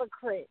a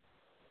hypocrite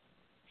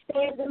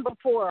standing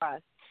before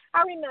us.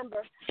 I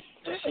remember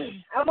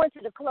I went to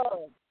the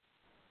club.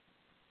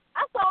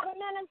 I saw the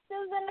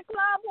ministers in the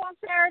club on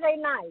Saturday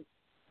night.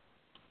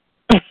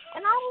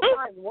 And I was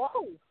like,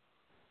 whoa.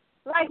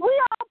 Like, we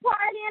all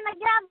partying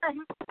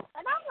together.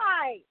 And I'm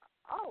like,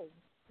 oh,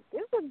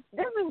 this is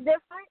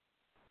different.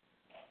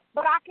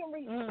 But I can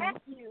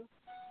respect you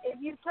if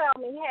you tell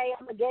me, hey,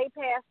 I'm a gay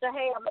pastor,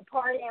 hey, I'm a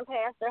partying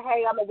pastor,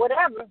 hey, I'm a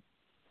whatever,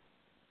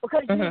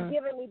 because you've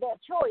given me that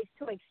choice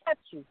to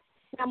accept you.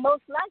 Now,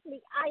 most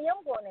likely, I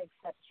am going to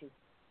accept you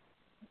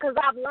because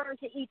I've learned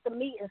to eat the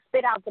meat and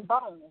spit out the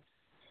bones.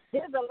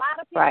 There's a lot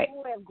of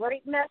people who have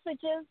great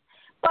messages,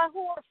 but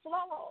who are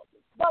flawed.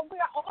 But we're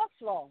all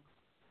flawed.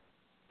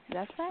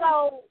 That's right.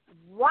 So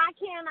why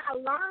can't I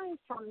learn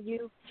from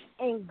you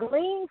and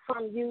glean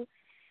from you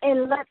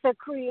and let the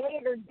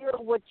Creator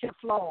deal with your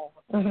flaws?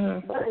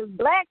 But as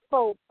black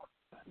folk,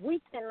 we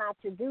tend not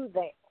to do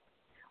that.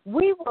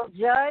 We will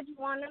judge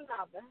one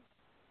another,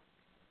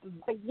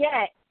 but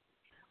yet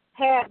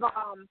have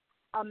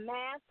a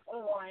mask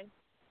on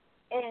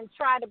and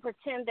try to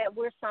pretend that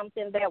we're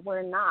something that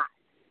we're not.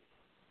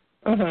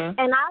 And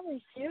I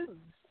refuse.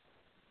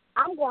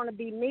 I'm going to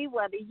be me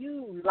whether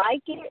you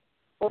like it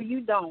or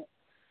you don't.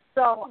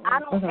 So I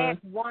don't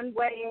act one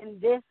way in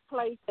this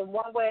place and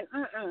one way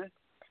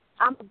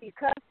I'm going to be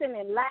cussing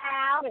and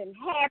loud and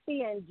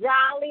happy and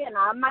jolly, and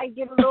I might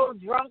get a little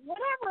drunk,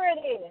 whatever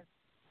it is.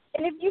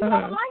 And if you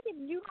don't like it,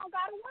 you don't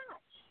got to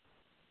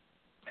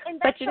watch.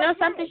 But you know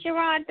something,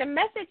 Cheron? The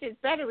message is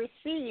better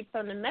received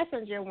from the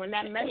messenger when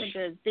that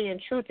messenger is being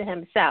true to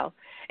himself,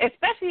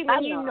 especially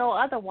when you know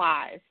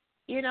otherwise,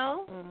 you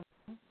know?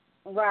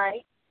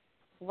 Right.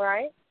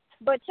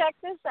 But check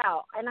this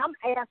out, and I'm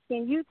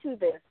asking you to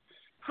this.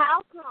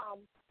 How come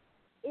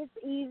it's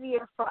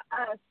easier for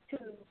us to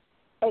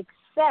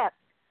accept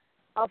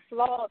a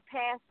flawed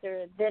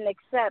pastor than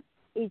accept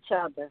each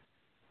other?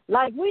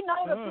 Like, we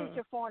know the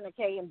preacher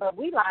fornicating, but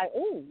we like,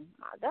 ooh,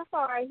 that's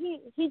all right.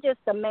 He just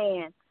a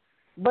man.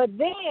 But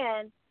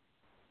then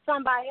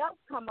somebody else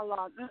come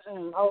along,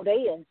 oh,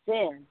 they in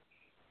sin.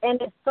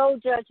 And it's so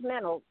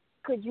judgmental.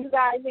 Could you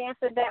guys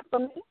answer that for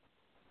me?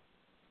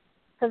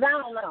 Because I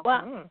don't know.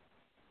 Well,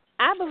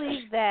 I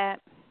believe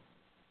that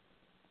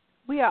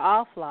we are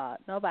all flawed.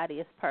 Nobody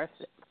is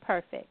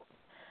perfect.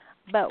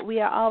 But we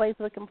are always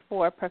looking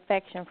for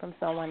perfection from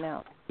someone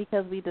else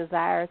because we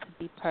desire to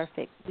be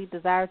perfect. We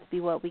desire to be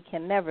what we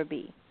can never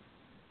be.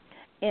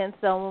 And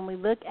so when we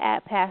look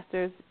at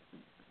pastors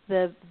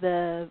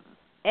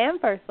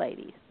and first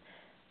ladies,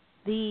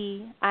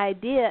 the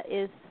idea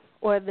is,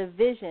 or the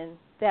vision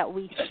that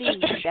we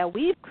see that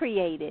we've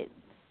created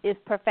is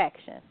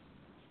perfection.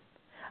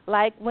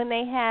 Like when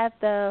they had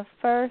the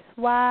First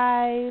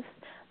Wives,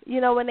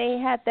 when they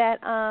had that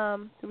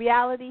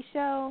reality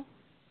show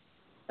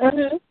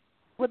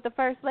with the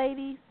first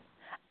ladies,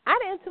 I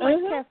didn't too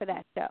much care for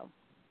that show.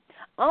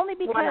 Only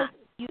because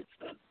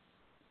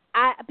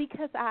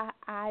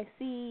I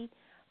see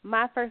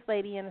my first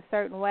lady in a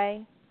certain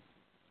way.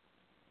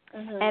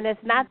 And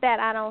it's not that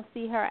I don't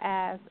see her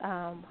as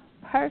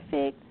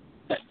perfect,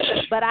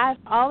 but I've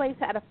always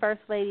had a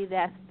first lady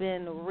that's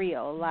been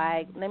real.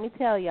 Like, let me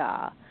tell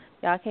y'all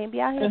can't be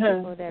out here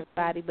sleeping with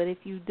everybody, but if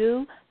you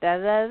do,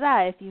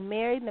 if you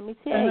married, let me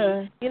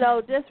tell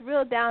you, just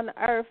real down to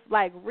earth,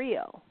 like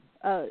real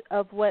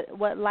of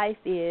what life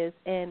is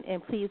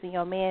and pleasing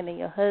your man and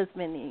your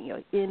husband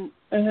and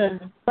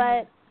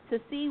but to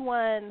see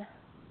one,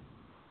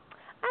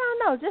 I don't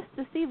know, just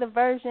to see the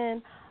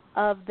version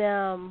of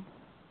them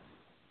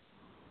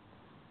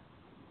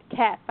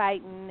cat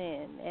fighting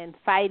and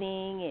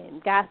fighting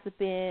and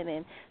gossiping,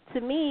 and to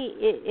me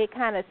it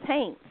kind of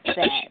taints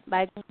that.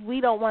 Like,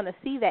 we don't want to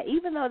see that,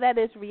 even though that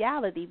is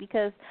reality,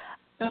 because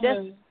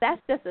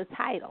that's just a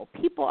title.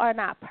 People are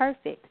not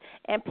perfect,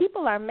 and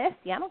people are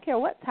messy. I don't care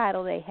what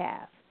title they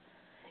have.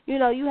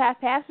 You have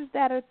pastors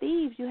that are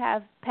thieves. You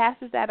have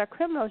pastors that are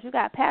criminals. You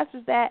got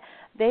pastors that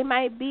they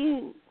might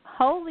be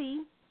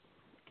holy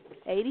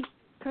 80%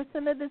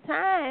 of the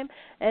time,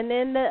 and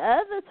then the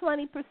other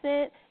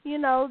 20%,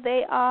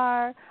 they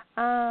are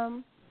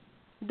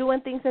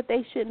doing things that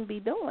they shouldn't be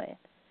doing.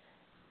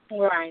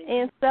 Right.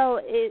 And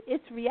so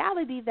it's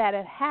reality that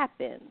it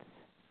happens.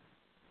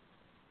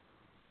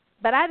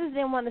 But I just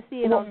didn't want to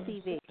see it on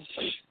TV.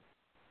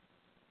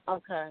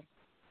 Okay.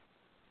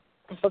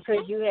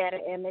 Because you had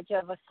an image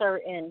of a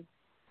certain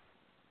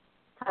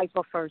type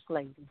of first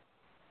lady.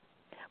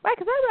 Right,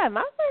 because I'm like,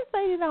 my first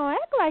lady don't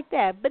act like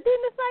that. But then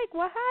it's like,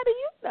 well, how do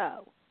you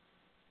know?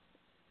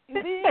 You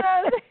know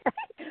what I'm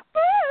saying?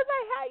 But it's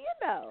like, how you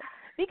know?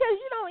 Because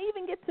you don't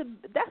even get to,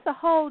 that's a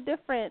whole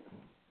different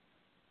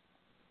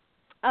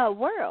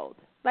world.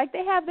 Like,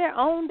 they have their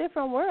own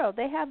different world.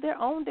 They have their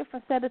own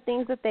different set of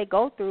things that they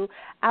go through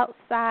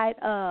outside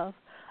of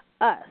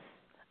us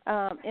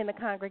in the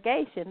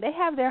congregation. They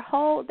have a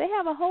whole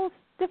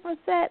different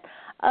set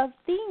of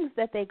things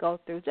that they go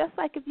through. Just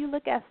like if you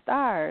look at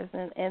stars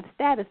and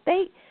status,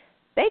 they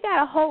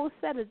got a whole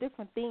set of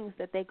different things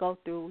that they go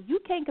through. You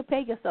can't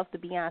compare yourself to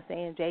Beyonce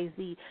and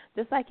Jay-Z,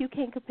 just like you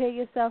can't compare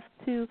yourself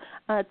to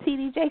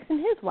T.D. Jakes and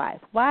his wife.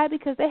 Why?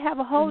 Because they have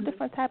a whole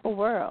different type of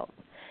world.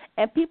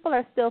 And people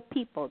are still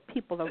people.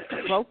 People are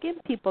broken.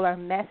 People are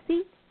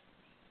messy.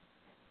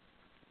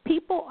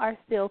 People are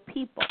still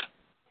people.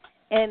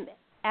 And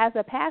as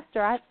a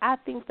pastor, I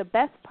think the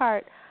best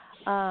part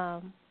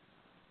of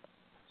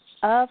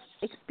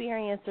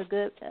experiencing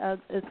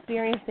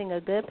a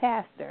good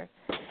pastor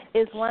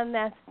is one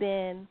that's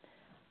been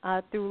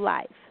through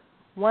life,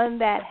 one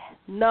that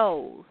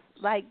knows.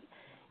 Like,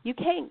 you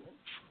can't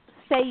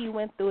say you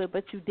went through it,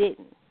 but you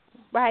didn't,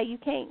 right? You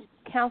can't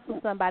counsel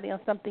somebody on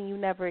something you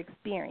never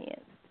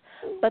experienced.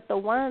 But the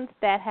ones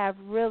that have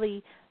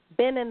really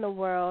been in the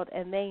world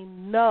and they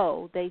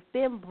know they've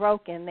been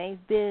broken,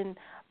 they've been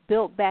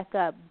built back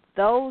up,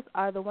 those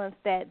are the ones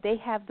that they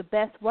have the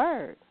best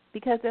word,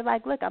 because they're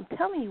like, look, I'm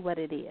telling you what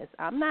it is.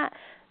 I'm not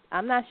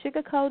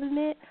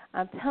sugarcoating it.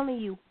 I'm telling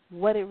you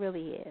what it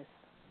really is.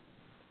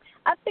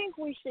 I think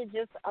we should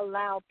just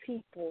allow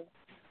people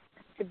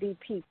to be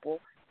people.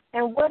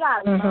 And what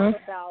I love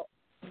about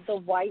the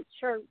white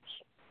church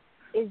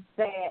is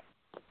that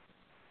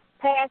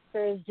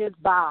pastor is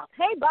just Bob.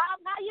 Hey, Bob,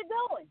 how you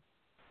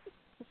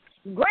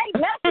doing? Great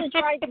message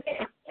right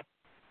there.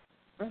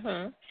 You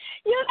know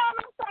what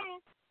I'm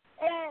saying?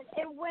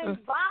 And when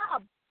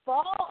Bob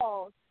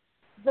falls,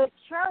 the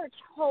church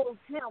holds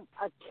him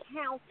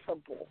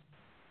accountable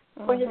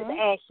for his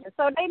actions.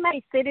 So they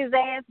may sit his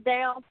ass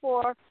down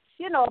for,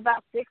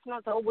 about 6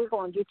 months. Oh, we're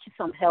going to get you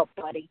some help,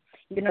 buddy.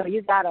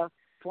 You got a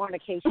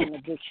fornication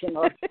addiction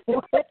or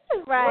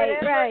right.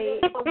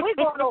 But we're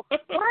going to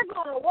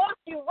walk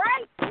you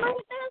right through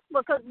this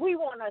because we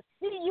want to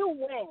see you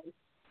win.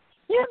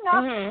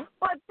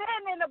 But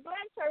then in the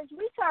black church,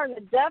 we turn a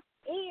deaf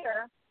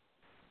ear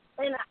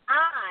and an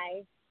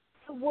eye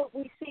to what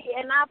we see.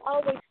 And I've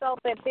always felt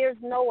that there's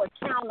no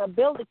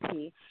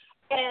accountability.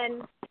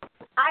 And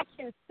I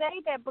can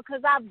say that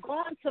because I've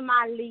gone to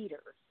my leaders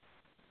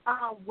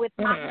with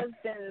my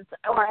husband's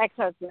or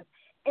ex-husband's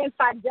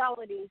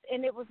infidelities,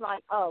 and it was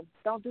like, oh,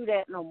 don't do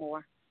that no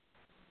more.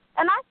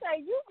 And I say,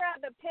 you'd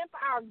rather pimp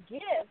our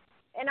gifts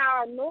and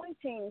our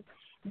anointings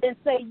then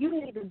say you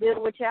need to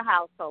deal with your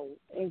household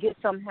and get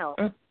some help.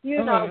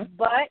 You know,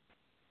 but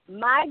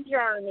my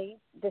journey,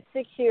 the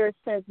 6 years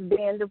since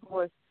being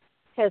divorced,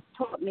 has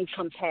taught me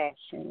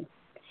compassion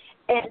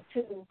and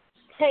to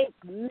take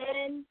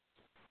men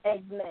as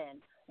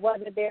men,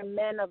 whether they're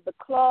men of the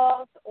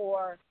cloth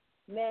or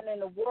men in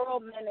the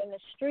world, men in the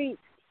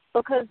streets,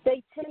 because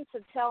they tend to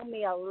tell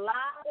me a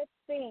lot of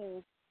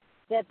things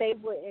that they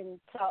wouldn't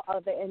tell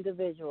other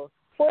individuals.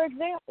 For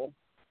example,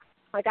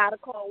 I got a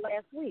call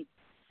last week.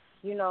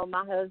 You know,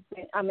 my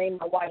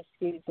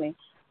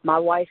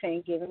wife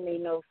ain't giving me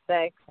no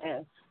sex,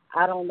 and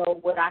I don't know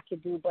what I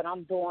could do, but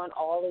I'm doing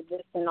all of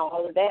this and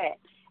all of that.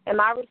 And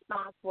my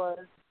response was,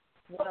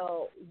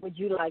 well, would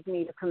you like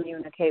me to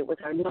communicate with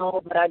her?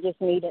 No, but I just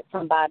needed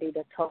somebody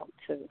to talk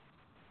to.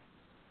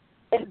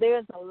 And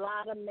there's a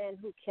lot of men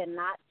who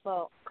cannot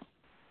talk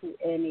to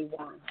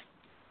anyone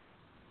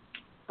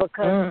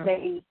because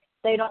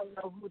they don't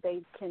know who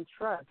they can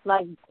trust.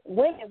 Like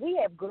women, we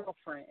have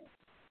girlfriends.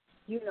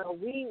 You know,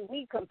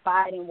 we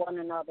confide in one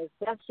another.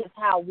 That's just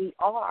how we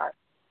are.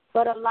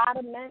 But a lot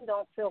of men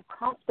don't feel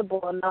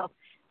comfortable enough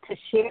to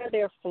share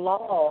their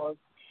flaws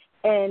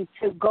and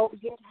to go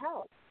get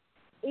help,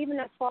 even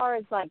as far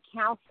as, like,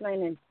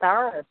 counseling and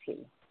therapy.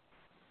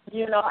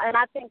 You know, and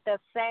I think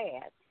that's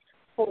sad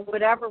for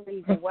whatever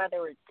reason,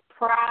 whether it's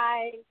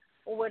pride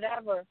or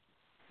whatever.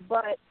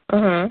 But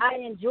I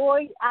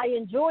enjoy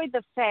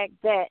the fact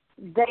that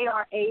they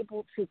are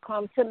able to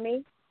come to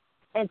me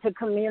and to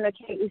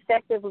communicate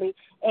effectively,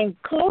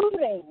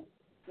 including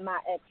my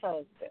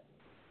ex-husband.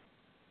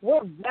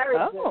 We're very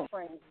good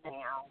friends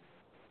now.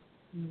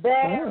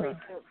 Very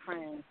good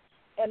friends.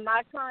 And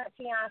my current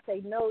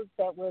fiancé knows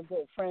that we're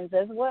good friends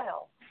as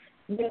well.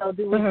 You know,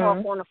 do we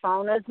talk on the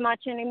phone as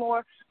much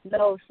anymore?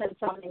 No, since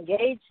I'm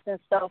engaged and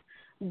stuff.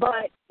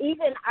 But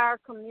even our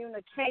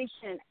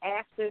communication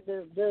after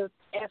the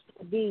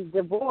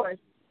divorce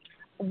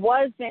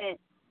wasn't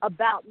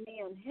about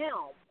me and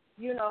him.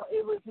 You know,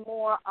 it was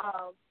more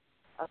of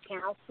a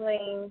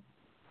counseling.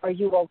 Are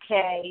you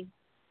okay?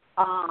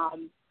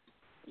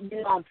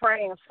 You know, I'm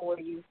praying for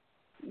you.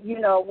 You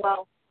know,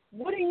 well,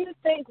 what do you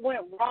think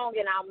went wrong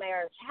in our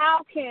marriage?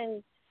 How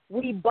can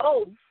we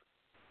both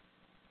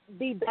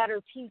be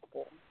better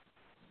people?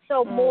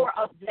 So more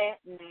of that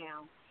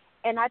now.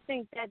 And I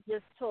think that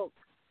just took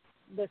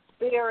the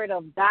Spirit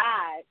of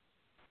God,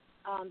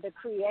 the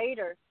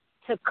Creator,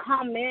 to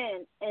come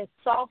in and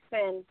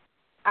soften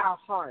our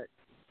hearts.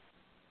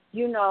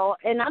 You know,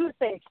 and I'm going to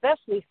say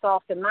especially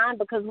soften mine,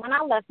 because when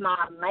I left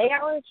my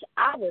marriage,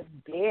 I was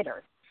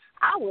bitter.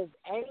 I was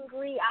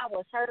angry. I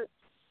was hurt.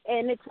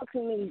 And it took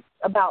me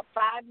about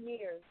 5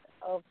 years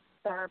of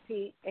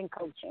therapy and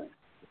coaching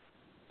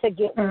to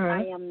get where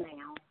I am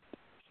now,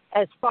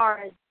 as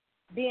far as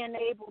being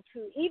able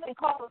to even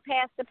call a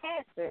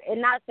pastor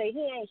and not say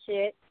he ain't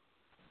shit.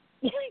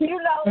 You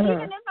know,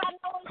 even if I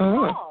know it's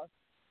wrong,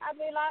 I'd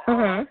be like,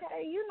 oh,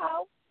 okay, you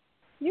know,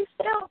 you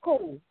still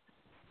cool.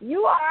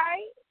 You all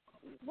right?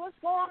 What's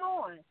going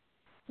on?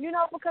 You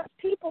know, because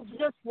people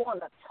just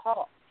want to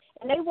talk,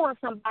 and they want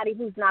somebody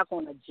who's not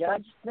going to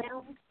judge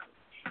them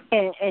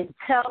and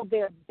tell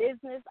their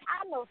business.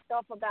 I know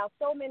stuff about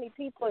so many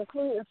people,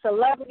 including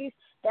celebrities,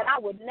 that I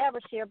would never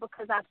share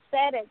because I've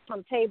sat at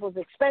some tables,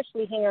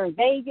 especially here in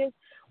Vegas,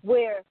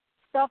 where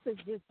stuff is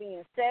just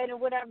being said and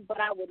whatever, but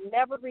I would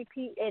never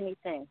repeat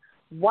anything.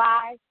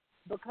 Why?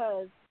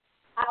 Because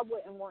I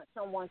wouldn't want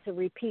someone to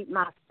repeat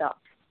my stuff.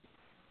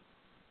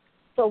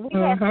 So we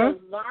have to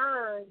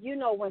learn, you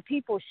know, when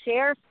people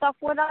share stuff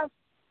with us,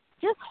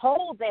 just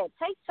hold that.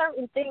 Take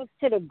certain things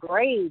to the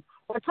grave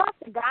or talk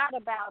to God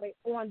about it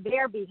on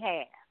their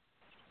behalf.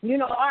 You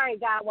know, all right,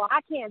 God, well,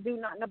 I can't do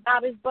nothing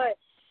about it, but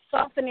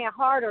soften their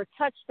heart or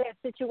touch that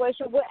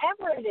situation,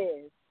 whatever it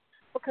is,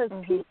 because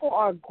people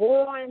are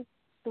going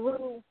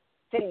through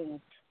things.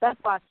 That's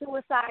why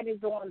suicide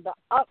is on the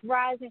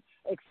uprising,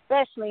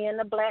 especially in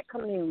the black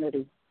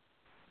community.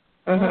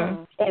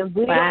 And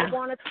we don't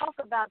want to talk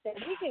about that.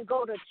 We can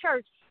go to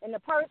church and the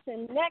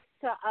person next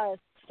to us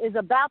is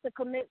about to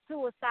commit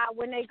suicide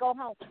when they go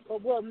home,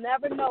 but we'll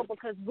never know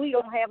because we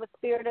don't have a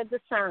spirit of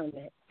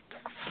discernment.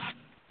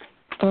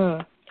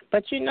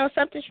 But you know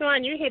something,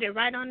 Cheron, you hit it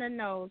right on the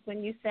nose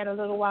when you said a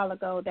little while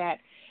ago that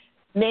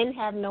men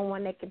have no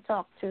one they can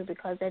talk to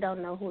because they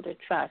don't know who to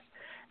trust.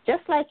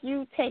 Just like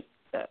you take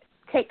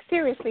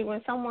seriously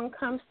when someone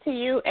comes to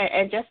you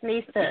and just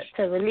needs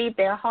to relieve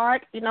their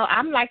heart. You know,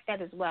 I'm like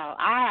that as well.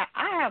 I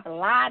have a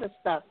lot of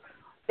stuff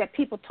that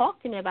people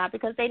talk to me about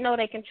because they know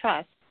they can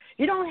trust.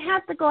 You don't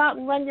have to go out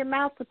and run your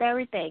mouth with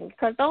everything,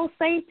 because those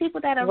same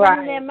people that are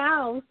running their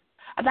mouths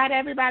about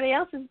everybody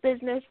else's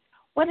business,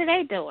 what are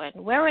they doing?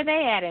 Where are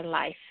they at in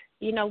life?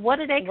 You know, what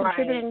are they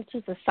contributing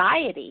to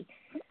society?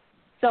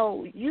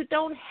 So you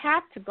don't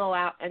have to go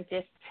out and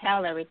just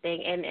tell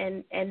everything.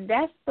 And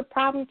that's the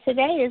problem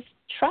today is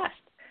trust.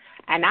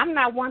 And I'm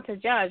not one to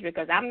judge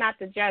because I'm not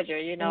the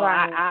judger. You know,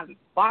 I'm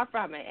far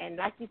from it. And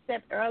like you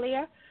said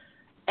earlier,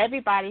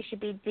 everybody should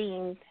be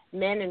deemed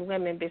men and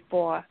women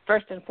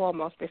first and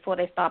foremost, before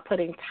they start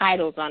putting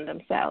titles on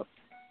themselves.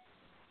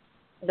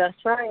 That's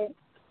right.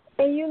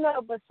 And, you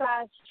know,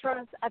 besides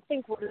trust, I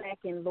think we're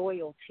lacking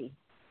loyalty.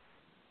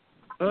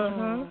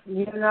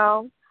 You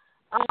know?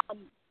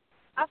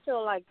 I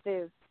feel like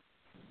this.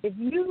 If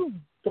you've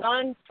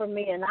done for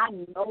me and I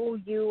know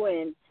you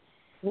and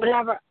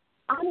whatever,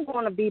 I'm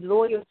going to be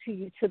loyal to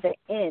you to the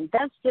end.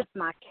 That's just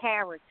my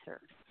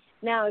character.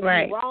 Now, if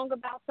you're wrong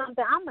about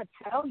something, I'm going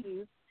to tell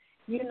you,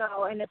 you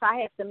know, and if I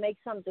have to make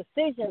some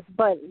decisions.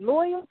 But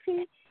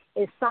loyalty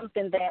is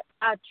something that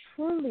I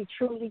truly,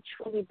 truly,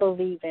 truly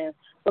believe in,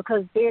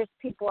 because there's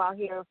people out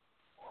here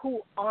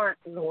who aren't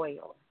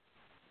loyal.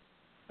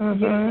 You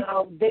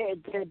know,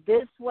 they're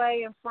this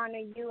way in front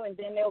of you, and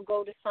then they'll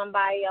go to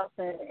somebody else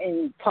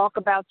and talk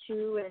about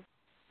you. And,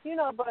 you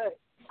know, but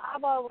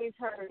I've always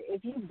heard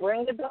if you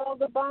bring a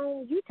dog a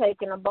bone, you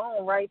taking a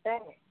bone right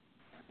back.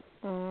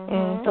 So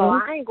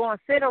I ain't going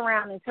to sit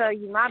around and tell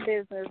you my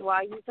business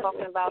while you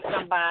talking about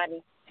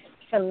somebody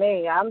to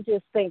me. I'm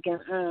just thinking,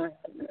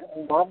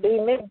 won't be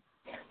me.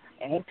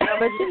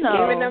 But, you know,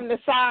 giving them the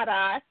side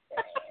eye.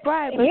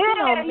 Right, but,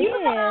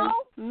 you know,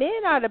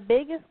 men are the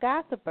biggest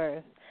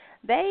gossipers.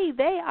 They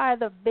are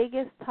the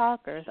biggest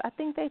talkers. I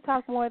think they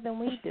talk more than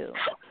we do.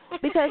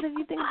 Because if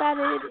you think about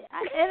it,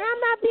 and I'm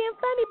not being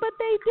funny, but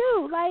they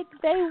do. Like,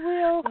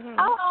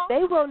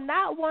 they will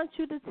not want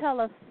you to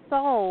tell a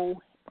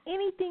soul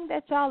anything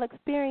that y'all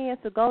experience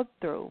or go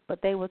through,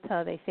 but they will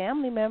tell their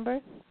family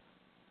members.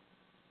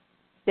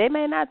 They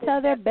may not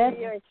tell their best.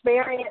 Your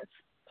experience.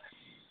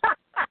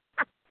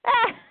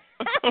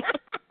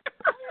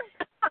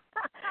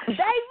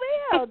 They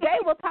will. They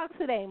will talk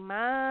to their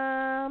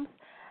moms.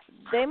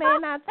 They may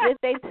not, if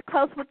they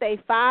close with their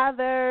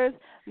fathers.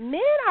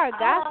 Men are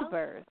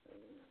gossipers.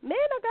 Men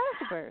are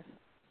gossipers.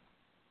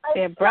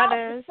 Their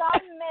brothers.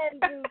 Some men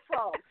do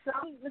talk.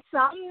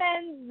 Some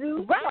men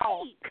do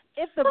talk.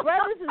 If the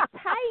brothers is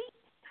tight,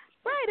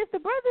 if the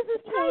brothers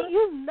is tight,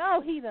 you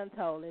know he done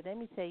told it. Let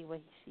me tell you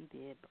what she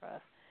did, bruh.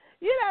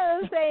 You know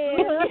what I'm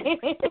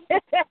saying?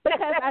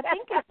 Because I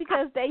think it's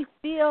because they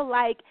feel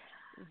like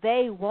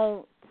they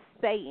won't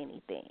say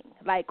anything.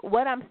 Like,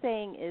 what I'm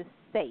saying is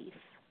safe.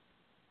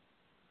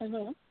 Right.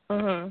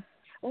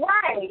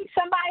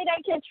 Somebody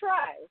they can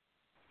trust.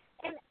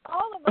 And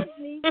all of us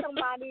need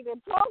somebody to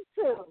talk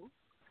to.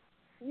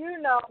 You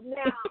know,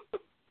 now,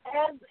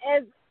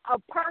 as a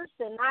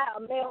person, not a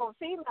male or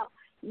female,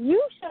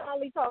 you should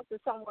only talk to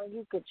someone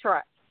you could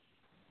trust.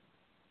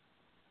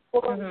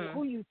 Or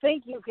who you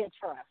think you can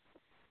trust.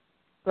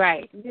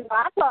 Right. You know,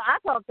 I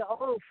talk to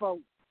old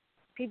folks,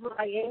 people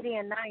like 80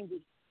 and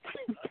 90.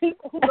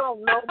 People who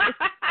don't know me.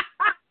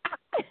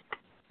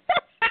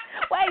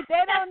 Wait,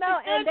 they don't know,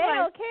 and they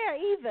don't care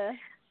either.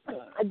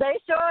 They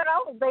sure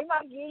don't. They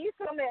might give you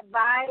some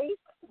advice,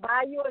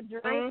 buy you a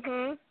drink.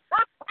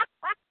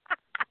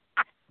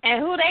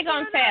 And who they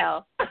gonna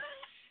tell?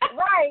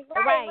 Right.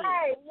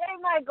 They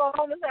might go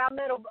home and say, I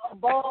met a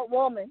bald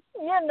woman,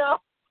 you know.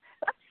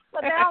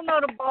 But they don't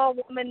know the bald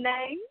woman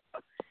name.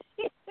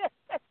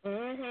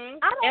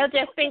 They'll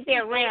just think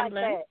they're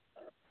rambling.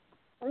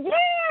 Like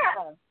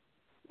yeah.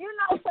 You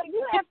know, so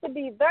you have to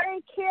be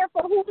very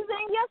careful who's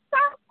in your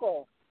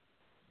circle.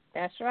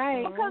 That's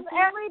right. Because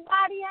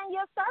everybody in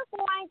your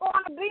circle ain't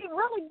going to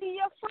really be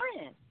your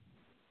friend.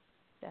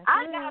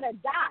 I got a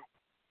dot.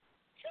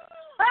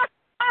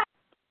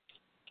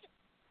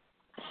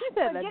 She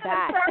said a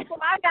dot. Circle,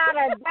 I got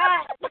a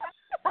dot.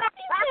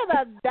 She said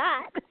a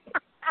dot.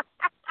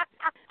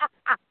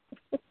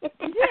 It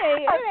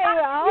ain't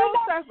a whole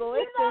circle.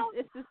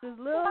 It's just this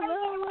little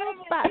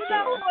spot. You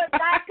know what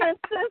that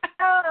consists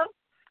of?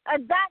 A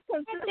dot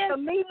consists of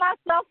me,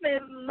 myself,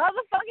 and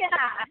motherfucking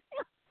I.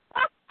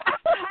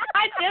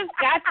 I just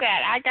got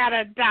that. I got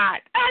a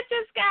dot. I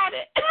just got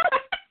it.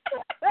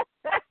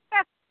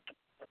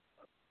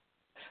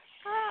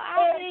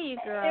 I see you,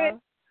 girl.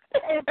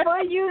 And for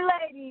you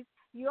ladies,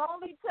 you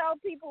only tell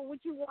people what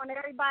you want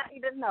everybody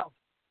to know.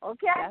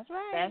 Okay? That's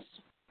right. That's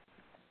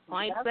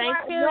point That's blank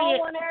right. period. You don't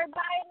want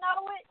everybody to know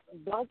it?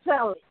 Don't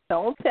tell it.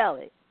 Don't tell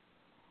it.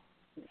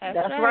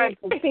 That's right.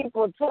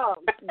 People talk.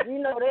 You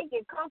know, they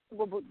get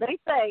comfortable, but they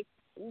say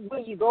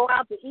when you go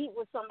out to eat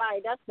with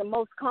somebody, that's the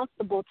most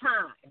comfortable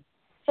time.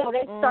 So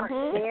they start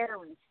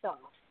sharing stuff.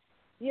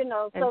 You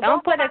know, so and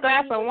don't put a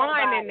glass of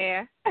wine in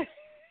there.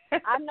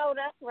 I know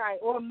that's right.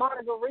 Or a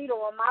margarita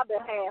on my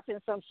behalf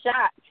and some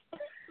shots.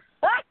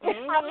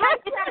 I'm not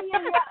telling you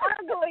you're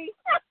ugly.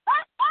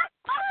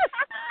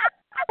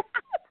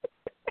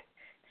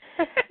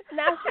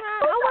 Now,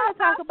 Cheron, I want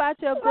to talk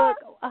about your book,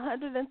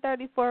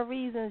 134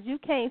 Reasons You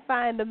Can't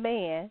Find a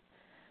Man.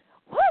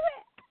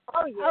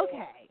 Oh, yeah.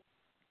 Okay.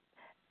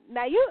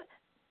 Now, is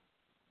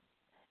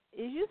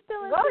you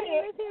spilling tea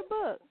in this here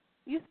book?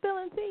 You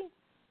spilling tea?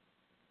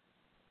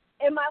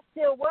 Am I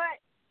still what?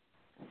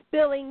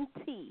 Spilling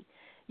tea.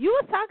 You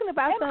were talking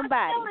about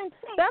somebody.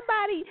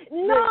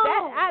 No.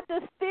 That I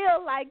just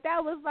feel like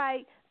that was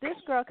like, this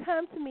girl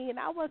come to me and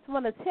I just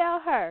want to tell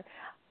her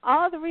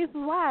all the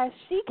reasons why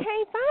she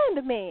can't find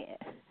a man.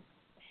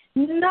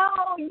 No,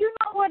 you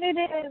know what it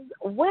is?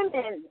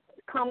 Women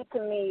come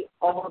to me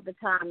all the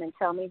time and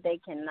tell me they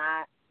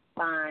cannot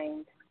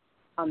find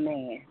a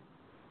man.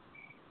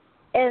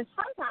 And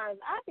sometimes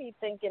I be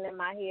thinking in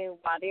my head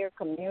while they're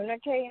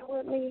communicating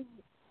with me,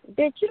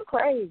 bitch, you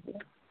crazy.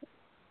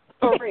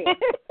 For real.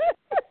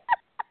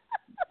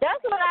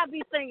 That's what I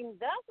be thinking.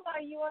 That's why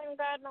you ain't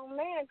got no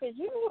man, because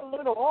you a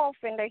little off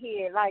in the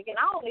head. Like, and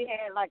I only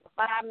had like a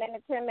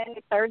 5-minute,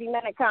 10-minute,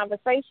 30-minute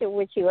conversation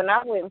with you, and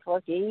I wouldn't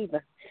fuck you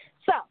either.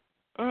 So,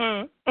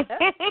 there's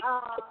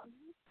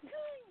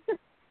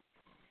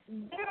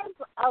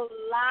a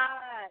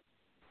lot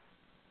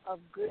of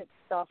good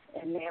stuff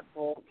in that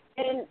book.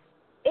 And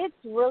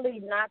it's really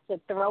not to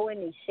throw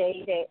any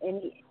shade at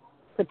any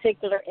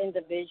particular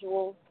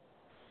individual,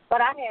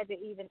 but I had to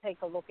even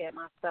take a look at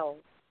myself.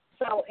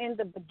 So in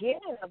the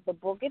beginning of the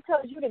book, it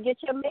tells you to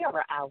get your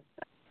mirror out,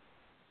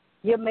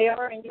 your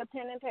mirror and your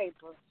pen and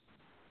paper,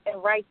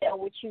 and write down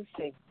what you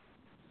see.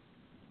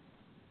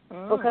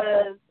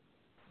 Because,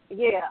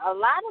 yeah, a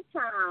lot of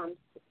times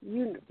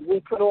we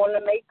put on the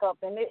makeup,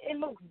 and it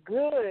looks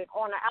good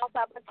on the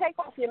outside, but take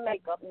off your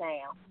makeup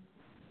now.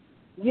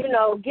 You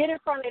know, get in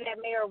front of that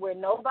mirror where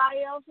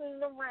nobody else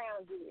is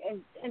around you,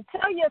 and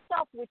tell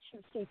yourself what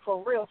you see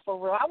for real, for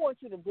real. I want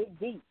you to dig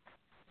deep.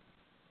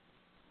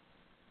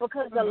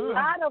 Because a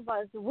lot of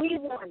us, we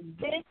want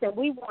this and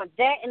we want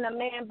that in a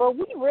man, but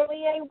we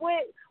really ain't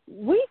what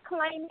we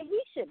claim that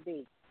he should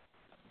be.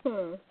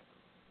 You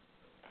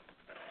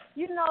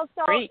know,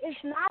 so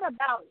it's not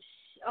about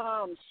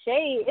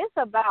shade. It's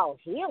about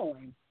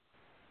healing.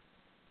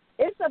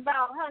 It's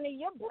about, honey,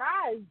 your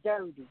bra is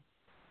dirty.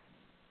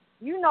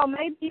 You know,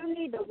 maybe you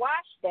need to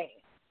wash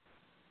that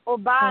or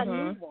buy a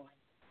new one.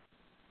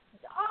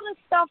 All the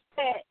stuff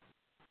that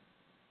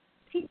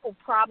people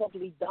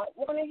probably don't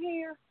want to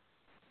hear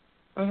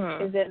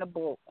is in a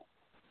book,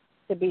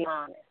 to be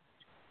honest.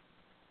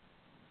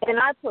 And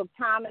I took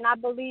time, and I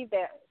believe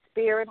that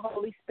Spirit,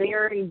 Holy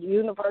Spirit,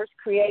 universe,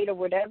 creator,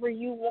 whatever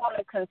you want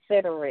to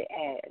consider it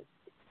as,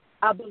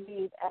 I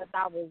believe as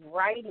I was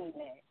writing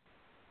it,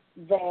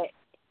 that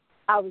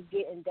I was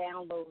getting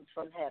downloads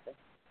from heaven.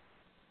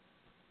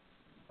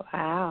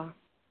 Wow.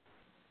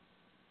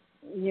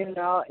 You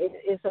know,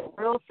 it's a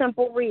real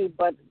simple read,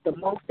 but the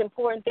most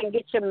important thing,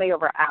 get your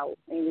mirror out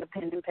and your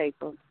pen and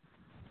paper.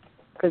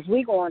 Because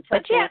we're going to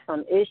touch on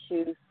some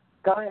issues.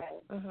 Go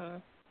ahead.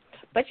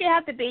 But you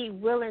have to be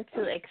willing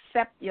to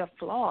accept your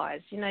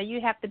flaws. You know, you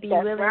have to be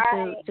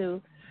willing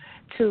to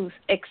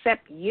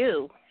accept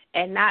you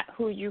and not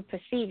who you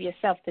perceive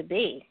yourself to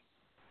be.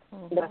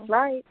 That's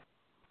right.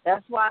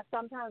 That's why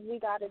sometimes we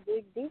got to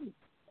dig deep.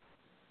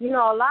 You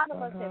know, a lot of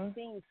us have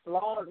seen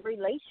flawed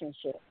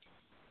relationships,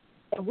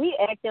 and we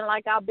acting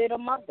like our bitter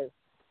mothers.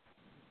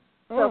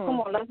 So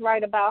come on, let's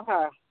write about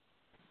her.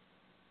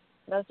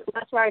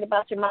 Let's write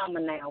about your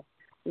mama now.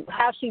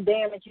 How she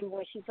damaged you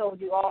when she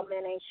told you all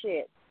men ain't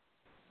shit.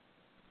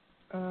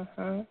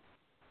 And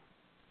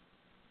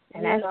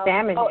that's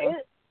damaging.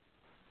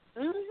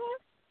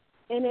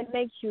 And it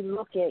makes you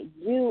look at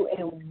you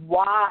and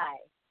why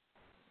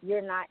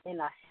you're not in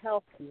a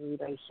healthy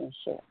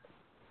relationship.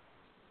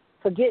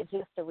 Forget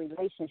just a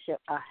relationship,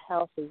 a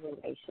healthy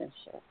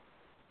relationship.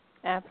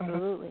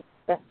 Absolutely.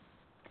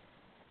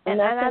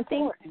 And I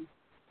think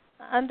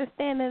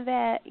understanding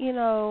that, you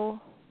know,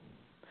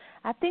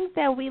 I think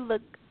that we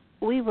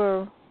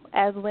were,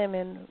 as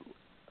women,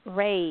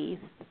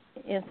 raised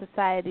in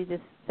society to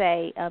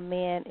say a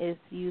man is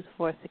used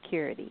for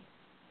security.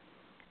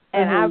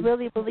 And I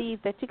really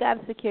believe that you got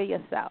to secure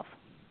yourself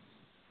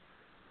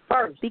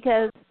first.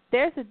 Because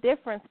there's a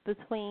difference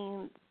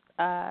between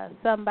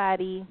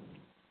somebody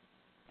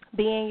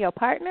being your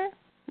partner,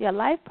 your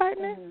life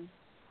partner,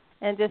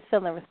 and just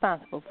feeling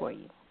responsible for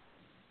you.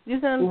 You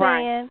see what I'm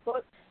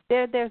saying?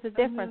 There's a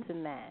difference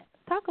in that.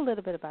 Talk a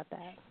little bit about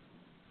that.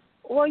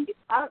 Well,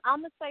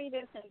 I'm going to say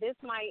this, and this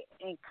might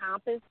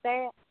encompass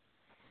that.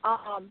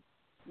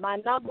 My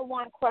number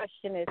one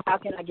question is, how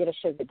can I get a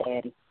sugar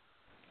daddy?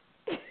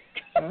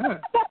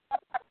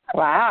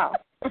 Wow.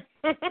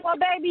 Well,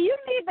 baby, you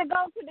need to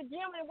go to the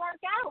gym and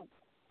work out,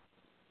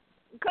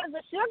 because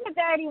the sugar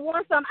daddy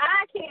wants some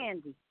eye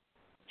candy.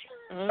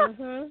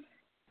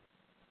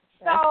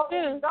 So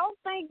don't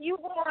think you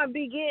going to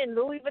be getting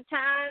Louis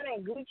Vuitton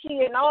and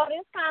Gucci and all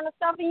this kind of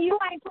stuff, and you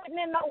ain't putting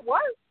in no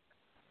work.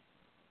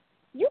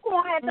 You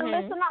going to have to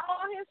listen to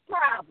all his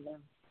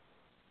problems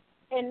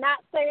and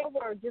not say a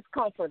word, just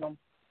comfort him.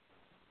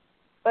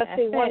 But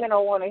see, women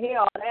don't want to hear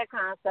all that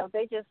kind of stuff.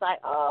 They just like,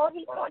 oh,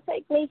 he going to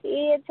take me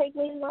here, take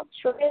me on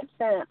trips,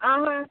 and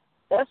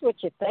that's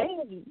what you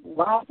think.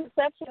 Wrong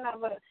perception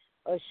of a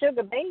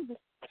sugar baby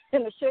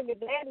and a sugar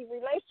daddy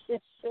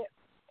relationship.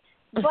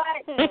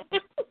 But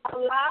a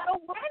lot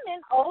of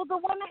women, older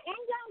women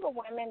and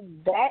younger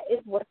women, that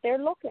is what they're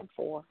looking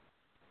for.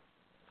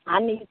 I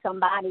need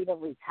somebody to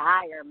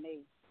retire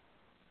me.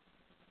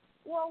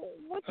 Well,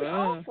 what you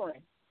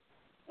offering?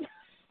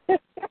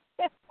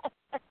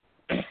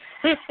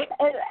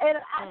 and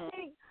I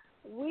think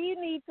we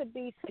need to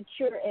be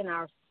secure in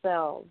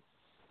ourselves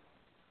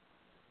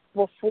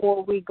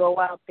before we go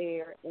out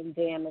there and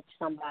damage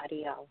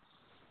somebody else.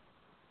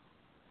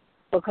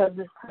 Because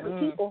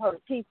people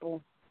hurt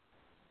people.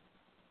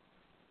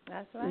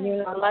 That's right. You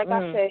know, like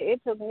I said,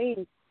 it took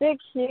me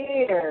 6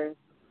 years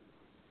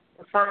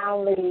to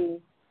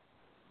finally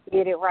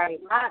get it right.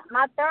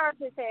 My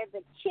therapist had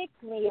to kick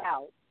me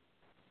out.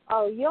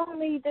 Oh, you don't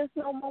need this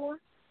no more?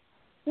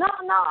 No,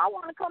 I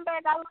want to come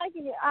back. I like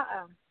it.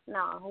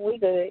 No, we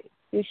good.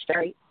 You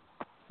straight.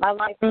 My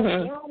life, you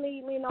don't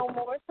need me no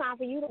more. It's time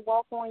for you to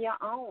walk on your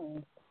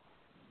own.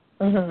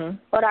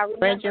 But I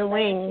remember your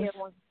wings.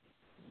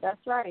 That's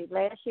right.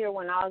 Last year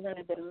when I was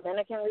in the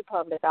Dominican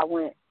Republic, I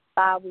went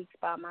 5 weeks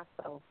by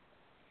myself.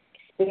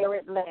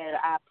 Spirit led.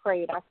 I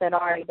prayed. I said, all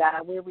right,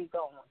 God, where we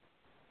going?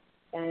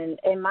 And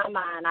in my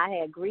mind, I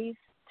had Greece,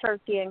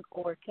 Turkey,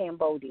 or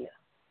Cambodia.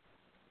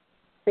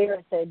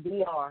 Spirit said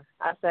DR.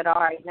 I said,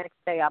 all right, next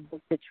day I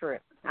booked the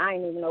trip. I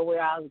didn't even know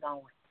where I was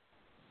going.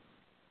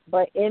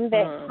 But in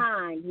that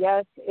time,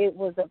 yes, it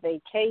was a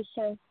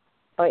vacation,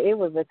 but it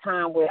was a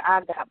time where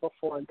I got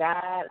before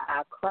God.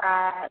 I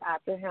cried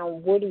after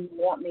him, what do you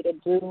want me to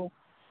do?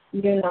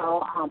 You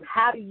know,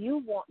 how do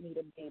you want me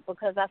to be?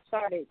 Because I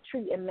started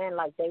treating men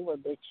like they were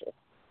bitches.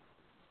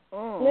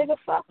 Nigga,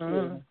 fuck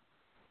you.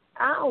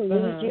 I don't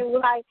need you.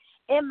 Like,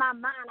 in my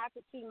mind, I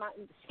could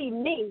see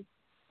me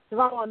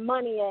throwing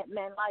money at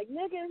men like,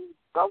 nigga,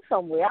 go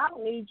somewhere. I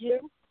don't need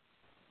you.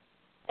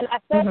 And I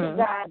said to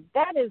God,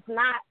 that is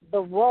not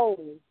the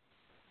role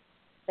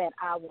that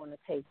I want to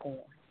take on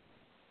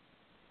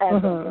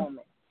as a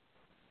woman.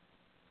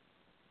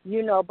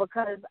 You know,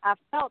 because I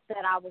felt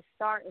that I was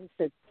starting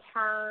to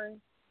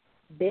turn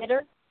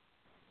bitter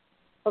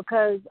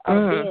because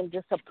of being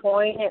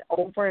disappointed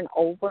over and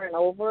over and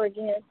over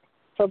again.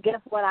 So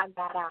guess what I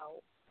got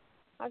out?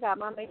 I got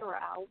my mirror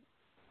out.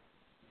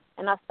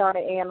 And I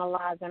started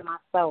analyzing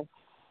myself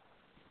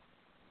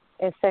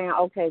and saying,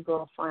 okay,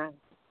 girlfriend,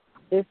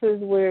 this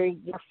is where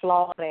you're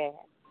flawed at.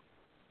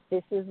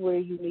 This is where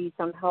you need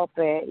some help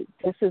at.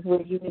 This is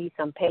where you need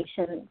some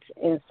patience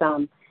and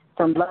some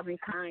loving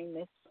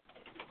kindness,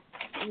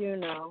 you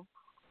know.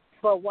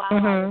 But while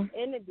I was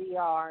in the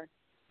DR,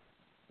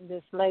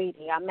 this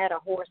lady, I met a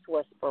horse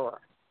whisperer.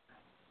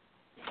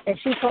 And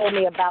she told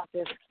me about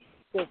this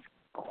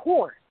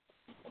horse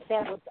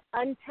that was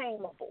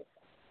untamable.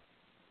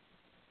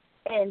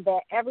 And that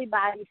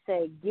everybody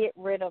said, get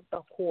rid of the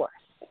horse.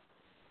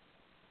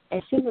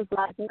 And she was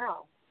like,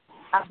 no,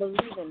 I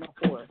believe in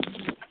the horse.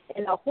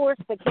 And the horse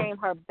became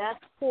her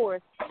best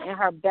horse and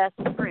her best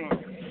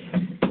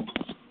friend.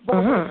 But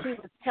when she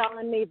was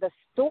telling me the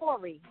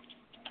story,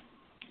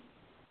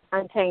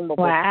 untamable.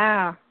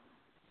 Wow.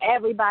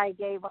 Everybody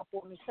gave up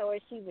on me. So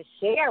as she was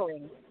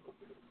sharing,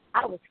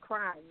 I was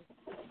crying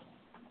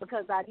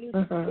because I knew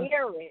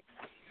Spirit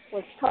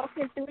was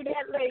talking through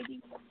that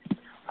lady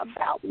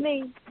about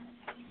me.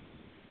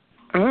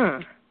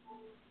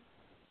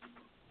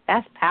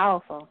 That's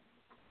powerful.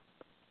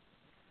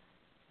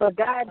 But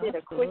God did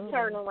a quick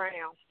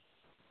turnaround.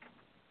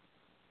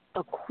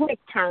 A quick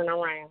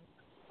turnaround.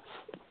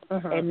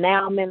 And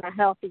now I'm in a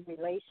healthy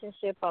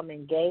relationship. I'm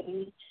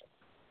engaged.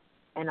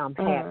 And I'm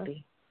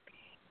happy.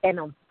 And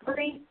I'm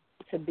free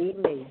to be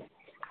me.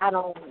 I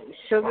don't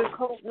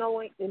sugarcoat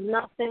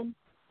nothing.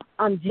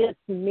 I'm just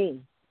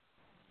me.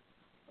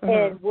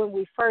 And when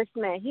we first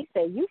met, he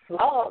said, you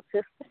flawed,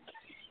 sister.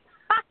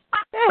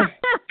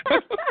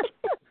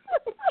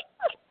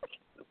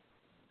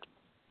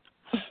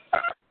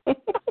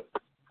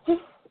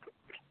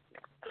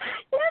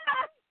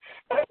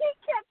 And he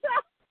kept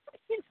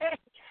talking,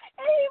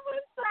 and he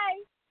would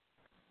say,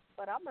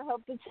 but I'm going to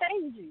help to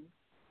change you.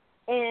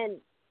 And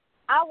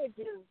I would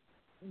just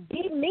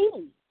be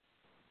me.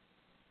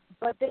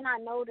 But then I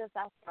noticed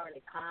I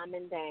started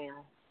calming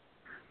down.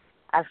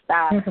 I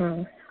stopped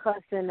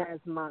cussing as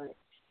much.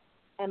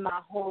 And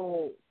my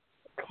whole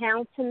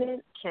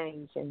countenance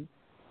changing.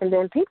 And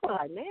then people were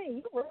like, man,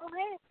 you real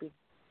happy.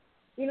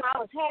 You know, I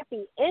was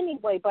happy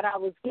anyway, but I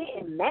was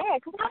getting mad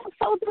because I was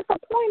so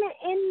disappointed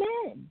in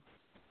men.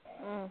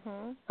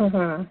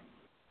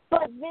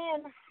 But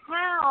then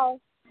how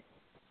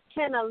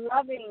can a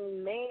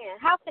loving man,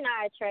 how can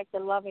I attract a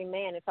loving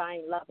man if I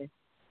ain't loving?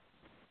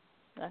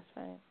 That's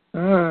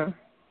right.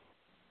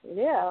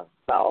 Yeah,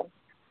 so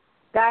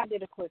God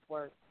did a quick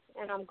work,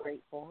 and I'm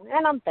grateful,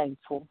 and I'm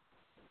thankful.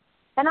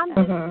 And I'm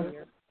just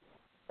here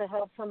to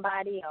help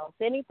somebody else.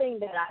 Anything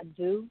that I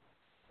do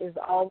is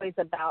always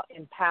about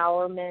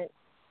empowerment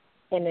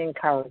and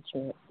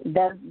encouragement.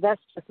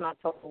 That's just my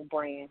total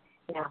brand.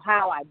 Now,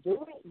 how I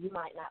do it, you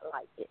might not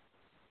like it.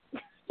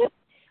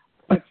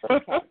 It's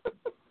okay.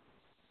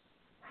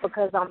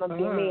 Because I'm going to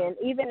be me. And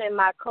even in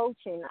my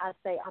coaching, I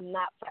say I'm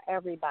not for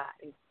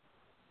everybody.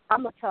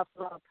 I'm a tough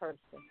love person.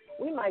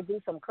 We might do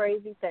some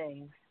crazy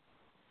things.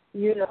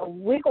 You know,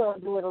 we're going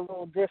to do it a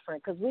little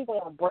different because we're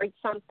going to break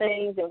some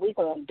things and we're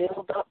going to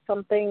build up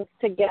some things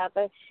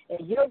together,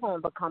 and you're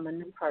going to become a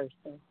new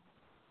person.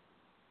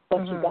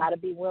 But you got to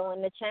be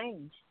willing to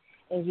change,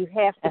 and you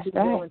have to be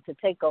willing to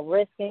take a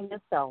risk in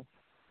yourself.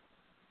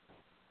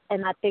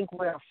 And I think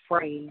we're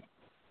afraid.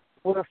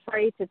 We're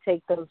afraid to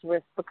take those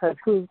risks because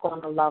who's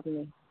going to love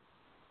me?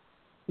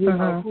 You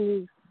know,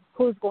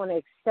 who's going to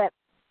accept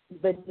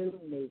the new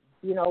me?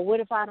 You know, what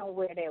if I don't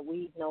wear that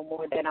weave no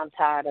more that I'm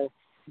tired of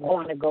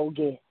going to go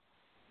get?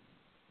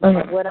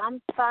 But what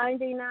I'm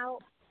finding out,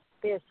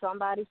 there's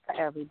somebody for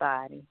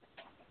everybody.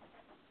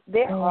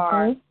 There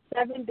are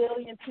 7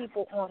 billion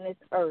people on this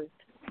earth,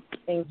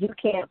 and you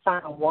can't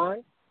find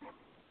one.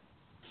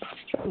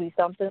 Truly,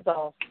 something's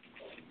off.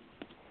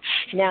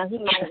 Now, he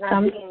might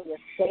not be in your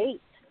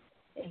state,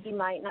 and he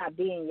might not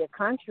be in your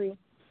country,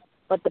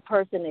 but the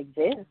person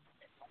exists.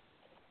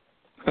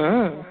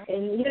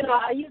 And, you know,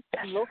 I used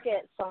to look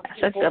at some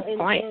people,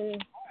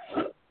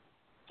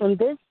 and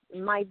this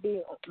might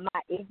be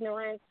my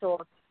ignorance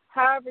or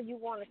however you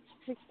want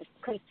to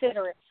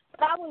consider it,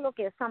 but I would look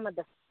at some of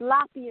the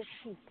sloppiest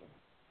people,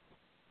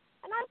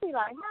 and I'd be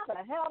like, how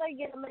the hell they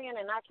get a man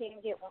and I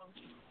can't get one?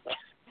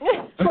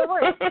 For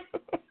real.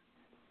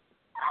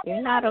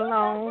 You're not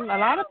alone. A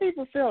lot of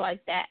people feel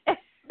like that.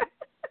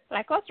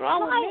 Like, what's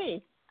wrong with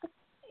me?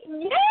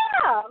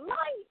 Yeah,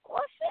 like,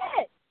 well,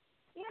 shit.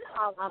 You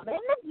know, I'm in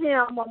the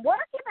gym, I'm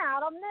working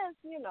out, I'm this,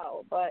 you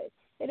know, but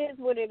it is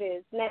what it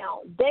is.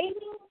 Now,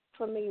 dating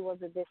for me was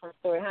a different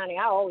story, honey.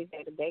 I always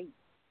had a date.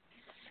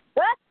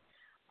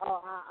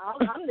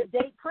 I'm the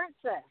date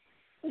princess.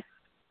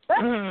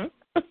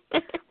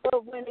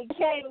 But when it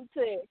came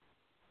to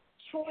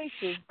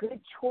choices,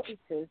 good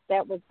choices,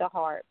 that was the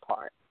hard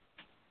part.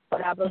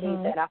 But I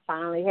believe that I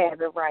finally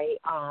have it right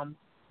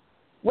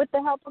with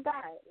the help of God,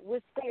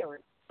 with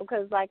spirit.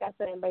 Because, like I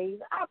said, ladies,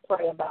 I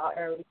pray about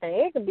everything.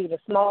 It could be the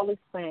smallest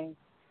thing.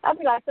 I'll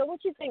be like, so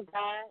what you think,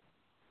 God?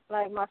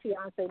 Like my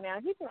fiance now,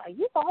 he's like,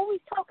 you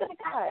always talking to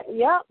God.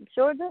 Yep,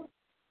 sure do.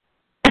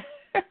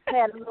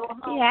 Had a little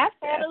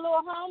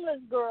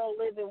homeless girl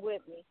living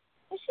with me.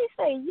 And she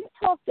said, you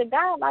talk to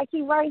God like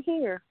he right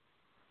here.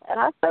 And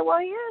I said, well,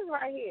 he is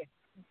right here.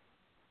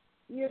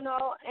 You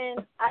know,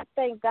 and I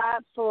thank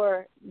God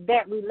for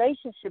that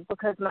relationship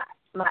because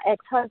my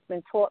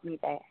ex-husband taught me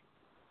that.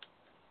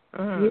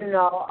 You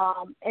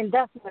know, and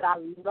that's what I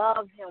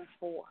love him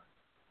for.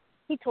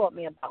 He taught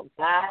me about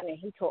God, and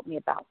he taught me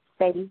about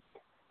faith,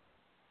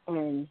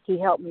 and he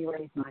helped me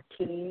raise my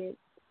kids.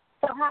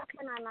 So how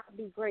can I not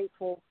be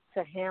grateful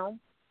to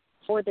him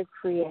for the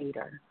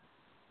Creator?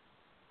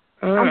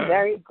 I'm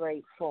very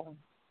grateful.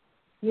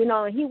 You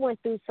know, he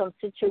went through some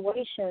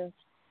situations,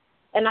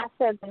 and I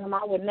said to him,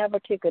 I would never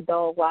kick a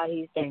dog while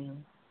he's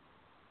down.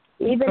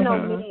 Even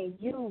though me and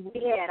you,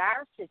 we had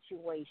our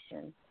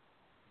situation,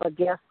 but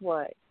guess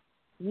what?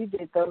 You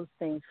did those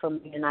things for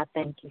me, and I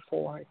thank you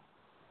for it.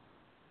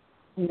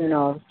 You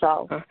know,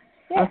 so,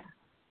 yeah.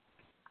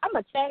 I'm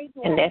a changed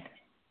woman.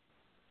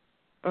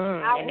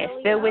 And they're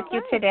still with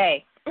you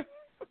today.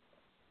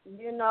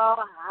 You know,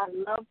 I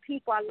love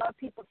people. I love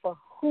people for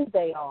who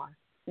they are.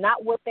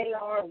 Not what they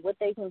are and what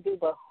they can do,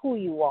 but who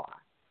you are.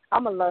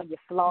 I'm going to love your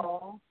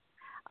flaws.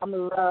 I'm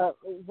going to love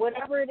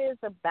whatever it is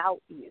about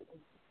you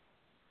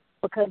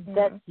because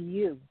that's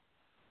you.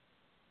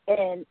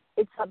 And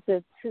it's up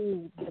to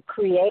the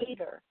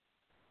Creator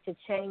to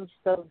change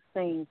those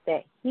things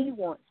that he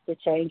wants to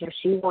change or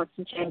she wants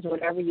to change,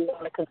 whatever you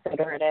want to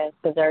consider it as,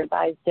 because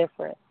everybody's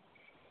different,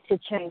 to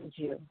change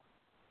you.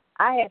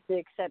 I have to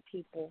accept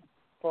people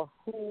for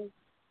who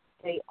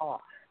they are.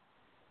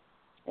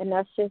 And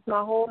that's just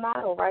my whole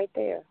motto right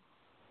there.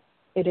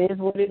 It is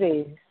what it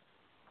is.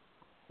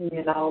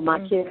 You know, my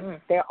kids,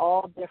 they're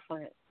all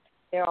different.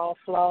 They're all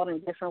flawed in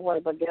different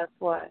ways, but guess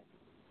what?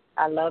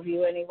 I love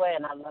you anyway,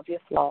 and I love your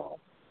flaws.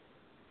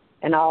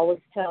 And I always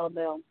tell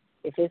them,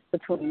 if it's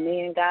between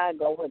me and God,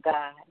 go with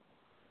God.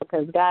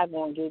 Because God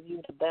won't give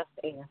you the best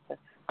answer.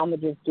 I'm going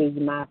to just give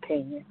you my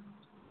opinion.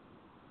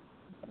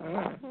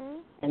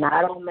 And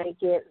I don't mean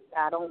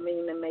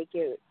to make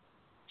it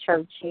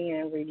churchy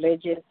and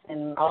religious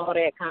and all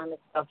that kind of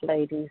stuff,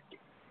 ladies.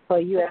 So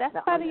you have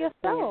to part of your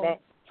soul.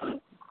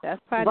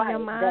 That's part of your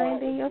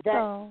mind and your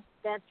soul.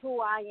 That's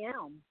who I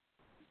am.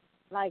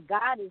 Like,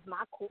 God is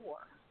my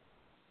core.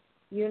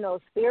 You know,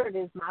 spirit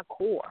is my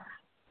core.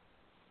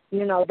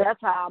 You know, that's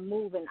how I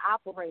move and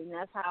operate, and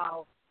that's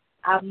how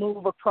I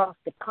move across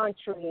the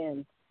country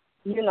and,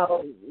 you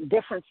know,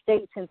 different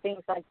states and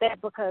things like that,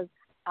 because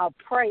I'll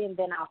pray and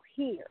then I'll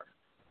hear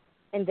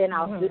and then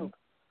I'll do.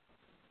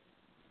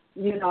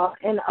 You know,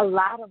 and a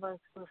lot of us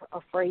are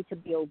afraid to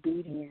be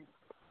obedient.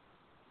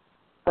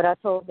 But I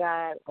told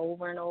God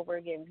over and over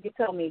again, you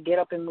tell me get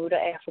up and move to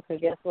Africa,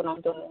 guess what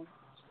I'm doing?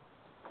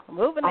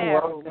 Moving to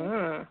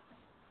Africa.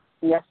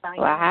 Yes, I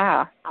am.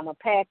 Wow. I'm going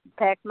to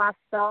pack my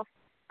stuff.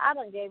 I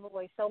done gave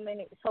away so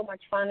much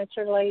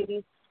furniture,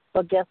 ladies,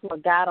 but guess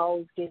what? God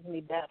always gives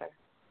me better.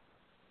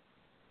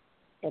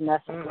 And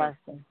that's a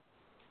blessing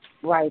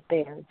right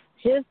there,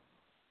 just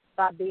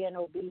by being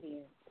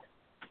obedient.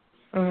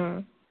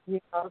 You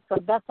know, so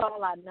that's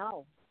all I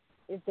know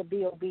is to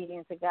be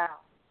obedient to God.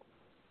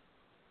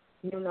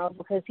 You know,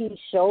 because he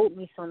showed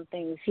me some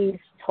things. He's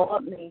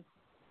taught me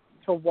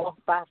to walk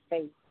by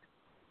faith,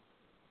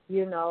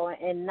 you know,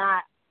 and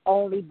not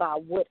only by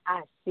what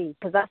I see,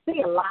 because I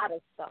see a lot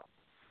of stuff.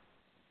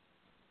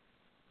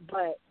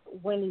 But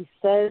when he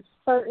says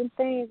certain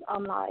things,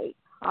 I'm like,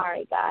 all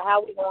right, God,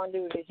 how we going to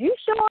do this? You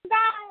sure,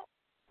 God?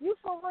 You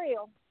for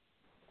real?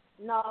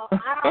 No,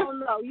 I don't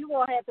know. You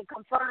gonna have to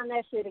confirm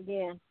that shit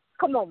again.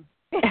 Come on.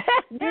 And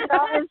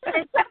somebody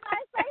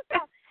say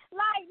something.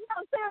 Like,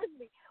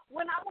 seriously.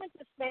 When I went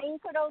to Spain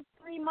for those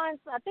 3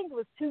 months, I think it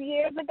was 2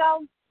 years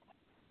ago.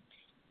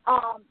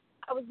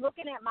 I was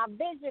looking at my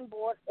vision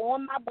board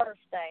on my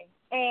birthday,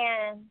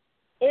 and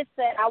it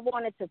said I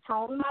wanted to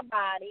tone my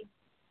body,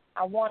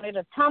 I wanted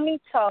a tummy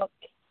tuck,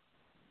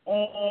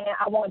 and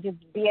I wanted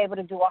to be able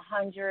to do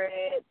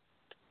 100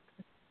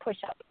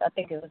 push-ups. I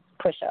think it was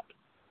push-ups.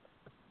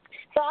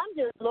 So I'm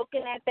just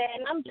looking at that,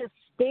 and I'm just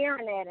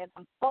staring at it.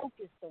 I'm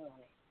focused on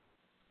it.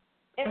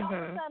 And all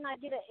of a sudden, I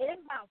get an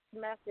inbox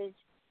message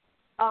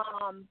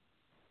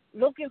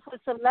looking for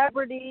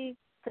celebrities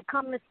to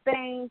come to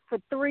Spain for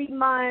 3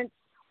 months.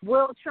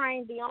 We'll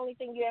train. The only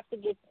thing you have to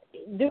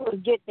do is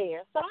get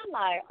there. So I'm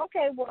like,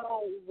 okay,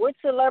 well, which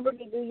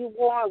celebrity do you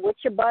want?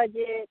 What's your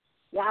budget?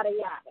 Yada,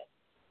 yada.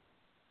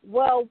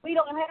 Well, we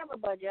don't have a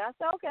budget. I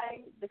said,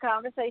 okay. The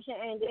conversation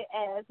ended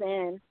as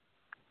in,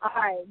 all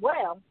right,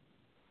 well,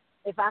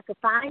 if I could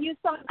find you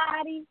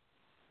somebody,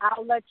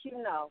 I'll let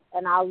you know,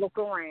 and I'll look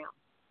around.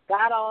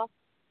 Got off.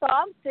 So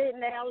I'm sitting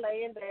there,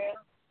 laying there.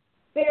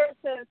 Spirit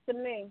says to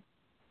me,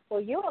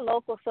 well, you're a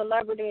local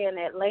celebrity in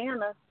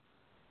Atlanta.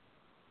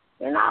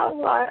 And I was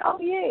like, oh,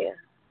 yeah.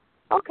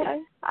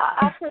 Okay.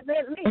 I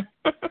present me.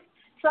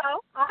 So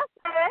I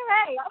said,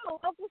 hey, I'm a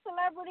local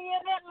celebrity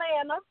in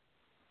Atlanta.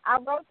 I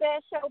wrote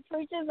that show,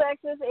 Preacher's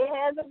Exes. It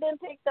hasn't been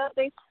picked up.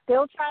 They're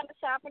still trying to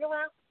shop it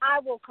around. I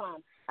will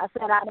come. I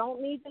said, I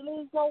don't need to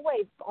lose no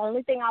weight. The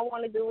only thing I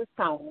want to do is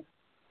tone.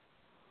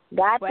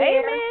 Wait a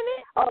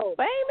minute.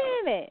 Wait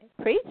a minute.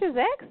 Preacher's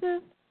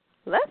Exes.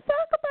 Let's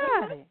talk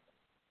about it.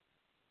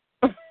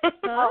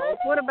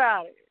 What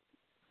about it?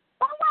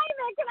 Oh, wait a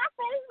minute. Can I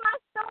finish my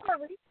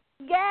story?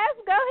 Yes,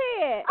 go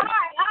ahead. All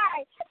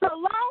right. So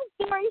long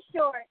story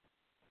short,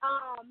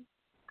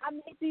 I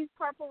make these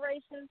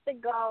preparations to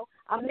go.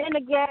 I'm in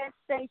a gas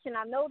station.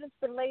 I noticed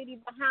the lady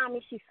behind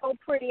me. She's so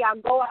pretty. I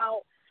go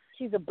out.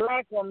 She's a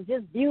black woman,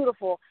 just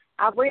beautiful.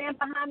 I ran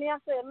behind me. I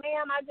said,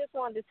 ma'am, I just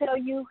wanted to tell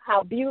you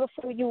how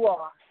beautiful you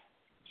are.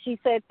 She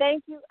said,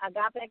 thank you. I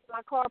got back in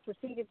my car,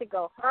 proceeded to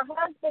go. Her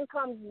husband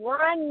comes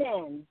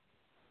running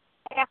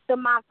after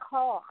my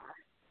car.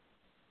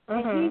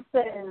 And he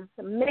says,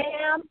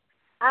 ma'am,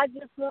 I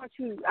just want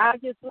you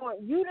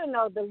to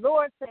know the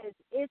Lord says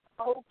it's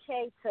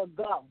okay to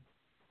go.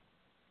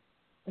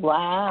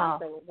 Wow.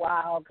 I said,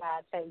 wow,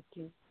 God, thank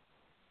you.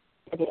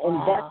 And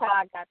that's how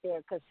I got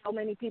there, because so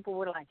many people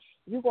were like,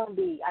 you're going to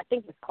be, I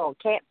think it's called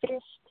catfished.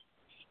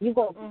 You're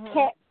going to be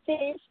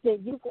catfished,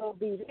 and you're going to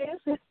be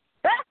this.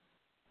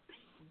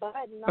 But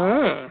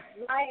no,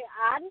 like,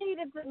 I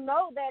needed to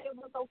know that it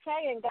was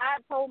okay, and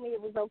God told me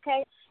it was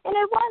okay, and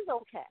it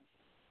was okay.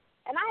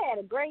 And I had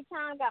a great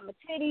time, got my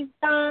titties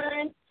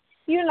done,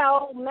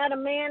 met a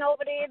man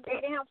over there,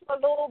 dated him for a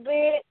little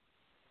bit,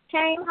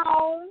 came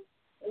home.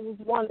 It was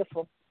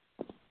wonderful.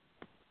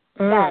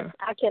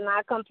 I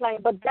cannot complain,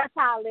 but that's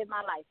how I live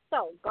my life.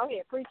 So, go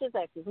ahead, Preacher's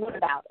Exes. What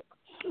about it?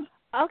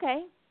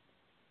 Okay.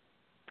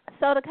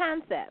 So the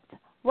concept.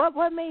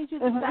 What made you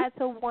decide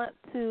to want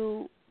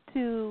to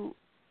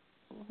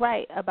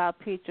write about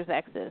Preacher's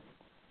Exes?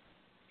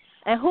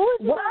 And who is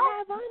you going to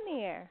have on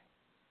there?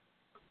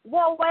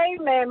 Well, wait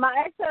a minute. My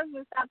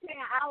ex-husband stopped paying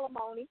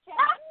alimony.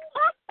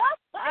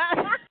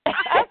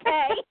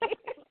 Okay.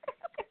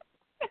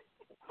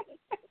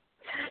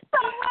 So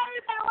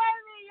wait a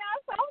minute,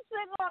 y'all. So I'm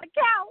sitting on the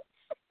couch.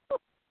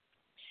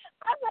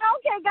 I said,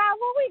 okay, God,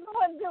 what we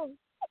going to do?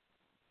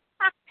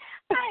 I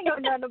ain't know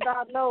nothing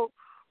about no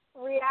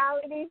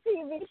reality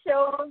TV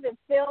shows and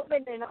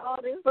filming and all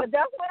this, but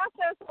that's what I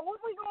said. So what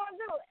we going to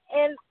do?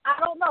 And I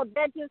don't know.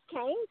 That just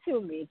came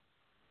to me.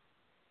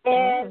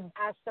 And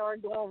I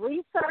started doing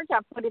research. I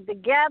put it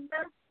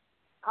together.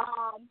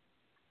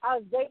 I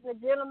was dating a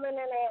gentleman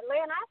in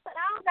Atlanta. I said,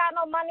 I don't got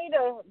no money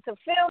to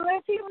film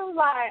this. He was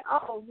like,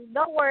 oh,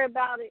 don't worry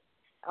about it.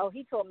 Oh,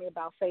 he told me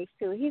about Faith,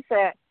 too. He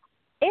said,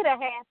 it'll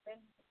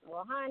happen.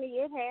 Well, honey,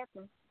 it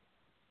happened.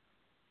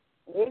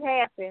 It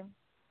happened.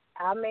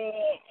 I mean,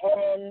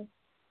 and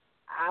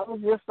I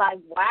was just like,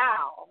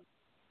 wow.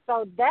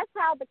 So that's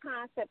how the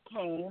concept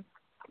came.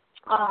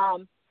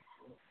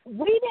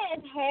 We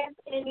didn't have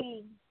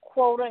any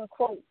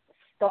quote-unquote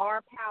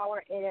star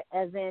power,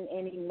 as in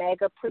any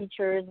mega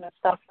preachers and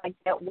stuff like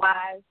that,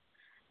 wives.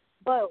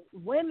 But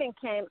women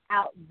came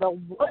out the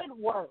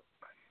woodwork.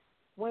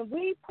 When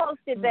we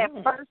posted that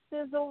first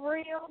sizzle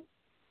reel,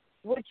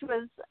 which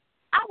was,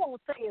 I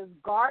won't say it's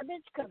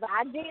garbage because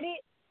I did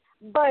it,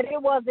 but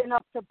it wasn't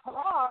up to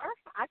par.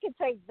 I can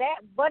take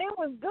that, but it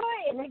was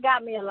good, and it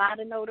got me a lot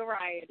of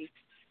notoriety.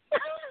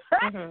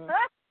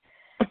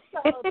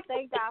 So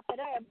thank God for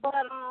that. But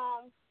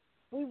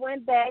we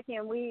went back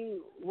and we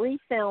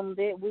refilmed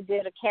it. We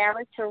did a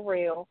character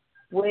reel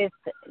with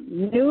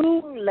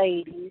new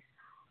ladies,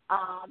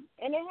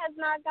 and it has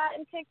not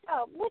gotten picked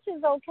up, which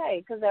is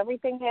okay because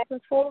everything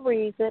happens for a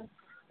reason.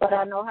 But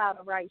I know how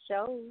to write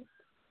shows.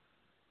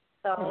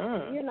 So,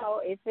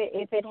 if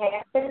it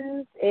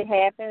happens, it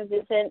happens.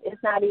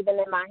 It's not even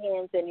in my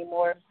hands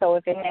anymore. So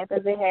if it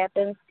happens, it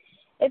happens.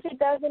 If it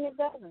doesn't, it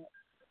doesn't.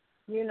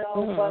 You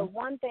know, but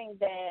one thing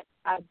that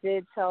I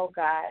did tell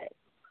God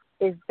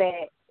is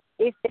that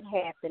if it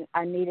happened,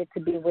 I needed to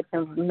be with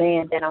the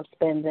man that I'm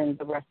spending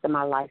the rest of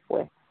my life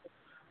with.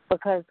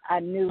 Because I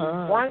knew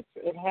once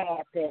it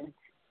happened,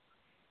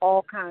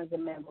 all kinds of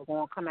men were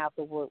going to come out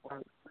the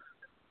woodwork.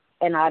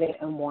 And I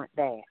didn't want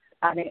that.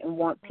 I didn't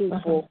want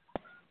people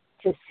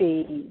to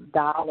see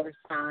dollar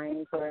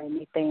signs or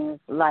anything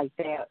like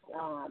that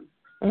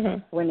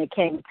when it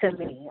came to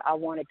me. I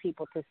wanted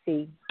people to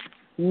see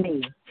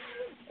me.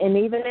 And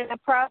even in the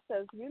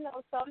process, you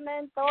know, some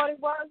men thought it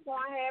was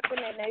going to happen,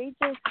 and they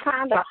just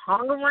kind of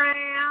hung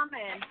around,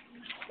 and,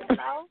 you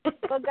know,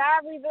 but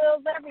God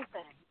reveals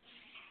everything.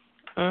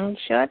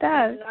 Sure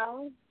does.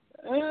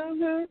 You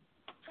know?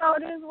 So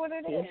it is what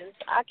it is.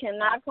 I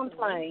cannot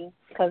complain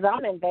because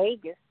I'm in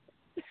Vegas.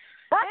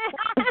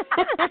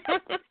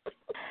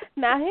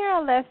 Now, here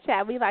on Let's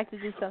Chat, we like to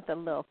do something a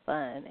little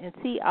fun, and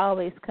T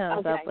always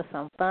comes up with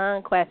some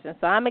fun questions.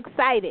 So I'm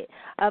excited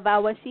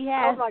about what she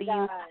has for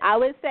you. I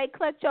would say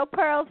clutch your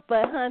pearls,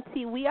 but,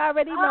 Hunty, we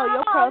already know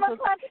your pearls was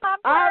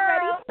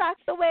already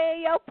tucked away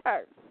in your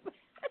purse.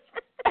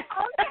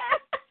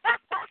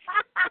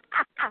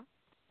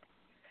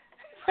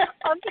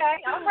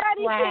 Okay, I'm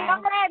ready. Wow.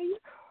 I'm ready.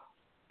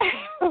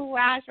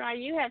 Wow,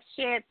 Cheron, you have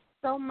shared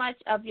so much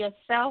of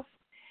yourself,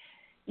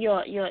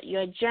 your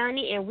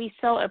journey, and we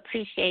so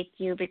appreciate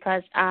you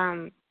because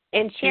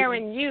in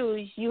sharing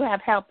you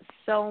have helped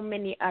so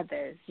many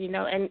others, you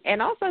know,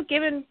 and also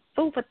giving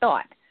food for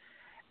thought.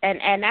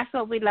 And that's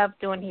what we love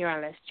doing here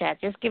on Let's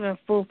Chat, just giving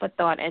food for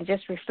thought and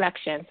just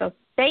reflection. So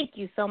thank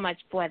you so much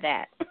for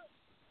that.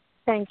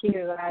 Thank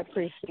you. I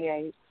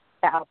appreciate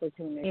the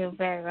opportunity. You're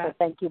very welcome. So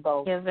thank you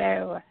both.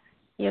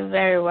 You're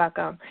very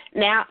welcome.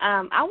 Now,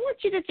 I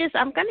want you to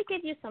I'm going to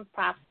give you some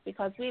props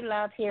because we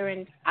love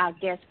hearing our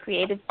guests'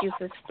 creative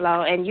juices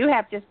flow, and you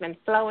have just been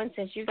flowing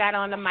since you got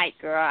on the mic,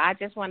 girl. I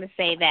just want to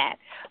say that.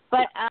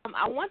 But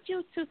I want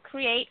you to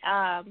create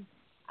a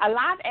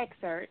live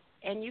excerpt,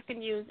 and you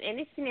can use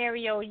any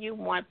scenario you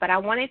want, but I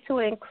wanted to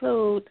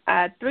include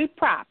 3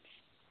 props.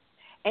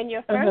 And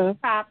your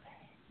first prop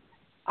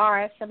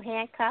are some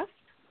handcuffs,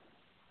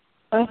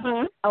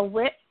 a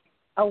whip,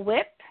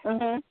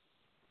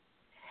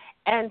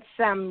 and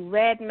some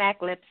red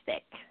MAC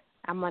lipstick.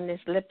 I'm on this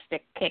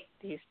lipstick kick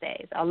these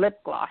days, or lip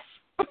gloss.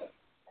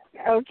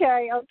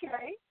 Okay.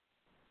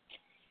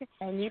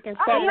 And you can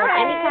set it up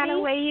any kind of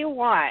way you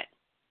want.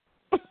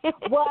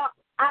 Well,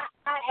 I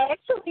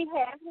actually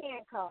have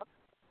handcuffs.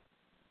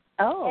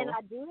 Oh. And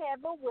I do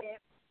have a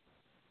whip.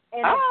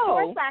 And of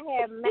course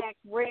I have MAC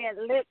red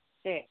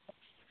lipstick.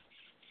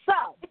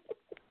 So,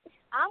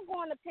 I'm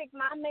going to pick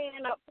my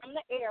man up from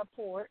the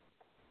airport,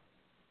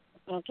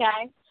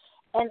 okay?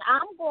 And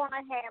I'm going to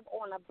have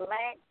on a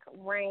black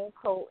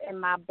raincoat and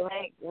my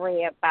black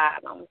red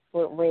bottoms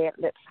with red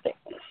lipstick.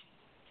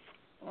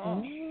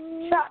 So,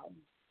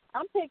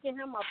 I'm picking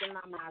him up in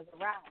my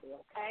Maserati,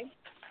 okay?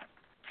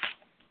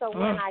 So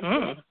when I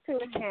get to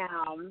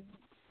him,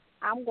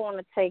 I'm going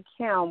to take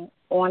him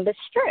on the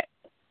Strip,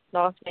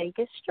 Las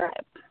Vegas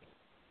Strip.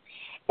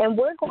 And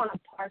we're going to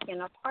park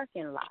in a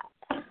parking lot.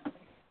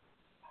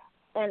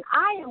 And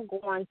I am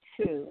going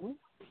to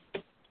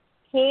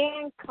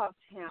handcuff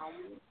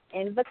him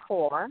in the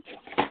car,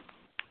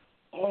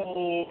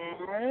 and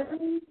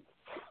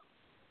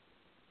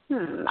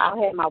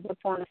I'll have my whip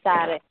on the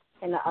side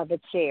in the other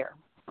chair,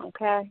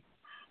 okay?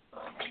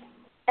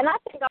 And I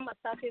think I'm going to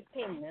suck his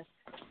penis.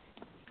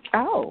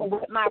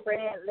 With my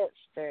red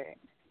lipstick.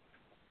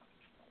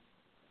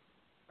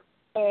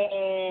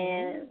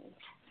 And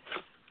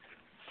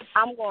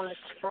I'm going to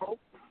stroke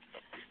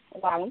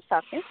while I'm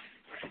sucking.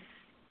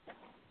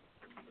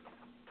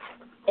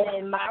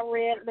 And my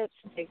red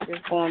lipstick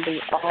is going to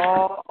be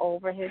all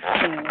over his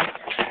penis.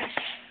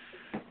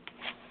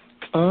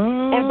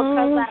 And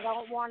because I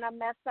don't want to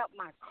mess up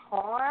my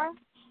car,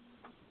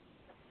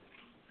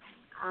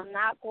 I'm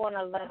not going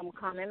to let him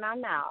come in my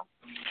mouth.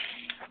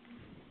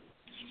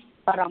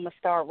 But I'm going to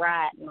start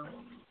riding him.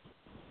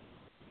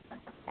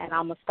 And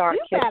I'm going to start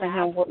kissing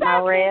him with my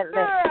red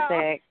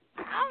lipstick.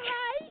 All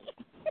right.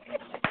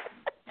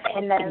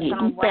 And as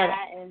I'm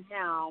riding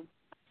him,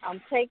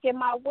 I'm taking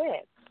my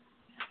whip.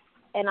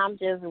 And I'm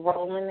just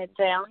rolling it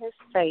down his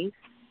face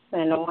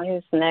and on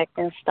his neck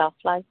and stuff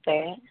like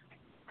that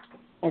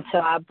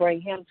until I bring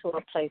him to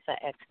a place of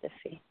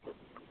ecstasy.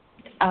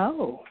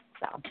 Oh.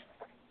 So.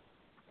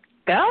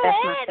 Go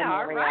ahead.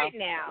 All right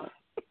now.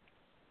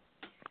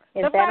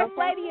 The First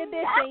Lady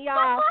edition,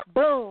 y'all.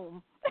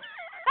 Boom.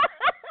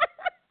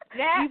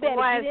 That you better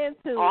was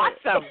get into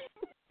awesome.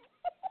 It.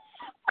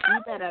 You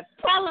better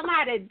tell them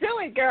how to do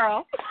it,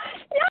 girl.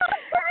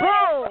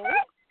 Boom.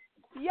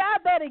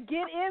 Y'all better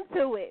get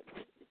into it.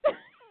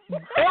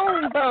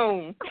 Boom,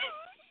 boom.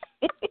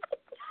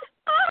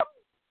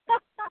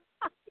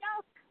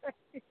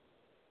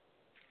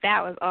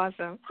 That was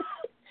awesome.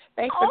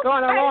 Thanks for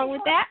going along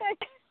with that.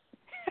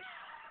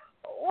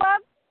 Well,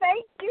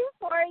 thank you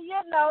for,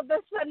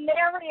 the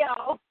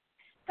scenario.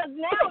 Because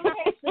now I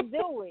have to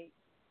do it.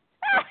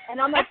 And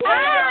I'm going to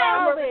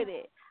tell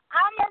you,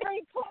 I'm going to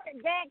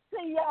report back to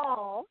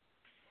y'all.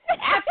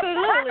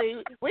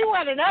 Absolutely. We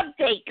want an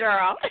update,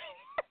 girl.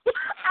 Okay.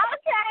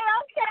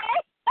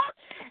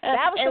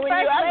 That was and the when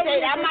first you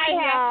update, I lady might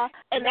have,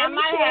 and I Let me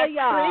might tell have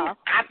y'all.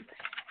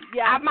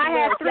 I might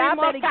have three y'all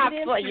more better tops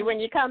get for into you when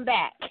you come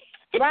back.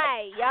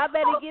 Right. Y'all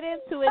better get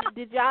into it.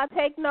 Did y'all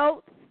take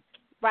notes?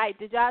 Right.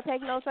 Did y'all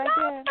take notes right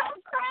there? So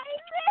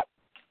crazy.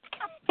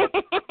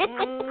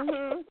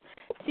 Mhm.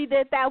 She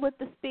did that with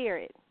the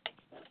spirit.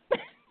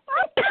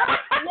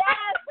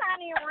 Yes,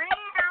 honey, round.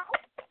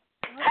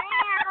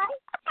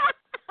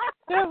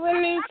 Good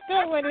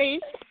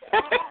release.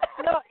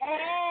 Look,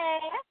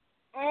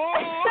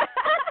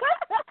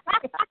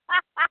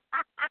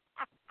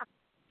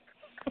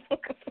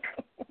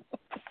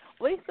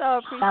 We so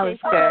appreciate you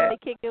coming to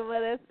kick it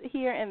with us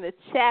here in the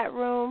chat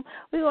room.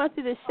 We want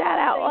you to shout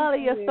out all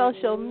of your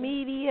social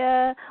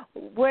media,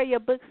 where your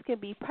books can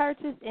be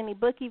purchased, any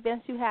book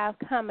events you have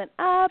coming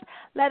up.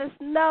 Let us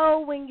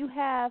know when you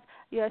have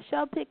your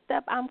show picked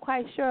up. I'm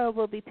quite sure it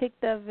will be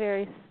picked up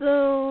very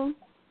soon.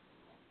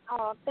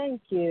 Oh,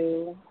 thank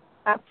you.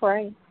 I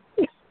pray.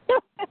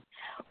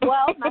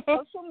 Well, my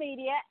social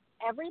media,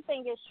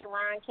 everything is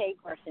Cheron K.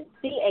 Griffin,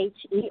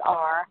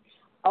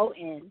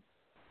 Cheron,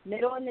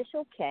 middle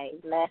initial K,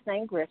 last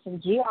name Griffin,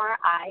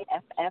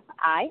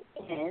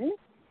 Griffin,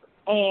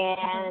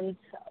 and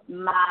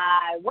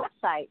my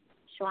website,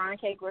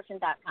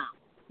 CheronKGriffin.com.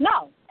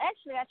 No,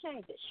 actually, I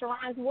changed it,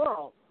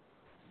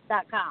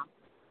 CheronsWorld.com.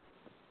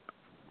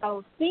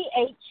 So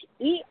CHERONS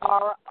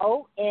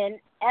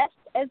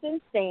as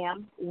in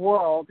Sam,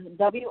 World,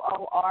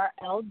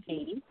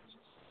 WORLD.com.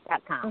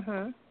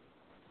 Mm-hmm.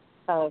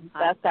 So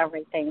that's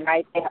everything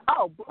right there.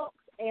 Oh, books,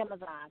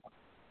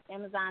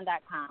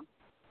 Amazon.com.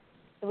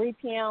 3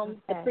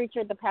 p.m., The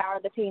Preacher, The Power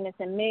of the Penis,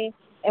 and Me.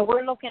 And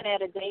we're looking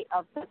at a date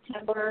of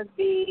September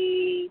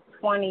the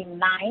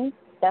 29th.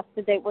 That's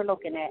the date we're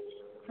looking at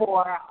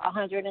for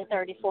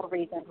 134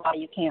 Reasons Why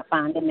You Can't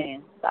Find a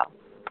Man. So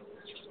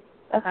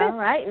that's All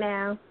right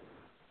now.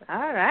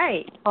 All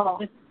right. Oh,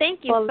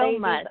 thank you so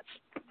much.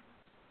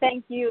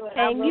 Thank you. And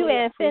I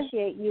really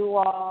appreciate you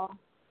all.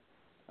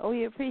 Oh,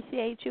 we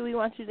appreciate you. We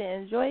want you to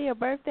enjoy your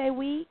birthday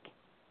week.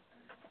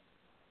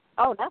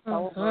 Oh, that's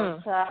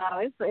over.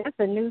 It's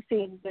a new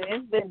season.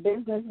 It's been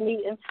business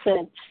meetings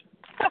since.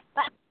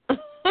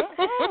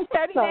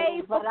 30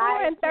 days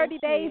before and 30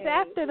 days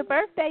after. The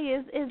birthday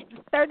is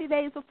 30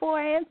 days before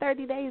and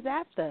 30 days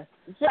after.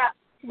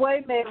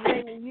 Wait a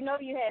minute. You know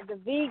you had the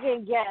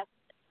vegan guest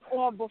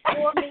on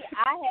before me.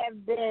 I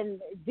have been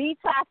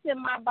detoxing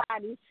my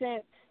body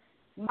since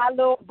my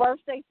little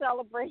birthday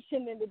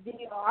celebration in the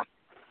DR.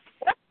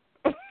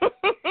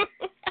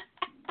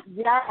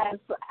 Yes,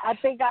 I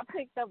think I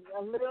picked up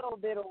a little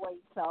bit of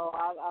weight, so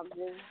I'm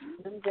just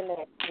losing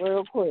it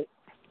real quick.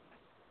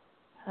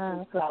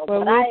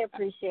 But I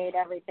appreciate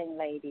everything,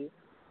 ladies.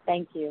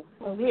 Thank you.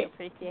 Well, we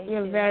appreciate you.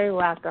 You're very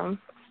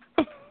welcome.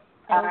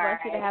 I want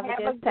you to have a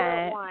good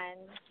time.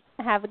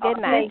 Have a good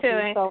night. Thank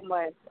you so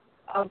much.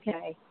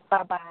 Okay.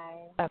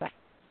 Bye-bye. Bye-bye.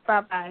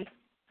 Bye-bye.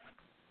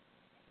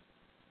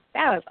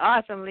 That was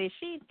awesome, Lee.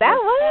 That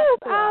was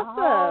a awesome.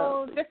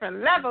 whole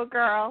different level,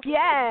 girl.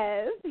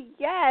 Yes.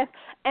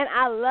 And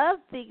I love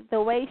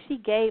the way she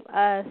gave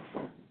us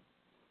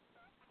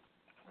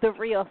the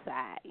real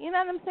side. You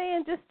know what I'm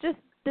saying? Just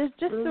the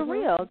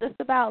real, just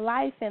about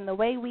life and the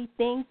way we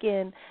think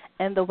and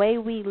the way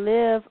we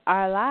live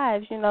our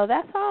lives. You know,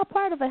 that's all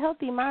part of a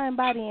healthy mind,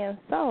 body, and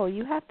soul.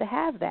 You have to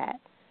have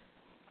that.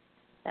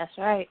 That's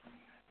right.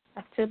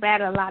 That's too bad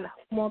a lot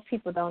more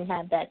people don't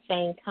have that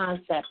same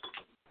concept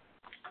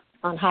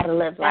on how to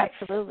live life.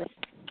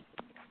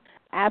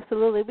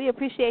 Absolutely. We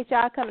appreciate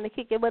y'all coming to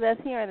kick it with us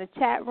here in the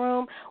chat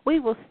room.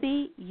 We will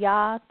see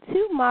y'all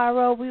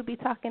tomorrow. We'll be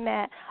talking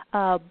at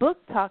Book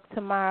Talk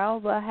tomorrow.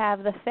 We'll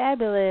have the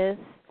fabulous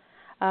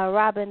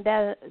Robin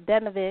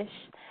Denovich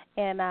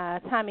and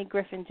Tommy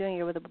Griffin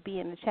Jr. will be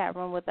in the chat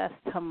room with us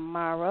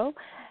tomorrow.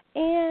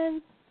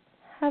 And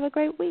have a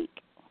great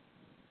week.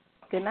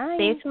 Good night.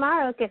 See you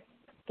tomorrow. Good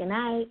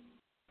night.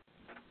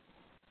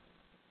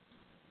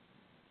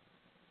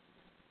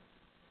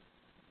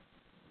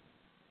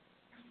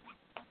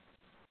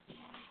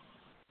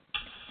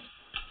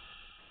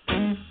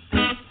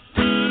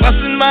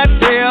 Busting my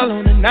tail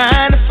on a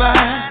 9 to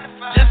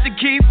 5 just to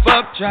keep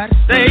up, try to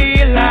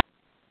stay alive.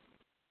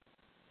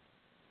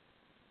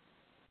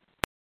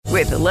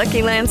 With the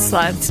Lucky Land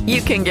Slots,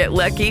 you can get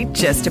lucky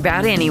just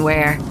about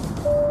anywhere.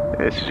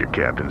 This is your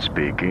captain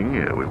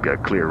speaking. We've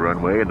got clear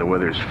runway and the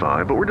weather's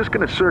fine, but we're just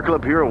going to circle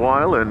up here a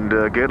while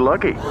and get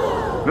lucky.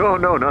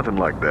 No, nothing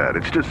like that.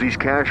 It's just these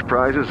cash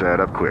prizes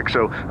add up quick.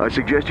 So I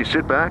suggest you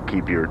sit back,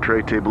 keep your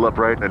tray table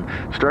upright, and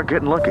start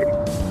getting lucky.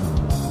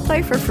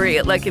 Play for free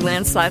at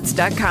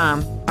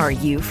LuckyLandSlots.com. Are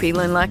you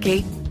feeling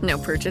lucky? No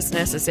purchase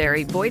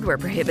necessary. Void where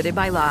prohibited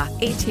by law.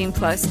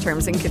 18+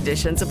 terms and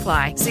conditions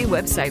apply. See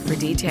website for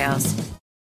details.